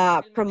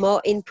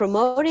 in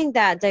promoting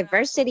the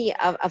diversity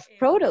of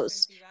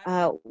produce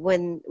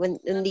when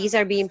these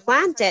are being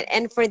planted,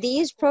 and for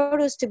these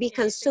produce to be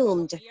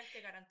consumed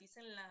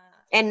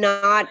and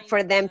not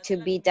for them to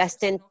be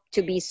destined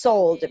to be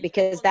sold,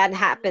 because that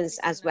happens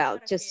as well,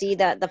 to see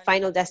the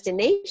final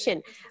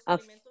destination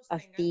of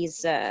of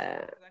these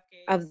uh,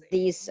 of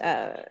these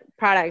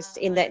products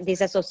in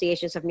these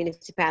associations of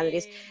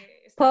municipalities.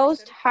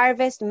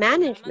 Post-harvest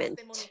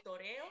management,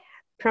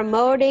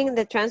 promoting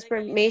the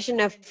transformation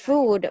of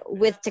food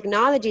with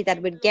technology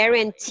that would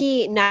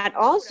guarantee not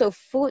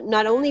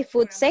only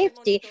food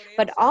safety,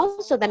 but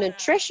also the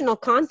nutritional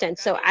content.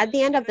 So at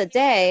the end of the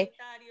day,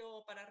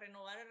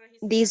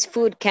 these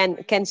food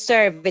can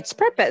serve its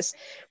purpose,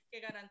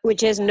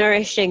 which is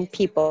nourishing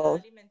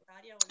people.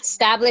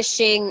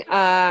 Establishing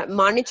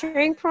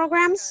monitoring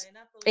programs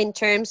in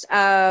terms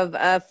of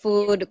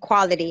food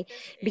quality,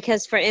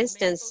 because for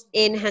instance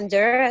in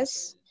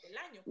Honduras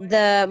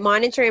the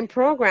monitoring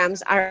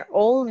programs are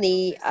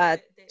only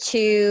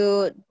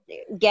to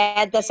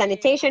get the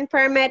sanitation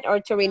permit or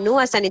to renew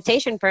a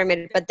sanitation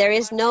permit, but there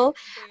is no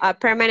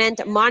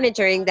permanent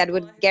monitoring that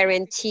would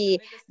guarantee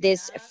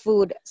this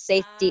food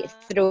safety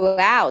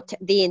throughout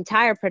the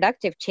entire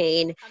productive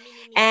chain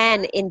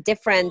and in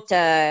different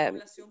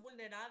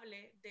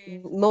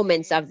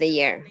moments of the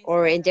year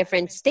or in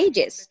different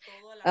stages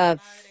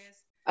of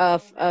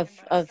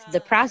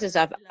the process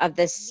of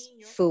this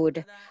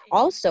food.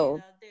 Also,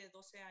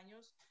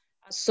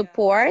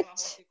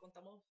 support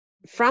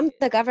from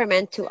the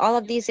government to all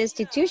of these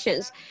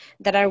institutions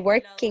that are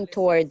working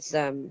towards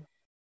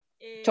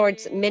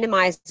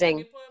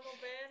minimizing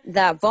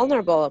the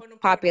vulnerable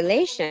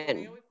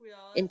population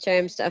in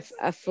terms of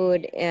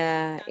food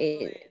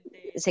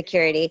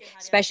security,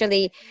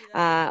 especially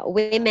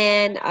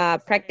women,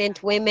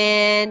 pregnant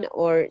women,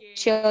 or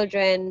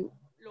children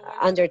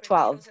under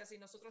 12.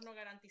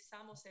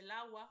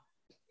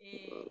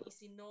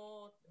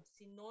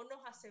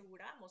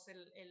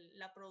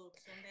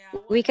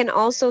 We can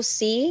also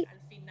see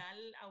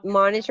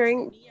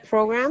monitoring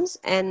programs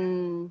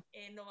and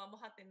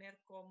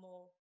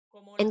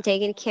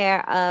taking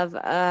care of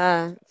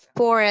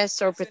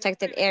forests or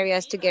protected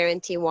areas to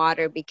guarantee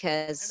water,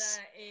 because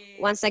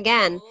once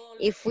again,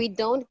 if we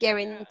don't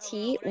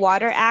guarantee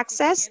water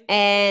access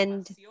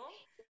and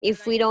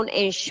if we don't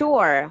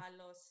ensure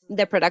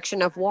the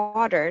production of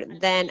water,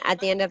 then at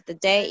the end of the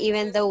day,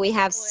 even though we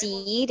have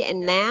seed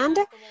and land,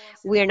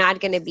 we're not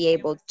going to be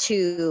able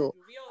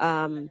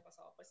um,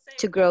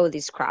 to grow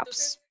these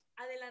crops.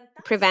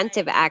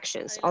 Preventive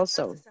actions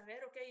also.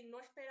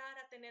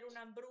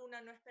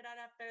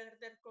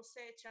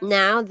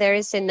 Now there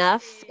is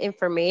enough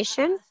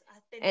information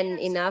and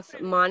enough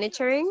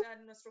monitoring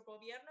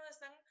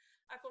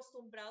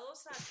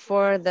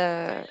for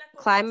the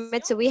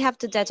climate, so we have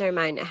to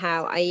determine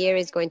how a year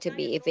is going to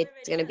be, if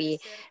it's going to be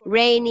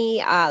rainy,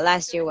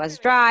 last year was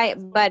dry,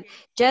 but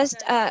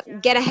just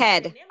get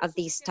ahead of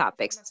these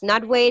topics,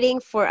 not waiting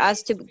for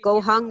us to go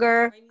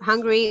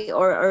hungry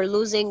or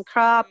losing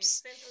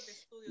crops,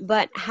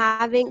 but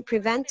having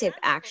preventive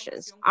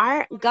actions.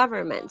 Our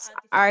governments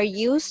are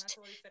used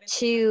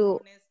to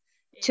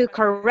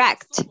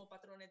correct,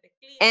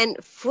 and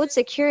food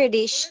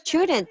security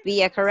shouldn't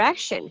be a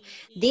correction.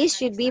 These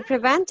should be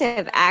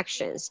preventive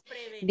actions,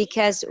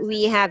 because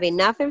we have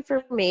enough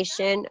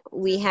information.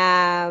 We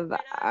have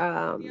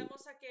a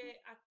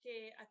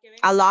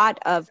lot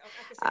of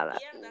uh,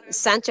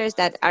 centers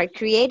that are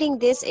creating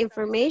this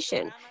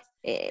information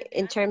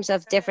in terms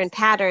of different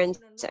patterns,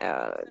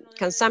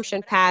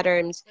 consumption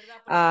patterns,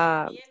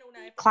 uh,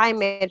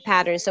 climate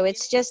patterns. So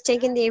it's just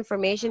taking the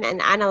information and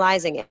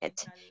analyzing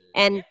it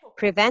and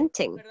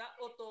preventing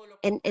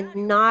and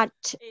not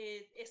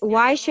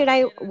why should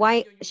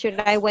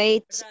I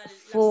wait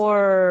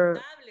for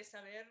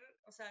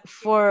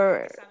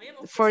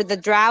for the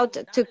drought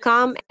to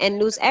come and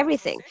lose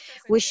everything?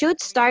 We should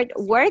start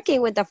working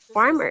with the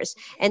farmers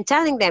and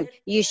telling them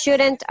you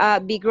shouldn't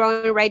be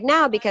growing right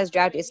now because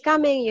drought is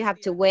coming. You have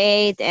to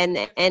wait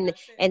and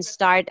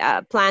start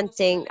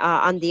planting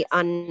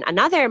on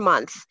another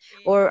month,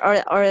 or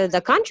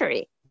the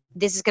contrary.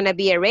 This is going to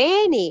be a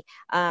rainy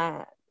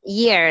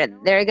year.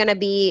 There are going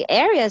to be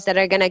areas that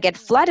are going to get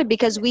flooded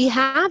because we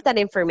have that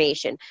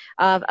information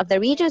of the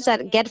regions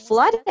that get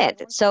flooded.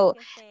 So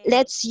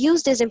let's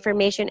use this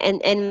information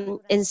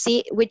and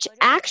see which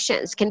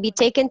actions can be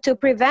taken to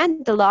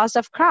prevent the loss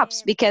of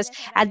crops, because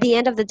at the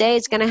end of the day,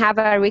 it's going to have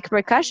a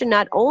repercussion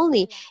not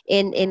only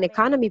in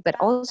economy, but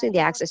also in the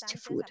access to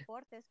food.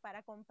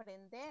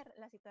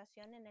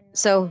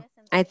 So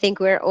I think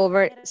we're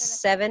over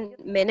 7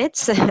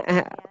 minutes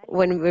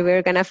when we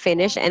were going to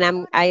finish.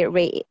 And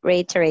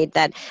reiterate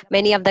that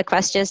many of the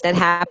questions that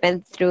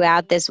happened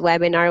throughout this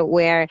webinar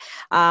were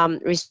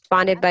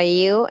responded by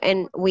you.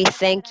 And we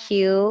thank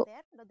you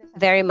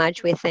very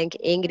much. We thank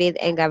Ingrid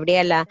and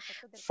Gabriela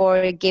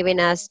for giving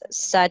us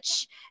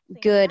such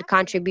good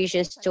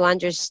contributions to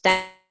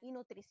understand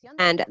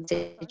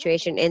the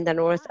situation in the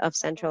north of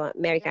Central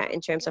America in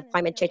terms of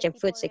climate change and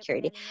food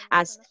security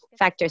as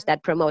factors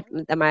that promote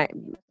the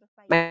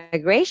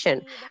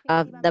migration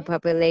of the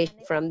population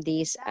from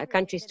these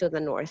countries to the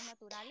north.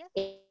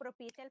 It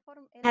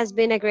has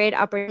been a great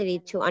opportunity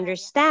to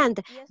understand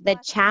the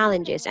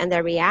challenges and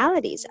the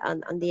realities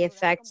on the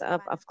effects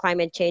of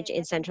climate change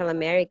in Central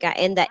America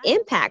and the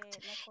impact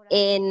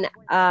in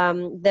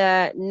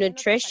the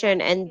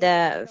nutrition and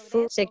the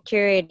food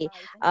security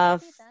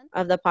of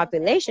the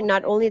population,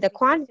 not only the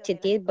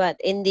quantity, but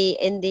in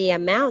the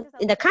amount,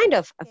 in the kind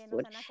of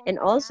food, and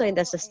also in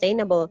the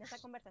sustainable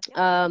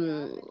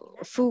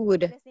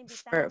food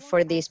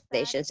for these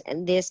populations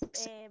and these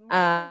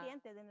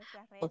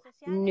possible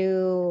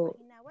new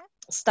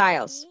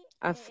styles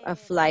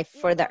of life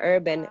for the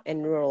urban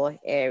and rural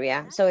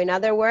area. So in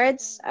other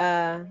words,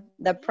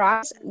 the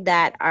progress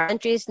that our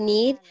countries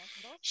need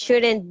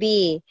shouldn't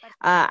be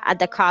at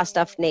the cost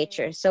of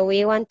nature. So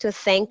we want to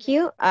thank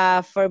you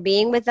for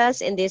being with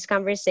us in this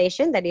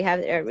conversation, that you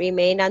have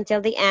remained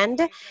until the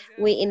end.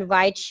 We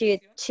invite you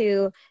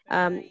to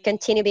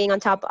continue being on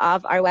top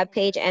of our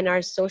webpage and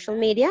our social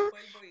media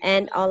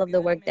and all of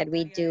the work that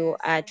we do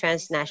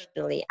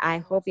transnationally. I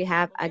hope you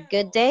have a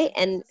good day,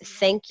 and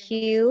thank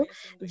you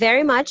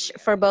very much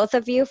for both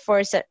of you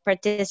for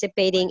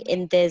participating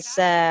in this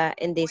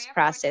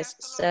process.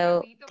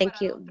 So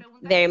thank you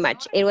very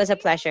much. It was a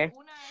pleasure.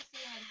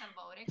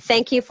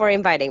 Thank you for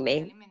inviting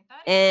me.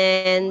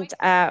 And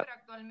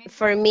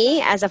for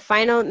me, as a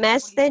final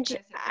message,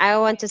 I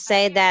want to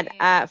say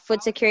that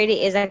food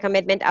security is a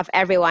commitment of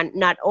everyone,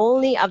 not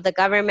only of the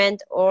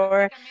government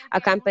or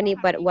a company,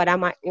 but what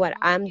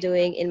I'm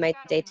doing in my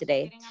day to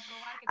day.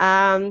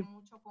 I'm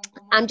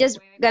just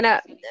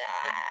gonna.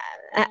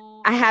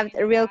 I have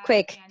real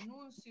quick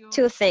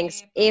two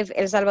things. If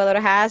El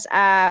Salvador has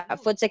a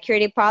food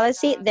security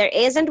policy, there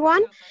isn't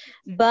one,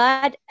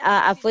 but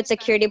a food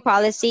security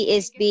policy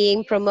is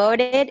being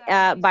promoted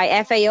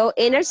by FAO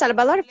in El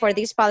Salvador for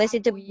this policy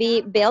to be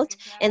built.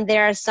 And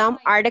there are some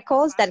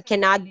articles that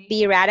cannot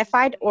be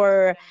ratified,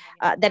 or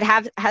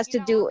that has to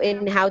do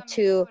in how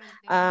to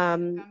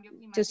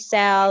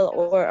sell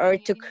or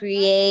to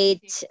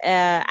create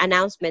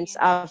announcements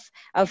of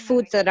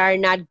foods that are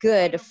not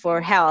good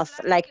for health,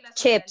 like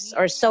chips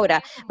or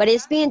soda, but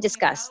it's being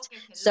discussed.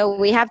 So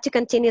we have to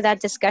continue that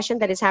discussion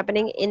that is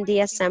happening in the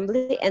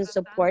assembly and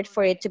support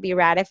for it to be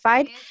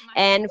ratified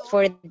and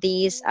for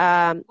these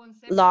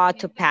law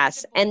to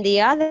pass. And the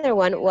other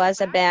one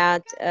was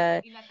about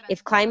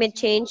if climate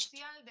change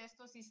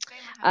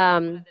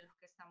um,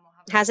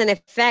 has an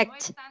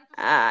effect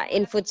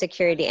in food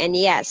security. And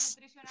yes,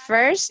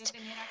 first,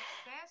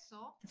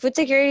 food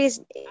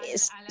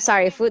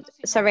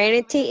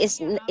sovereignty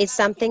is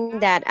something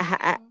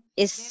that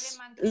is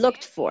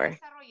looked for,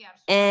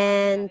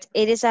 and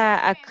it is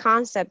a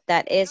concept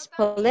that is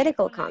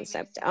political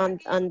concept on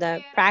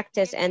the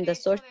practice and the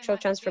social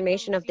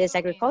transformation of this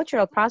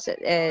agricultural process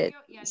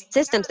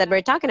systems that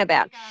we're talking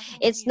about.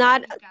 It's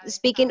not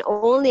speaking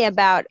only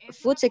about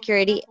food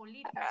security.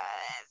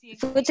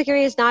 Food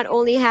security is not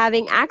only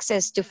having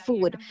access to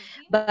food,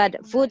 but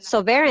food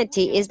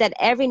sovereignty is that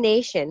every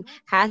nation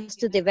has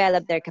to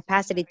develop their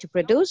capacity to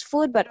produce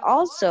food, but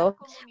also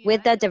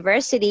with the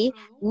diversity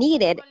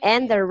needed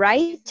and the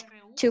right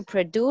to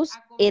produce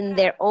in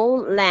their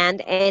own land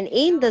and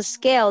in the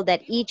scale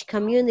that each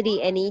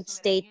community and each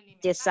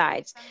state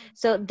decides.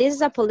 So this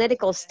is a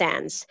political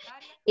stance.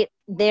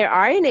 There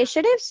are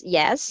initiatives,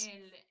 yes.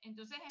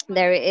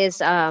 There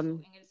is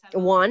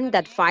one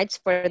that fights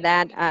for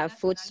that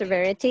food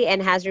sovereignty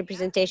and has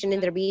representation in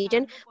the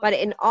region, but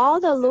in all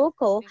the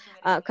local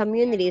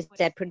communities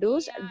that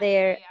produce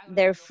their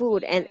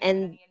food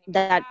and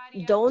that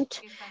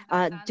don't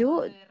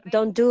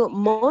do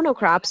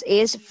monocrops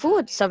is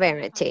food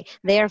sovereignty.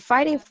 They are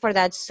fighting for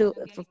that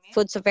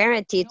food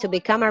sovereignty to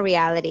become a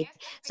reality.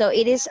 So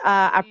it is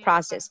a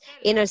process.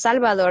 In El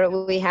Salvador,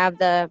 we have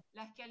the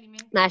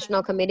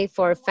National Committee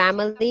for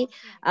Family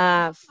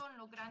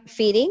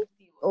Feeding,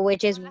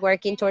 which is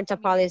working towards a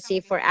policy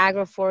for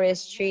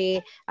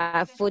agroforestry,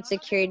 food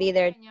security.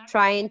 They're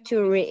trying to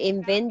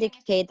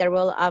reivindicate the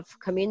role of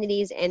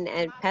communities and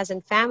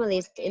peasant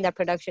families in the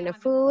production of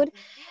food.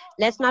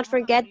 Let's not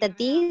forget that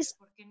these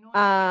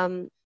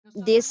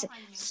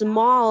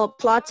small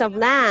plots of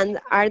land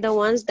are the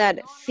ones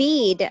that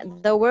feed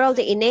the world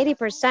in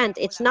 80%.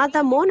 It's not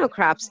the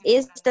monocrops,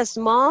 it's the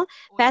small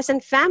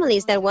peasant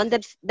families that ones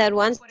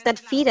that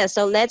feed us.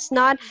 So let's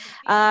not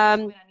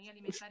um,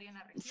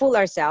 fool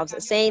ourselves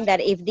saying that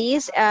if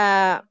these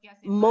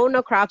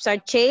monocrops are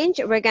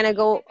changed, we're going to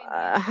go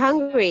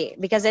hungry,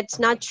 because it's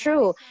not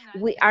true.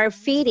 Our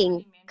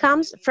feeding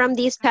comes from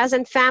these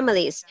peasant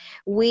families.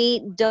 We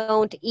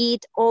don't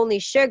eat only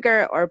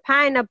sugar or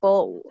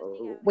pineapple,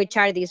 which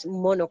are these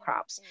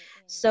monocrops.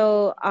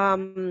 So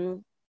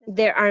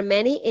there are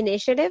many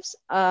initiatives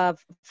of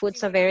food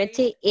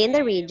sovereignty in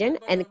the region,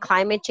 and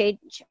climate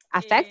change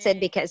affects it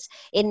because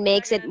it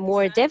makes it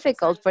more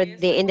difficult for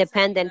the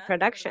independent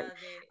production.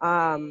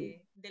 Um,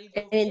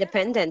 an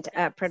independent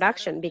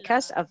production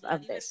because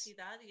of this.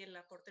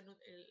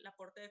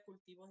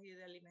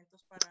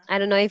 I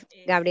don't know if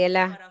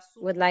Gabriela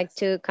would like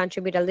to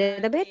contribute a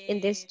little bit in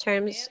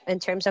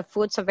terms of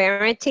food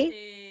sovereignty.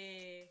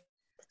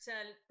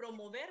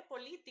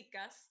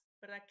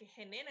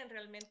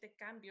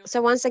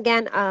 So once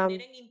again,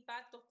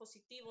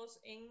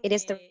 it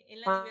is the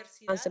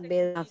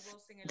responsibility of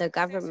the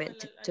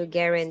government to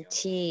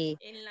guarantee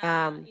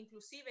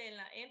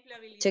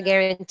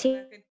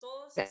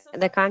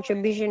the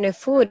contribution of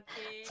food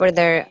for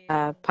their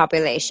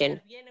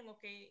population,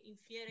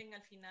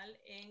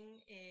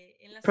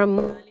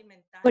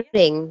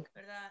 promoting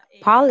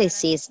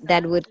policies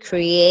that would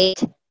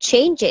create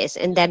changes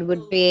and that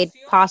would create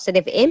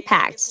positive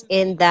impacts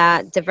in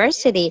the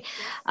diversity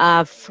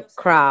of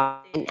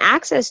crops, in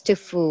access to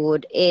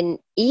food, in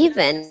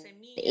even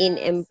in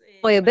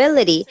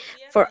employability,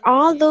 for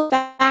all those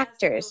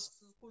factors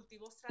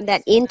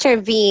that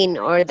intervene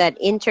or that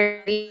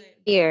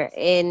interfere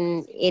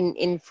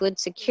in food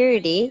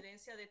security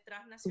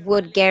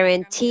would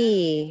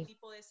guarantee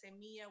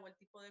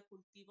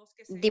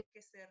the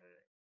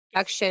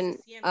production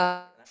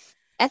of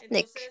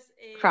ethnic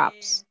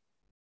crops,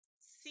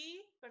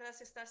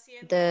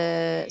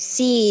 the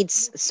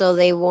seeds, so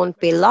they won't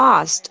be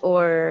lost,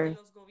 or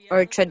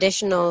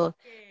traditional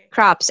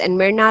crops. And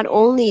we're not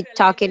only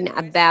talking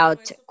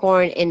about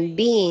corn and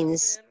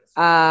beans,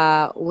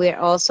 we're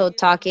also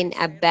talking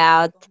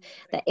about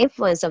the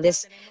influence of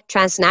these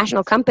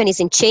transnational companies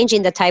in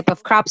changing the type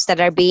of crops that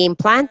are being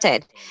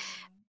planted.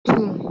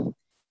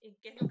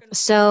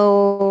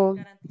 So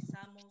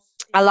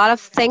a lot of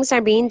things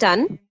are being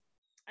done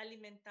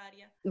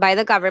by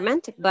the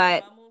government,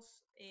 but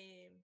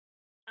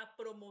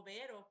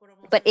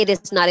it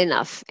is not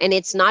enough, and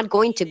it's not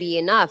going to be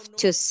enough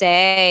to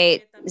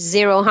say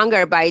zero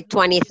hunger by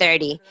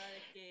 2030.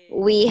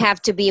 We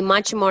have to be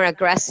much more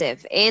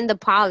aggressive in the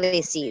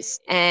policies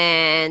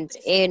and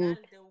in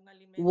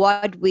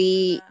what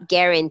we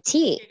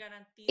guarantee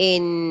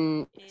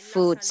in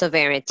food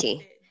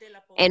sovereignty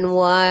and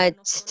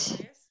what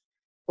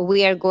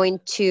we are going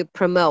to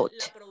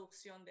promote,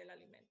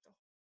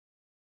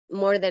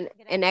 more than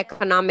an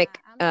economic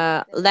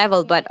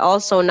level, but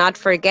also not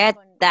forget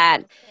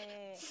that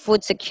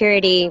food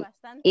security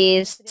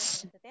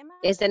is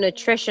the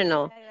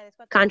nutritional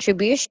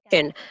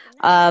contribution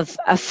of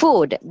a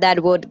food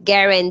that would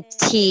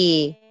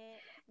guarantee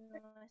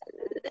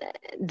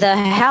the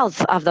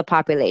health of the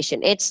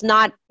population. It's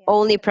not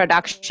only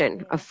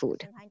production of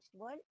food.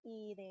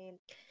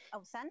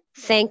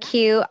 Thank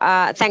you.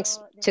 Thanks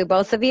to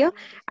both of you.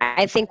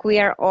 I think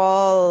we're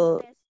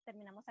all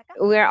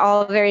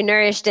very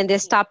nourished in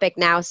this topic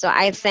now. So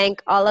I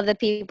thank all of the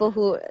people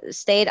who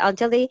stayed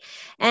until the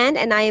end,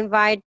 and I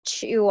invite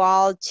you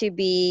all to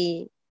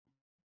be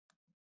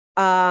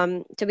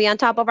on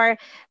top of our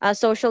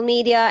social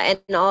media,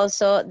 and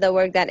also the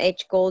work that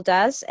H. Gold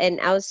does, and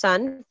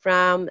Ausan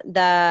from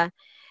the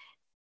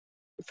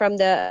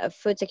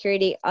Food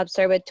Security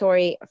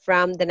Observatory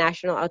from the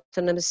National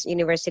Autonomous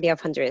University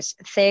of Honduras.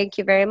 Thank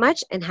you very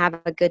much and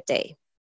have a good day.